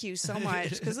thank you so much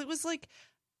because it was like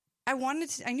I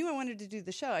knew I wanted to do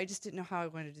the show. I just didn't know how I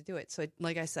wanted to do it. So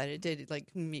like I said, it did like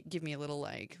give me a little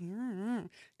like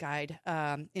guide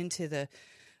into the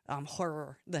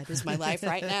horror that is my life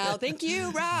right now. Thank you,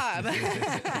 Rob.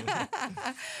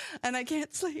 And I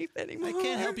can't sleep anymore. I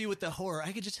can't help you with the horror.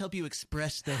 I could just help you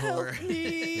express the horror. Help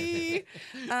me.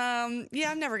 Yeah,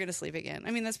 I'm never going to sleep again.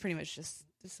 I mean, that's pretty much just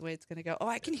the way it's going to go. Oh,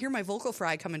 I can hear my vocal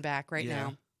fry coming back right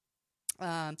now.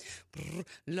 La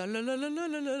la la la la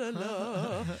la la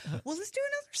la. Well, let's do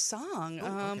another song.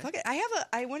 Okay. Fuck it. I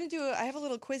have a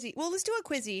little quizzy. Well, let's do a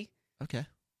quizzy. Okay.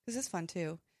 Because it's fun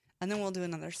too. And then we'll do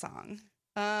another song.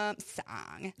 I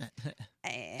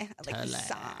like the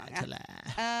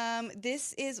song.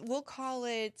 This is, we'll call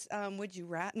it Would You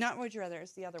Rather. Not Would You Rather,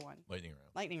 it's the other one.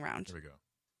 Lightning round. Here we go.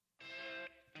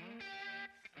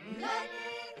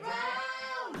 Lightning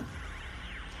round.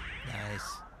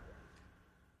 Nice.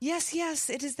 Yes,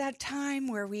 it is that time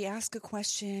where we ask a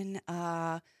question.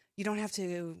 You don't have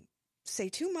to say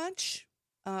too much.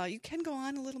 You can go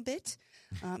on a little bit.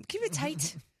 Keep it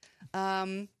tight.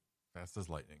 Fast as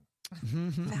lightning.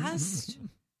 Fast.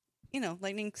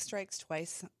 Lightning strikes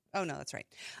twice. Oh, no, that's right.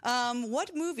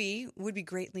 What movie would be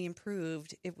greatly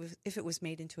improved if it was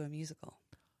made into a musical?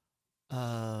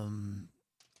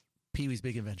 Pee-wee's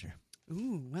Big Adventure.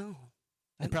 Ooh, well.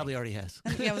 It probably already has.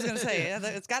 Yeah, I was going to say,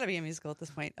 it's got to be a musical at this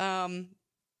point.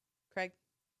 Craig?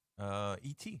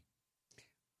 E.T.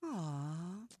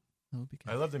 Aww.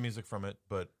 I love the music from it,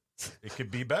 but it could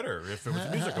be better if it was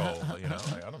a musical. I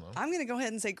don't know. I'm going to go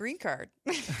ahead and say Green Card.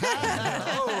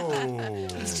 Oh.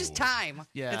 It's just time.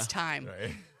 Yeah. It's time.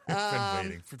 Right. I've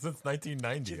been waiting since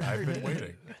 1990. I've been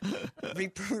waiting.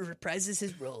 Reprises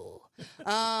his role.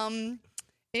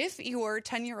 If your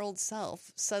 10-year-old self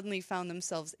suddenly found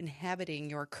themselves inhabiting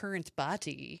your current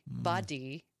body,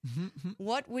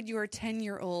 what would your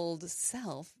 10-year-old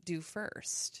self do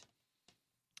first?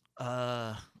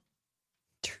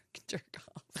 Jerk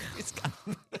off. It's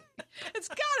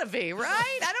gotta be,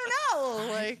 right? I don't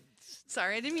know. Like,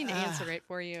 sorry, I didn't mean to answer it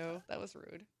for you. That was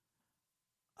rude.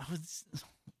 I would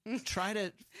try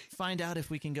to find out if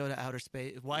we can go to outer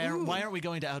space. Why aren't we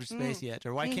going to outer space yet?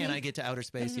 Or why can't I get to outer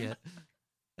space yet?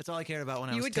 That's all I cared about when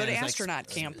I was 10. You would go to astronaut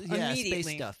camp immediately.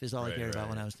 Space stuff is all I cared about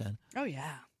when I was 10. Oh,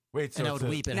 yeah. Wait, so and I would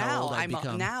weep at how old I'd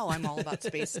become. Now I'm all about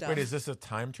space stuff. Wait, is this a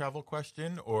time travel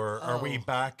question, or are we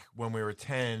back when we were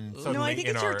 10? Suddenly No, I think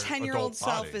in it's your our 10-year-old adult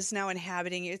self body? is now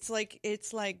inhabiting. It's like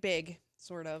Big,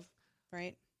 sort of,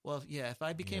 right? Well, yeah, if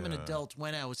I became an adult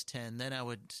when I was 10, then I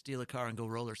would steal a car and go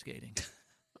roller skating.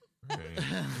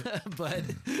 But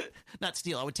not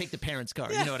steal. I would take the parents' car.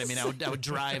 Yes. You know what I mean? I would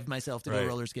drive myself to go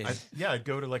roller skating. I'd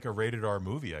go to like a rated R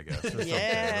movie, I guess, or something.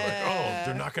 They're like,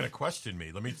 they're not going to question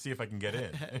me. Let me see if I can get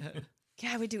in.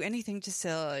 Yeah, I would do anything just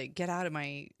to get out of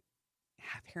my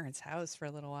parents' house for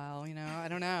a little while. I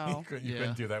don't know. You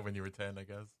couldn't do that when you were 10, I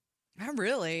guess. Not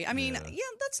really. I mean, yeah,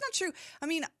 that's not true. I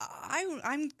mean,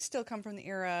 I'm still come from the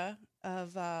era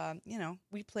of,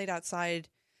 we played outside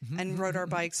and rode our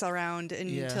bikes around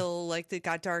until like it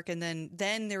got dark, and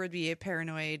then there would be a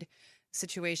paranoid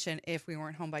situation if we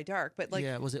weren't home by dark. But like,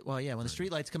 when the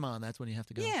street lights come on, that's when you have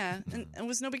to go. Yeah, and it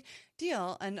was no big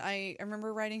deal. And I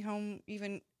remember riding home.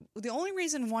 Even the only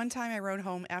reason one time I rode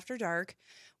home after dark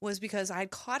was because I had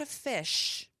caught a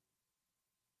fish,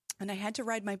 and I had to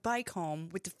ride my bike home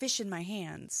with the fish in my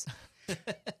hands.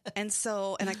 and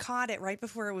I caught it right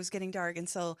before it was getting dark. And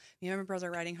so me and my brother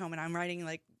are riding home, and I'm riding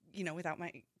like without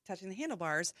my touching the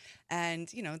handlebars, and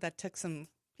that took some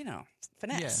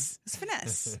finesse. It's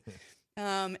finesse.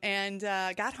 And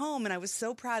got home, and I was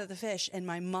so proud of the fish. And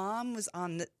my mom was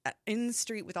in the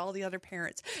street with all the other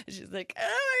parents. And she's like,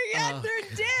 "Oh my God,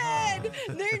 they're dead!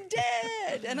 They're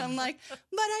dead!" And I'm like, "But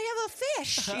I have a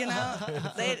fish, you know."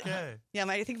 Okay. Yeah,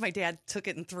 I think my dad took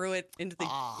it and threw it into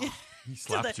the. He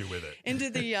slapped you with it. Into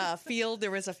the field.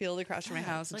 There was a field across from my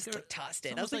house. And just tossed it.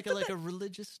 It's I was almost like a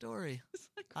religious story.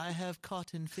 I have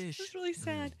caught in fish. It's really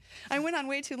sad. I went on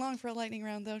way too long for a lightning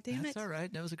round, though. Damn That's it. all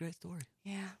right. That was a great story.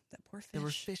 Yeah, that poor fish. There were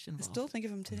fish involved. I still think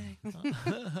of him today.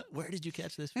 Where did you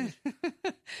catch this fish?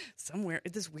 Somewhere.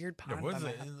 This weird pond. Yeah, what is by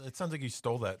it? my house. It sounds like you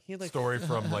stole that He like- story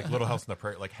from like Little House on the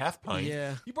Prairie, like Half Pint.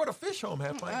 Yeah. You brought a fish home,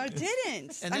 Half Pint. I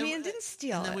didn't. And I then- mean, I didn't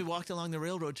steal And then it. we walked along the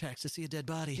railroad tracks to see a dead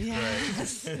body.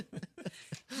 Yes.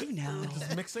 You know.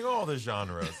 Just mixing all the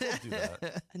genres. Don't do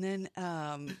that. And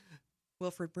then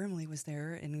Wilfred Brimley was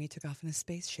there, and we took off in a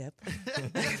spaceship.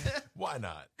 Why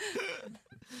not?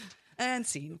 And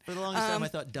scene. For the longest time, I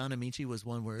thought Don Amici was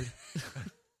one word.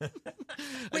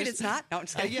 Wait, it's not? No, I'm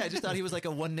just kidding. Yeah, I just thought he was like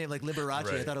a one name, like Liberace.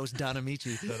 I Right. thought it was Don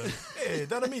Amici. Hey,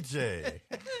 Don Amici.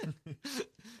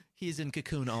 He's in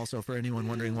Cocoon also, for anyone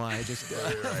wondering why. I just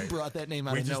brought that name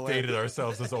out We of just nowhere. dated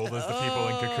ourselves as old as the people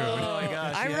in Cocoon. Oh my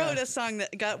gosh. I yeah. wrote a song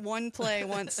that got one play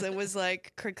once that was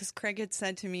like, because Craig had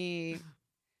said to me,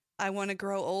 "I want to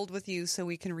grow old with you so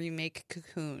we can remake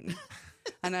Cocoon."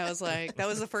 And I was like, that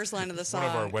was the first line of the song. One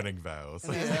of our wedding vows.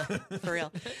 For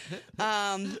real.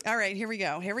 All right, here we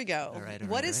go. All right,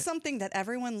 What is something that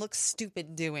everyone looks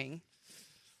stupid doing?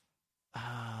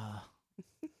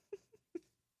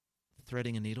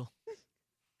 Threading a needle.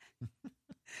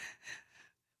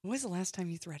 When was the last time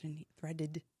you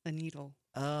threaded a needle?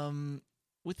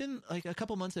 Within like a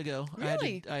couple months ago,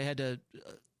 Really? I had to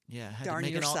Darn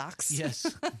make your an socks. Yes,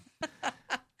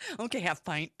 Okay, Half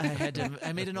Pint.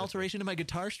 I made an alteration to my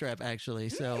guitar strap actually,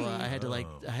 so I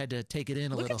had to take it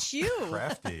in a Look little. at you.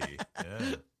 Crafty.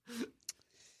 Yeah.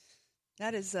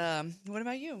 That is, what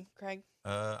about you, Craig?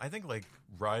 I think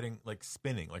like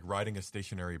spinning, like riding a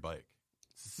stationary bike.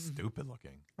 It's stupid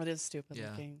looking. It is stupid Yeah.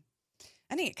 looking.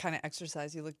 Any kind of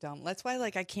exercise, you look dumb. That's why,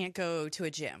 like, I can't go to a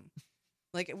gym.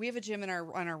 Like, we have a gym on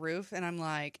our roof, and I'm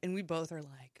like, and we both are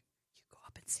like, you go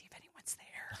up and see if anyone's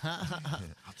there.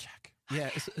 I'll check. Yeah,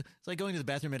 it's like going to the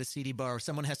bathroom at a seedy bar.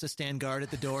 Someone has to stand guard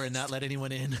at the door and not let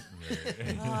anyone in.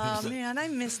 Oh man, I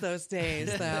miss those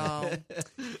days though.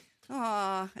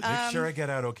 Aw, Make sure I get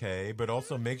out okay, but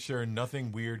also make sure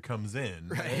nothing weird comes in.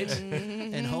 Right.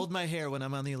 And hold my hair when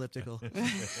I'm on the elliptical.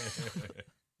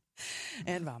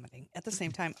 and vomiting at the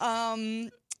same time.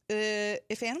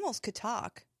 If animals could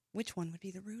talk, which one would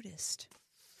be the rudest?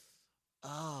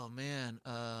 Oh man,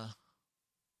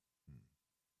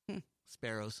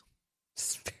 sparrows.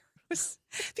 Sparrows,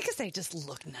 because they just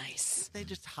look nice. They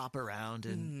just hop around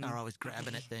and are always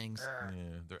grabbing at things. Yeah,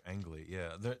 they're angly. Yeah,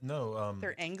 They're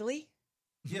angly.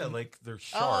 Yeah, like they're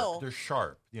sharp. Oh. They're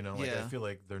sharp. You know, like I Yeah. feel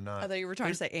like they're I not. thought you were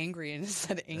trying to say angry and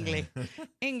said angly.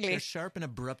 Angly. They're sharp and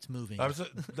abrupt moving.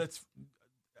 That's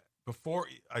before.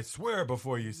 I swear,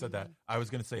 before you said that, I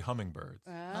was going to say hummingbirds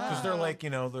because they're like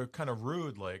they're kind of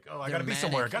rude. Like, oh, I They're got to be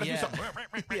somewhere. I got to manic, do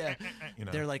something. yeah, You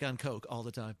know. they're like on coke all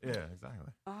the time. Yeah,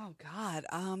 exactly. Oh God.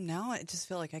 Now I just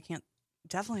feel like I can't.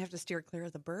 Definitely have to steer clear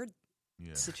of the bird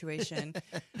Yeah. situation.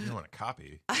 You don't want to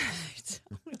copy. I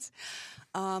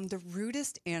don't. The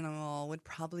rudest animal would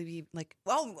probably be like,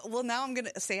 well, now I'm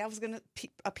gonna say I was gonna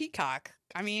a peacock.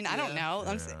 I mean, I don't know.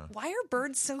 Yeah. Why are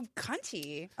birds so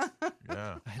cunty?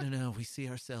 Yeah. I don't know. We see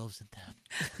ourselves in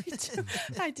them.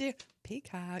 I do.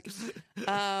 Peacock.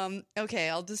 Okay,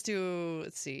 I'll just do.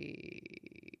 Let's see.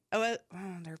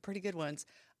 They're pretty good ones.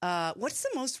 What's the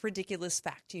most ridiculous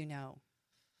fact you know?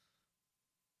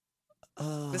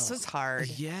 This was hard.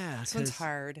 Yeah, This one's 'cause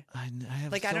hard. I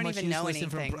have Like, so I don't much even know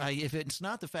useless anything. if it's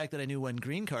not the fact that I knew when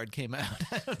Green Card came out,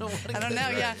 I don't know what. I don't know.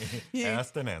 Yeah. Yeah.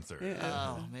 Asked and answered.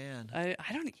 Oh man, I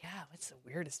don't. Yeah. What's the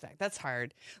weirdest fact? That's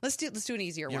hard. Let's do an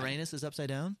easier one. Uranus is upside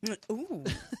down. Ooh.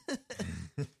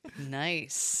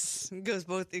 Nice. Goes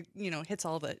both, hits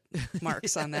all the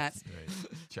marks on that. Right.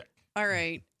 Check. All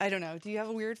right. I don't know. Do you have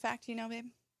a weird fact you know, babe?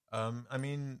 I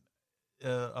mean,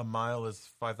 a mile is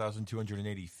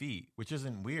 5,280 feet, which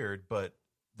isn't weird, but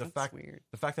the fact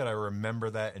that I remember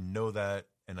that and know that,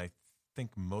 and I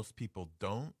think most people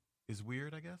don't, is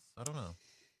weird. I guess I don't know.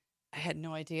 I had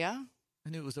no idea. I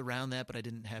knew it was around that, but I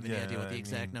didn't have any idea what the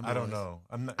exact number I don't was. know.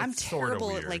 I'm it's sorta terrible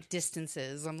at weird. like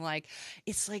distances. I'm like,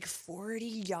 it's like 40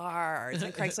 yards.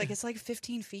 And Craig's like, it's like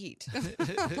 15 feet.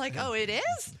 I'm like, oh, it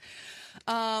is?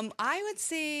 I would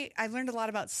say I've learned a lot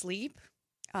about sleep.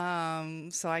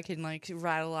 So I can like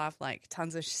rattle off like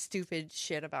tons of stupid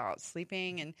shit about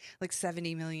sleeping, and like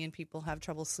 70 million people have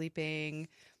trouble sleeping.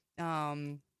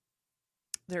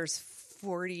 there's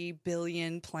 40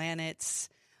 billion planets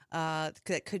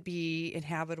that could be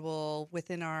inhabitable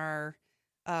within our.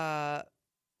 I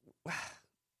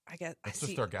guess That's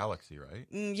just our galaxy, right?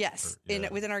 Yes,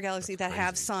 within our galaxy that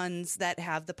have suns that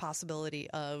have the possibility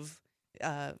of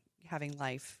having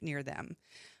life near them.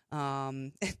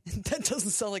 That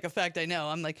doesn't sound like a fact. I know.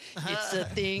 I'm like, it's a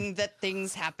thing that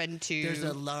things happen to. There's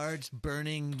a large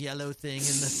burning yellow thing in the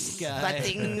sky that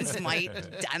things might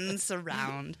dance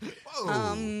around.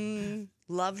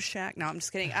 Love Shack. No, I'm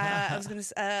just kidding. I was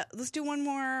gonna. Let's do one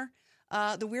more.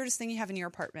 The weirdest thing you have in your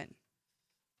apartment.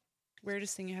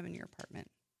 Weirdest thing you have in your apartment.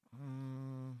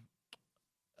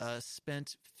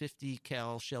 Spent 50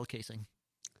 cal shell casing.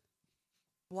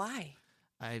 Why?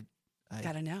 I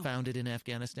gotta know. Found it in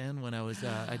Afghanistan when I was.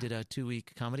 I did a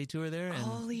 2-week comedy tour there, and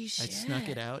Holy shit. I snuck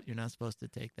it out. You're not supposed to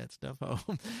take that stuff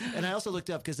home. And I also looked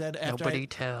up because after Nobody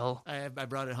tell. I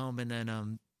brought it home, and then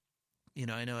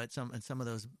I know at some of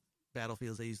those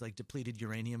battlefields they use like depleted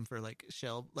uranium for like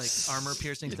shell armor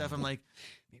piercing stuff. I'm like,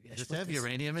 maybe I just have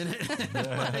uranium in it.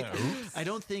 I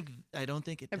don't think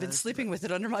it. I've been sleeping with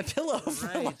it under my pillow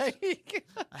for like.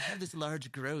 I have this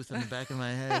large growth on the back of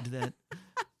my head that.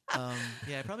 I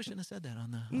probably shouldn't have said that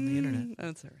on the internet.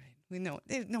 That's all right. We know.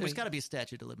 There's got to be a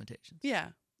statute of limitations. Yeah,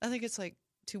 I think it's like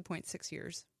 2.6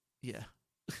 years. Yeah.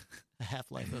 A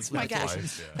half-life of my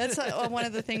gosh. That's one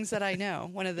of the things that I know.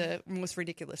 One of the most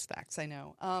ridiculous facts I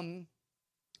know.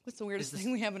 What's the weirdest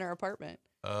thing we have in our apartment?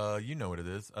 You know what it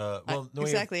is. No,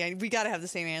 exactly. We got to have the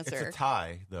same answer. It's a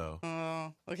tie, though.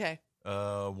 Oh, okay.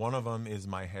 One of them is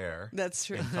my hair. That's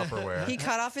true. In Tupperware. He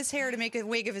cut off his hair to make a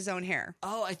wig of his own hair.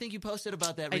 Oh, I think you posted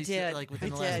about that recently. I did. Like within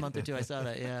the last month or two. I saw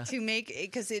that, yeah. To make,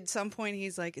 because at some point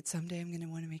he's like, someday I'm going to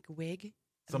want to make a wig.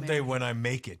 Someday when I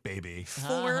make it, baby.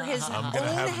 For his I'm own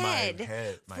gonna have head.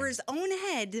 For his own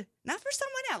head. Not for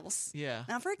someone else. Yeah.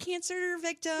 Not for a cancer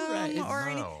victim. Right.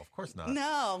 No, of course not.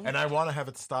 No. And I want to have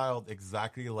it styled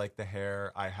exactly like the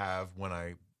hair I have when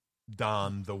I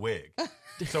don the wig.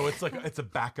 So it's a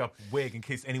backup wig in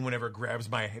case anyone ever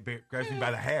grabs me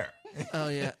by the hair. Oh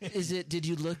yeah. Did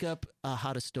you look up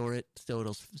how to store it so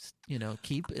it'll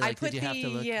keep? Like, I put did you have to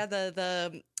look?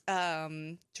 the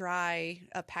dry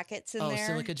packets in there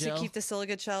silica gel? to keep the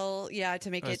silica gel, to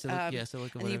make it.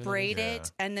 Silica, and you braid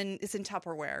it, and then it's in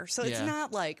Tupperware, so it's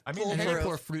not like. I mean, and then you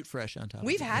pour fruit fresh on top.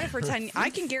 We've had it for 10. I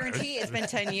can guarantee it's been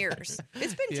 10 years.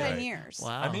 It's been 10 years.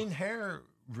 Wow. I mean, hair.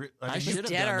 I should have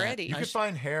dead done already. You could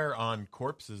find hair on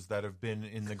corpses that have been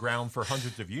in the ground for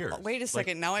hundreds of years. Wait a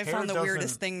second. Now I found the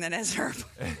weirdest thing that has her.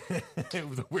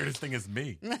 The weirdest thing is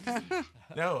me.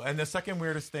 No, and the second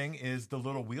weirdest thing is the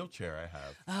little wheelchair I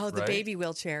have. Oh, the baby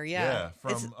wheelchair. Yeah.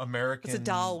 From American. It's a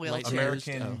doll wheelchair.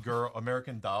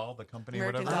 American Doll, the company,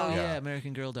 American whatever. Doll. Oh yeah,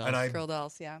 American Girl Dolls. And Girl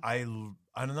Dolls. Yeah. I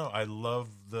don't know. I love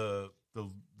the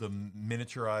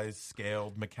miniaturized,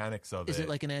 scaled mechanics of it. Is it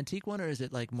like an antique one or is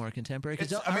it like more contemporary?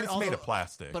 It's made of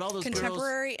plastic. But all those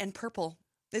contemporary and purple.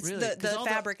 It's really? the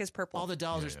fabric is purple. All the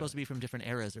dolls are supposed to be from different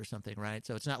eras or something, right?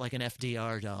 So it's not like an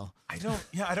FDR doll. I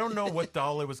don't know what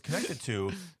doll it was connected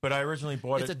to, but I originally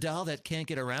bought it. It's a doll that can't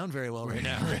get around very well right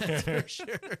now. That's for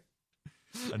sure.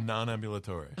 A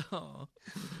non-ambulatory. Oh,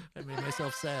 I made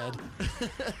myself sad.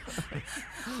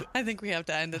 I think we have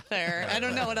to end it there. I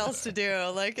don't know what else to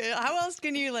do. Like, how else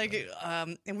can you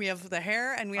and we have the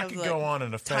hair and we have the go on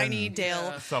and offend tiny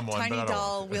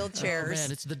doll wheelchairs. Oh,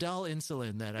 man, it's the doll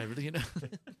insulin that I really,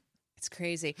 It's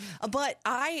crazy. But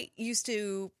I used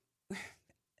to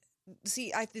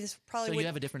see. This probably. So you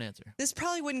have a different answer. This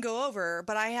probably wouldn't go over,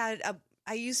 but I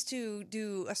used to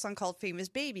do a song called Famous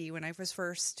Baby when I was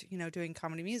first, doing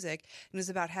comedy music. It was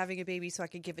about having a baby so I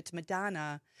could give it to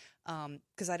Madonna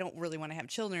because I don't really want to have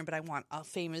children, but I want a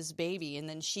famous baby. And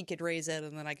then she could raise it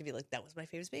and then I could be like, that was my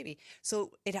famous baby.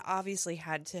 So it obviously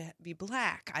had to be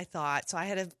black, I thought. So I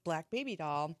had a black baby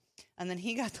doll. And then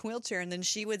he got the wheelchair, and then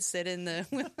she would sit in the.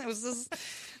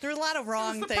 There were a lot of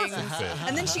wrong things,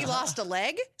 and then she lost a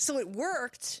leg, so it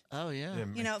worked. Oh yeah,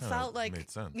 it felt like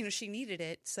she needed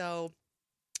it. So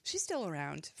she's still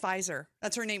around. Pfizer,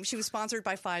 that's her name. She was sponsored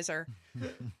by Pfizer.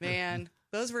 Man,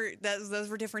 those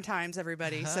were different times,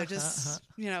 everybody. So just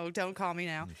don't call me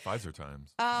now. Pfizer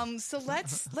times. So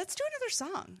let's do another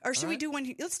song, or should we do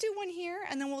one? Let's do one here,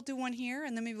 and then we'll do one here,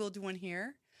 and then maybe we'll do one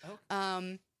here.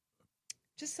 Oh.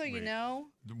 Just so you know.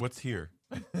 What's here?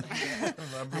 I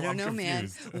don't know, man.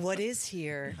 What is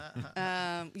here?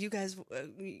 You guys,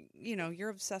 you're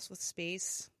obsessed with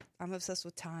space. I'm obsessed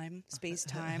with time, space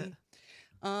time.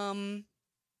 Yeah,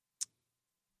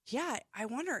 I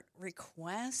want to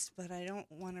request, but I don't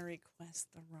want to request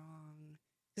the wrong.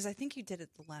 Because I think you did it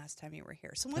the last time you were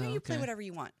here. So why don't you play whatever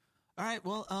you want? All right.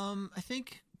 Well, I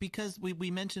think because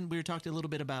we mentioned, we were talking a little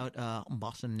bit about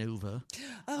Bossa Nova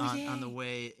on the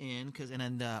way in,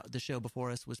 and the show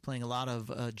before us was playing a lot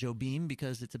of Joe Beam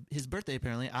because it's his birthday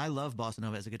apparently. I love Bossa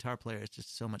Nova as a guitar player. It's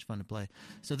just so much fun to play.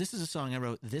 So this is a song I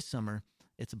wrote this summer.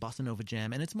 It's a Bossa Nova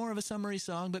jam, and it's more of a summery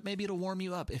song, but maybe it'll warm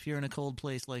you up if you're in a cold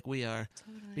place like we are.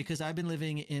 Totally. Because I've been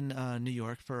living in New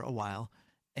York for a while,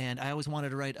 and I always wanted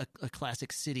to write a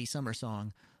classic city summer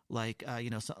song. Like,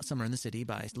 Summer in the City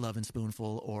by Love and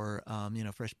Spoonful, or,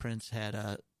 Fresh Prince had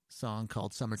a song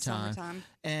called Summertime.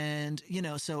 And,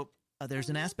 so there's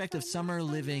an aspect of summer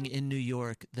living in New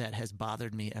York that has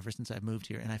bothered me ever since I've moved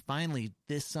here. And I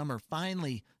this summer,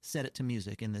 set it to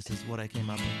music, and this is what I came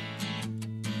up with.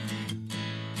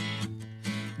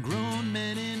 Grown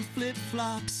men in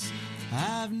flip-flops,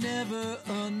 I've never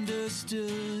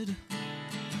understood.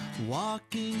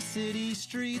 Walking city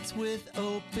streets with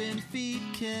open feet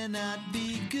cannot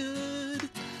be good.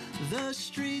 The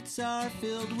streets are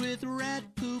filled with rat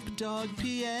poop, dog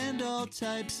pee, and all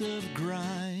types of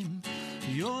grime.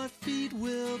 Your feet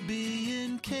will be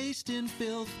encased in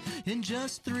filth in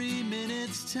just 3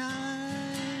 minutes'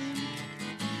 time.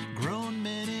 Grown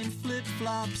men in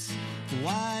flip-flops,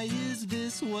 why is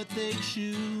this what they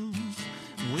choose?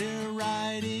 We're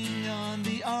riding on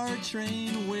the R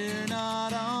train, we're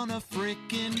not on a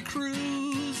frickin'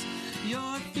 cruise.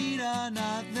 Your feet are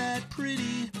not that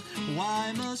pretty,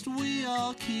 why must we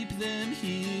all keep them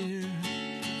here?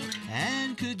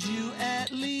 And could you at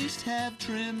least have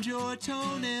trimmed your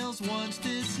toenails once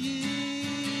this year?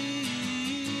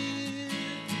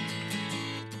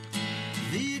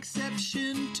 The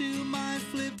exception to my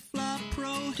flip-flop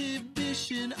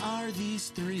prohibition are these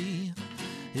 3.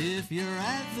 If you're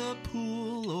at the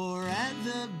pool or at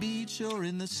the beach or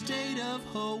in the state of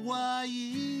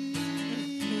Hawaii.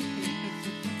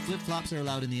 Flip-flops are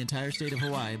allowed in the entire state of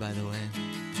Hawaii, by the way.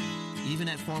 Even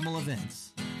at formal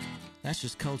events. That's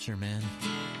just culture, man.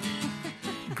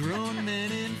 Grown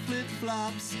men in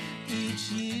flip-flops,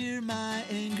 each year my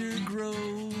anger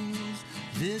grows.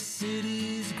 This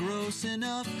city's gross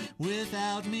enough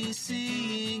without me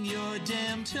seeing your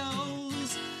damn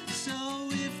toes. So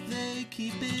if they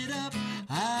keep it up,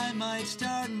 I might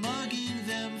start mugging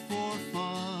them for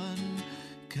fun.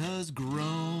 'Cause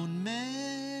grown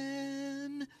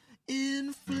men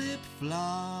in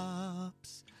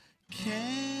flip-flops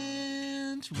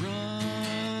can't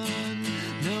run.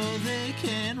 No, they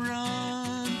can't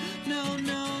run. No,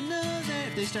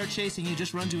 if they start chasing you,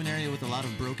 just run to an area with a lot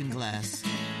of broken glass.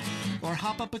 Or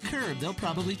hop up a curb, they'll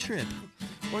probably trip.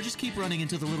 Or just keep running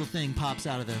until the little thing pops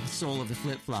out of the sole of the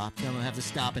flip-flop. Then we'll have to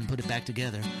stop and put it back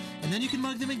together. And then you can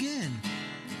mug them again.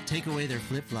 Take away their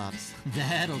flip-flops.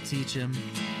 That'll teach them.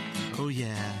 Oh,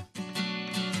 yeah.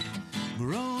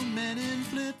 Grown men in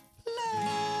flip-flops.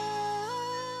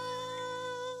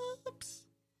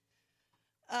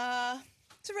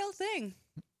 It's a real thing.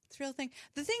 It's a real thing.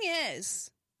 The thing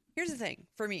is, here's the thing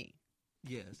for me.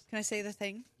 Yes. Can I say the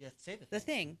thing? Yes, say the thing. The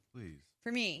thing. Please.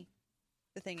 For me,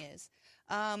 the thing is,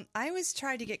 I always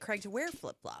tried to get Craig to wear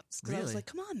flip-flops because I was like,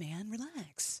 come on, man,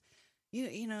 relax.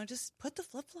 You know, just put the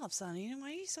flip-flops on. You know, why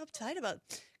are you so uptight about?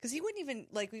 Because he wouldn't even,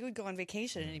 like, we would go on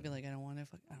vacation and he'd be like, I don't want a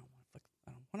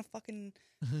fucking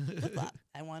flip-flop.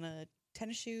 I want a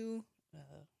tennis shoe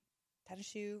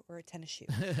or a tennis shoe.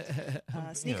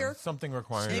 Sneaker. Something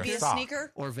requiring maybe a a sock.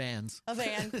 sneaker. Or Vans. A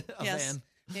van. Yes. Van.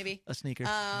 Maybe. A sneaker.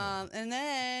 And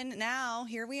then now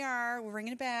here we are. We're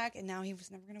bringing it back, and now he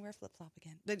was never going to wear flip flop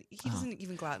again. But he doesn't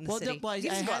even go out in the city. He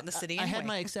doesn't go out in the city. I anyway. had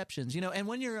my exceptions, and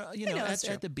when you're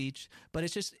at the beach, but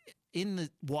it's just in the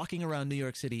walking around New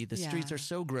York City, the streets are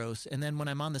so gross. And then when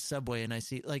I'm on the subway and I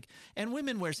see and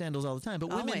women wear sandals all the time, but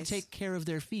women take care of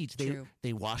their feet.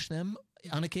 They wash them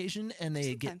on occasion, and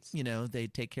they Sometimes. they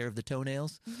take care of the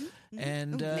toenails.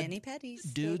 And mani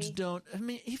pedis, dudes baby. don't. I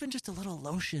mean, even just a little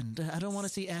lotion. I don't want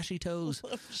to see ashy toes.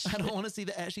 I don't want to see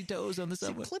the ashy toes on the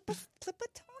subway. Clip a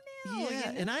toenail.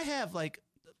 Yeah, and I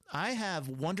have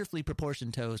wonderfully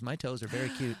proportioned toes. My toes are very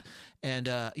cute, and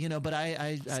but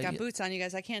He's got boots on, you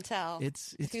guys. I can't tell.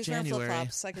 It's if he was January. wearing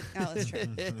flip-flops, I could. Oh, that's true.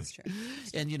 That's true.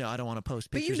 And I don't want to post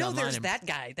But pictures online. there's that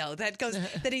guy though that goes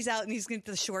that he's out and he's got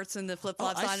the shorts and the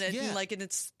flip-flops on it, and and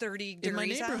it's 30 degrees in my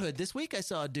neighborhood. out. This week I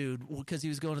saw a dude because he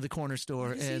was going to the corner store.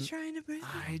 What is and he trying to bring?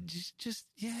 I it's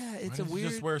Why a don't you weird.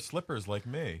 just wear slippers like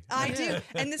me. I do,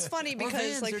 and it's funny Or because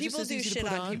Vans, they're people just as do easy to shit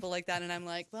put on on. people like that, and I'm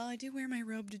like, well, I do wear my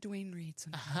robe to Dwayne Reed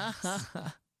sometimes. And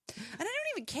I don't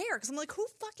even care because I'm like, who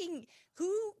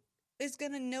is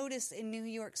going to notice in New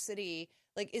York City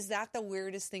Like, is that the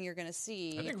weirdest thing you're going to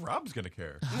see? I think Rob's going to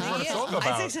care. Yeah, Wrote a song I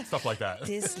about think so. stuff like that.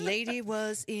 This lady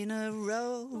was in a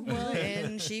row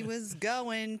and she was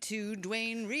going to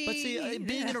Dwayne Reed. But see,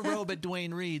 being in a robe at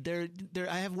Dwayne Reed,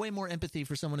 I have way more empathy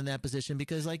for someone in that position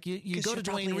because, like, you go to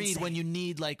Dwayne Reed when you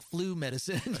need like flu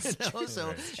medicine. So,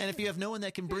 Right. and if you have no one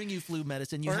that can bring you flu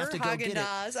medicine, you or have to go get it.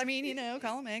 Haagen-Dazs. I mean,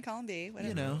 column A, column B,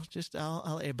 whatever. Just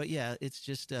I'll. But yeah, it's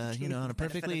just on a Benefit of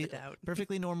perfectly the doubt.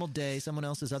 perfectly normal day, someone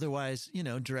else is otherwise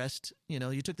dressed.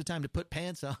 You took the time to put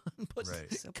pants on,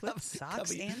 Right. So put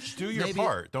socks and Do your Maybe-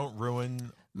 part. Don't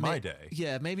ruin my day.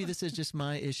 Yeah, maybe this is just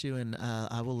my issue, and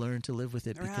I will learn to live with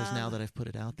it because now that I've put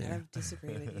it out there. I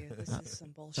disagree with you. This is some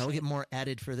bullshit. So I will get more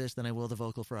added for this than I will the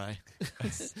vocal fry.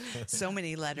 So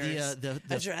many letters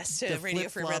addressed to the Radio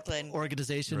Free Flip-Flop Brooklyn.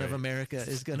 Organization of Right. America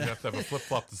is going You have to have a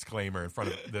flip-flop disclaimer in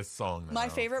front of this song now. My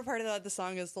favorite part of the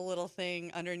song is the little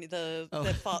thing underneath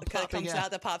that popping comes out.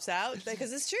 out, that pops out,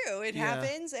 because it's true. It Yeah.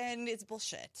 happens, and it's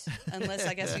bullshit. Unless,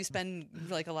 I guess, you spend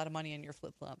like a lot of money on your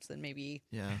flip flops, then maybe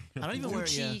Yeah, I don't even wear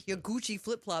your Gucci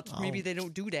flip flops. Maybe Oh. they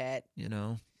don't do that.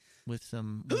 with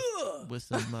some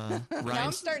Now I'm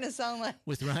rhymes. starting to sound like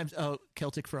With rhymes. Oh,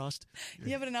 Celtic Frost.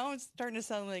 yeah, but now I'm starting to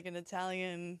sound like an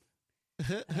Italian.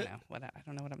 I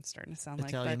don't know what I'm starting to sound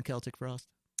Italian like. But Celtic Frost.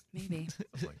 maybe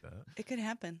Something like that. it could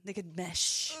happen. They could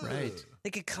mesh. Right. They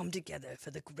could come together for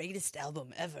the greatest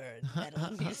album ever in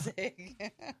metal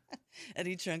music.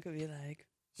 Eddie Trunk would be like,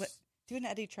 "What? Do an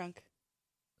Eddie Trunk?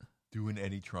 Doing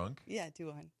Eddie Trunk? Yeah, do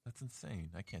one." That's insane.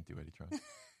 I can't do Eddie Trunk.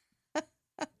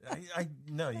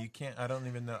 No, you can't. I don't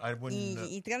even know. I wouldn't.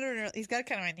 He's got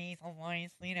kind of a nasal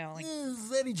voice, like.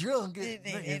 It's Eddie Trunk.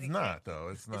 It's not though.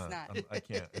 It's not. not. I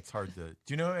can't. It's hard to. Do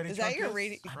you know who Eddie Is Trunk that your is?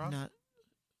 radio? I'm not.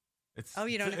 It's, Oh,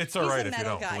 you don't know? It's all right He's a if you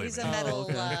metal don't guy. believe He's me. a metal,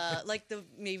 okay. like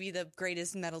maybe the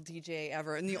greatest metal DJ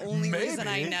ever, and the only reason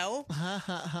I Maybe. know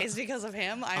is because of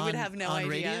him. I would have no on idea.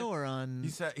 radio or on.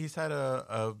 He's had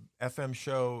a FM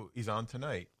show. He's on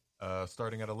tonight,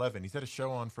 starting at 11. He's had a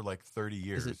show on for like 30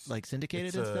 years. Is it like syndicated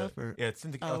It's, and stuff? Or Yeah, it's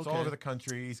syndicated. Oh, It's all okay. over the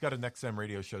country. He's got an XM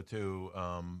radio show too.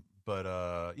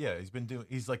 But yeah,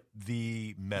 he's like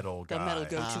the metal guy. The metal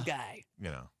go-to guy.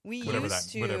 We whatever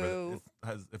used whatever to.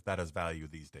 if that has value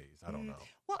these days. I don't know.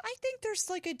 Well, I think there's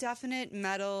like a definite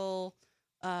metal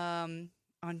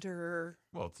under.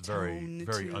 Well, it's very tone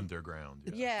to-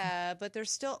 underground. Yeah, but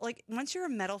there's still like once you're a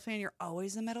metal fan, you're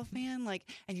always a metal fan. Like,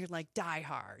 and you're like die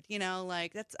hard.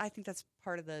 Like that's. I think that's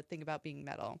part of the thing about being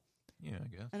metal. Yeah,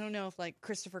 I guess. I don't know if like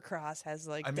Christopher Cross has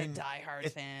like I the mean, die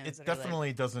hard fans. It that are, like,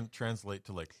 definitely doesn't translate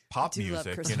to like pop do love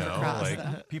music. Christopher Cross, Like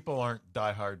though. people aren't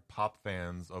diehard pop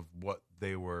fans of what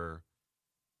they were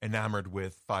enamored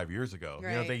with 5 years ago.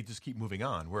 Right. They just keep moving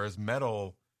on. Whereas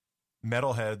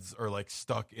metalheads are like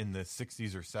stuck in the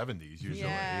 60s or 70s usually.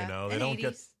 Yeah. They And don't 80s.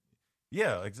 get.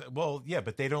 Yeah, well, yeah,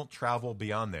 but they don't travel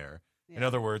beyond there. In Yeah.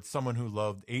 other words, someone who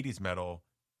loved 80s metal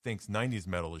thinks 90s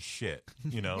metal is shit,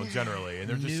 generally, and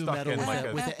they're just New stuck metal in with like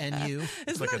a- with the NU.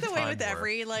 It's like not a the way time with warp.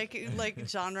 every like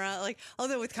genre. Like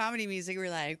although with comedy music,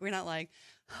 we're not like,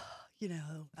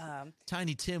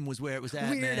 Tiny Tim was where it was at,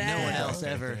 Weird man. No one Al else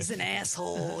ever. is an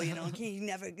asshole. You're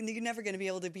never going to be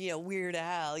able to be a Weird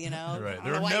Al. Right. I don't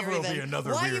know There why never you're will be even-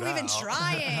 another Why Weird are you even Al.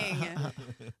 trying?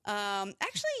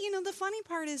 Actually, the funny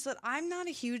part is that I'm not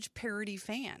a huge parody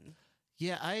fan.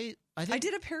 Yeah, I think I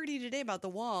did a parody today about the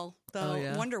Wall, the Oh,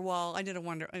 yeah? Wonder Wall. I did a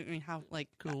Wonder. I mean, how like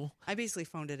Cool. I basically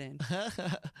phoned it in.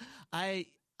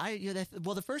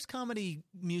 the first comedy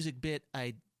music bit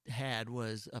I had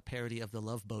was a parody of the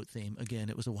Love Boat theme. Again,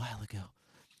 it was a while ago.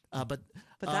 But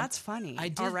that's funny. I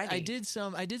did. already. I did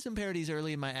some parodies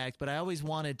early in my act, but I always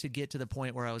wanted to get to the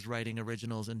point where I was writing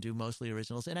originals and do mostly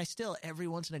originals. And I still, every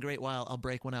once in a great while, I'll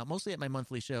break one out. Mostly at my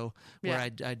monthly show, where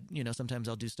I sometimes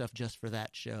I'll do stuff just for that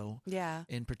show. Yeah.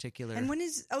 In particular. And when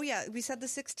is? Oh yeah, we said the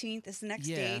 16th is the next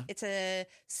Yeah. date. It's a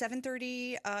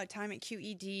 7:30 time at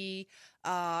QED.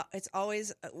 It's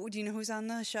always. Do you know who's on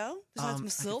the show? Besides I can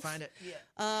myself. find it.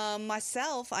 Yeah.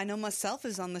 Myself. I know myself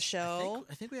is on the show.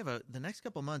 I think we have the next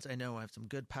couple months. I know I have some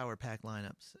good power pack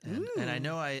lineups, and I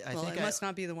know I well, think it must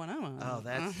not be the one I'm on. Oh,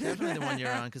 that's definitely the one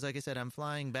you're on. Because, like I said, I'm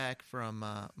flying back from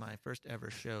my first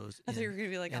ever shows. I thought you were going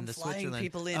to be like, I'm the flying Switzerland.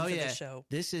 people in oh, for yeah. the show.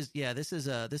 This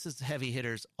is heavy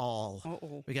hitters all.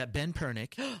 Uh-oh. We got Ben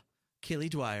Pernick, Killy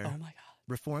Dwyer, Oh my god.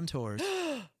 Reformed Tours,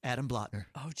 Adam Blotner.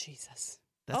 Oh Jesus.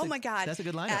 That's my God. That's a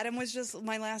good lineup. Adam was just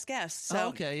my last guest. So Oh,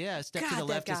 okay, yeah. Step to God, the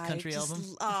Left that is guy country just-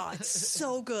 album. Oh, it's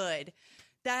so good.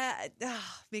 That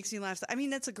makes me laugh. I mean,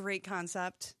 that's a great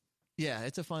concept. Yeah,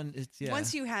 it's a fun. It's yeah.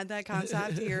 Once you had that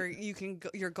concept,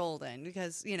 you're golden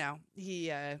because he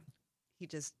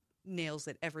just nails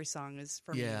it. Every song is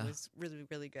for Yeah. me was really,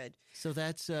 really good. So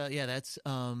that's February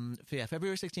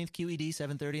 16th, QED,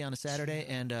 7:30 on a Saturday.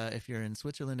 And if you're in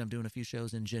Switzerland, I'm doing a few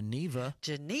shows in Geneva.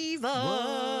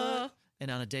 Geneva. And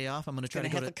on a day off, I'm going to try to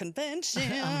Gonna go have to a convention.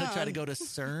 I'm going to try to go to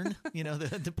CERN,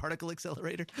 the particle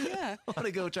accelerator. Yeah. I want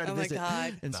to go try to Oh my visit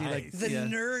God. and see like The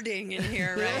nerding in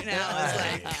here right now is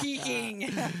like peaking.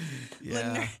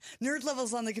 Yeah. The nerd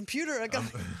levels on the computer are going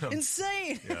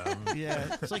insane.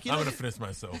 Yeah. It's like, I'm going to finish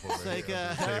myself over like, here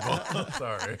on the table.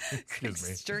 Sorry. Excuse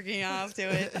me. Jerking off to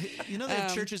it. They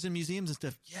have churches and museums and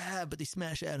stuff. Yeah, but they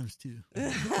smash atoms too.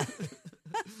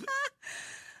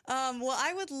 Well,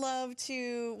 I would love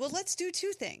to. Well, let's do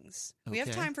two things. We have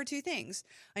Okay. time for two things.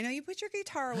 I know you put your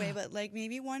guitar away, but like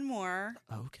maybe one more.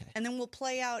 Okay. And then we'll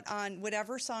play out on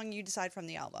whatever song you decide from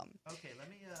the album. Okay, let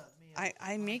me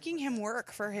I'm making him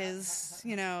work for his,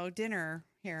 dinner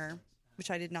here,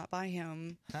 which I did not buy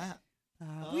him.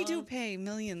 We do pay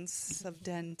millions of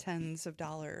tens of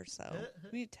dollars, so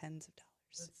we need tens of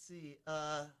dollars. Let's see.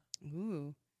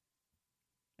 Ooh.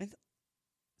 It's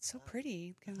so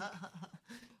pretty.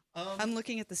 I'm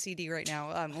looking at the CD right now.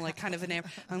 I'm like kind of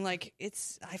I'm like,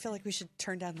 I feel like we should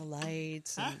turn down the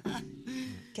lights and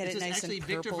get it nice and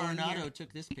purple. Victor in here. Varnado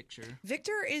took this picture.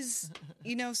 Victor is,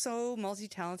 so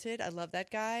multi-talented. I love that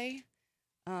guy.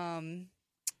 And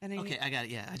I got it.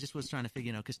 Yeah, I just was trying to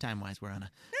figure, because time-wise we're on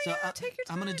a. take your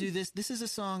time. I'm going to do this. This is a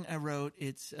song I wrote.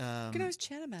 It's. You can always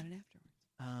chat about it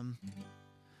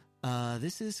afterwards.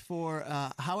 This is for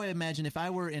how I imagine if I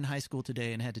were in high school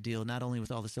today and had to deal not only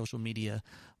with all the social media,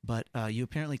 but you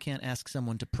apparently can't ask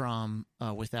someone to prom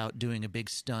without doing a big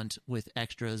stunt with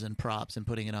extras and props and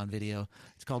putting it on video.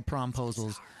 It's called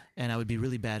Promposals, and I would be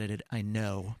really bad at it, I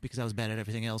know, because I was bad at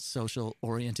everything else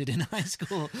social-oriented in high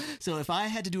school. So if I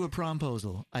had to do a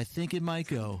promposal, I think it might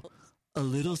go a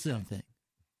little something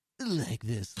like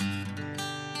this.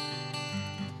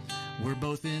 We're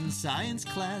both in science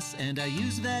class, and I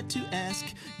use that to ask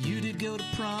you to go to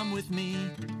prom with me.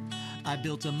 I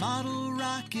built a model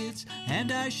rocket,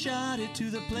 and I shot it to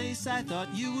the place I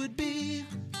thought you would be.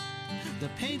 The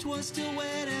paint was still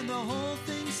wet, and the whole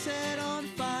thing set on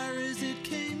fire as it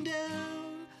came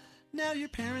down. Now your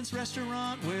parents'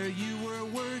 restaurant where you were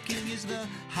working is the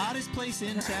hottest place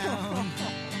in town.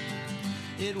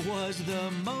 It was the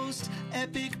most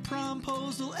epic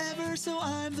promposal ever, so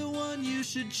I'm the one you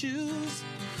should choose.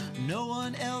 No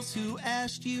one else who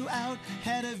asked you out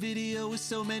had a video with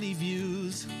so many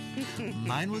views.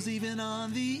 Mine was even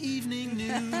on the evening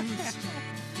news.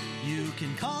 You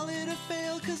can call it a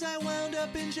fail, 'cause I wound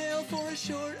up in jail for a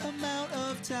short amount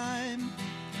of time.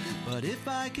 But if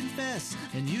I confess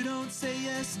and you don't say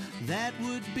yes, that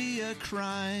would be a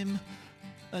crime.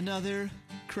 Another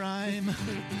crime.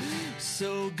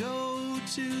 So go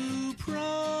to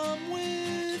prom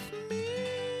with me.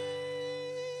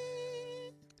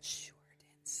 Short and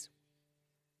sweet.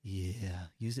 Yeah,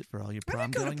 use it for all your I prom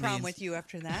would go going to prom means. with you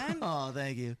after that. Oh,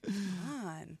 thank you. Come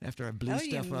on. After I blew That would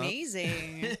be stuff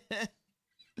amazing.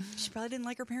 She probably didn't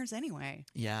like her parents anyway.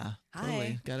 Yeah, Hi.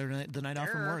 totally. Got her the night off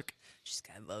from Grr. work. She's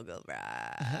got a vocal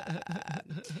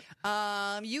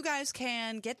you guys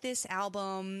can get this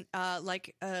album,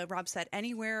 like Rob said,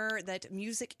 anywhere that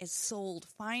music is sold.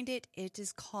 Find it. It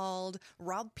is called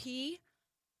Rob P.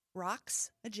 Rocks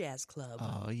a Jazz Club.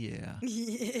 Oh, yeah.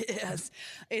 Yes.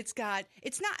 Here's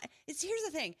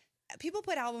the thing. People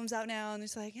put albums out now and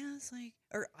it's like,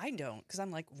 or I don't, because I'm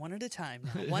like one at a time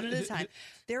now, one at a time.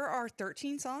 There are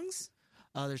 13 songs.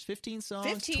 There's 15 songs,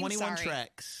 15, 21 sorry.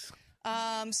 tracks.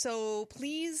 So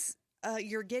please,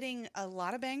 you're getting a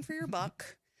lot of bang for your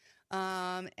buck.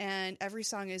 And every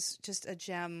song is just a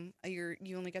gem.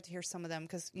 You only get to hear some of them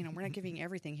because, we're not giving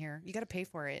everything here. You got to pay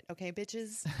for it. Okay,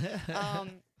 bitches.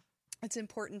 It's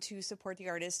important to support the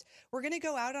artist. We're going to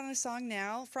go out on a song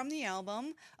now from the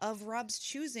album of Rob's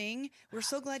choosing. We're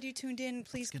so glad you tuned in.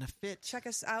 Please check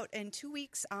us out in 2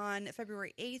 weeks on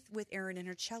February 8th with Erin and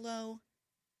her cello.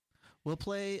 We'll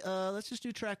play. Let's just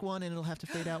do track one, and it'll have to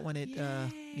fade out when it,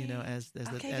 as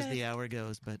the hour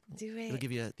goes. But do it. It'll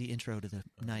give you the intro to the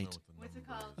night. What's it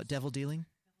called? Devil Dealing.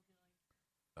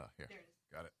 Here,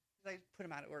 got it. I put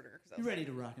them out of order. You ready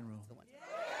to rock and roll?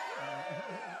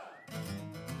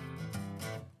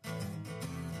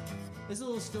 This is a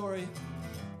little story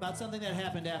about something that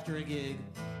happened after a gig.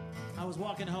 I was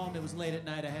walking home. It was late at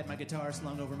night. I had my guitar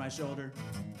slung over my shoulder.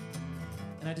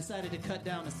 And I decided to cut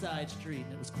down a side street.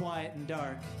 And it was quiet and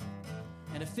dark.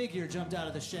 And a figure jumped out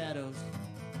of the shadows.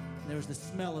 And there was the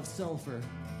smell of sulfur.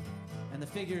 And the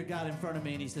figure got in front of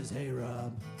me and he says, "Hey,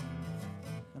 Rob."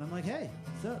 And I'm like, "Hey,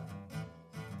 what's up?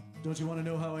 Don't you want to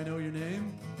know how I know your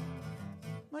name?"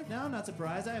 I'm like, no, I'm not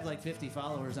surprised. I have like 50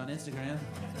 followers on Instagram.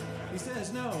 He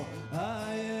says, no,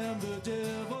 I am the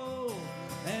devil,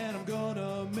 and I'm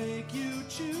gonna make you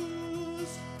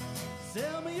choose.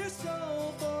 Sell me your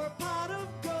soul for a pot of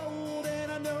gold,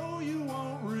 and I know you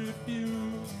won't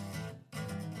refuse.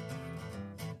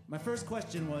 My first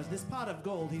question was, this pot of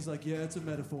gold? He's like, yeah, it's a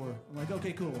metaphor. I'm like,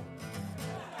 okay, cool.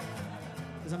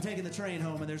 Because I'm taking the train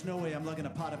home, and there's no way I'm lugging a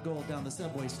pot of gold down the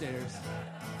subway stairs.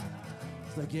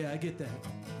 It's like, yeah, I get that.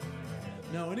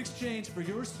 No, in exchange for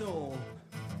your soul,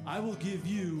 I will give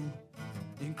you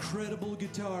incredible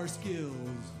guitar skills.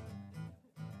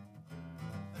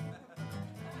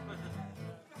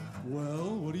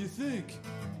 Well, what do you think?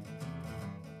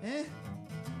 Eh?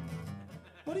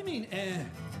 What do you mean, eh?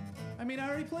 I mean, I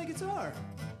already play guitar,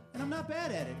 and I'm not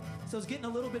bad at it. So is getting a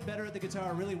little bit better at the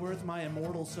guitar really worth my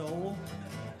immortal soul?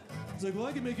 It's like, well,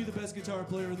 I can make you the best guitar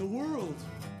player in the world.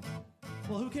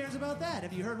 Well, who cares about that?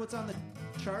 Have you heard what's on the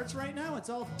charts right now? It's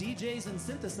all DJs and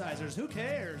synthesizers. Who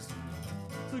cares?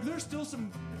 It's like,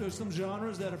 there's some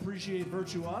genres that appreciate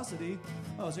virtuosity.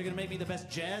 Oh, so you're going to make me the best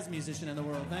jazz musician in the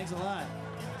world. Thanks a lot.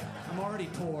 I'm already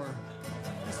poor.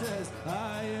 He says,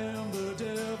 I am the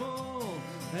devil,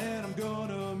 and I'm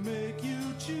gonna make you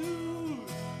choose.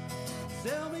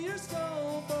 Sell me your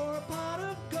soul for a pot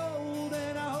of gold,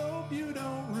 and I hope you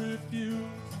don't refuse.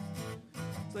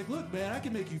 It's like, look, man, I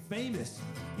can make you famous.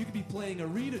 You could be playing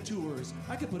arena tours.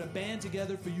 I could put a band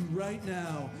together for you right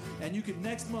now. And you could,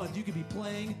 next month, you could be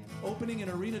opening an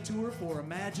arena tour for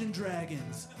Imagine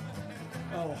Dragons.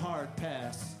 Oh, hard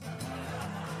pass.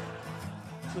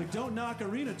 It's like, don't knock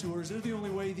arena tours. They're the only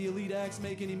way the elite acts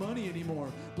make any money anymore.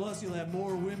 Plus, you'll have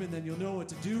more women than you'll know what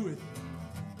to do with.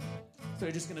 So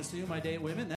you're just going to assume I date women?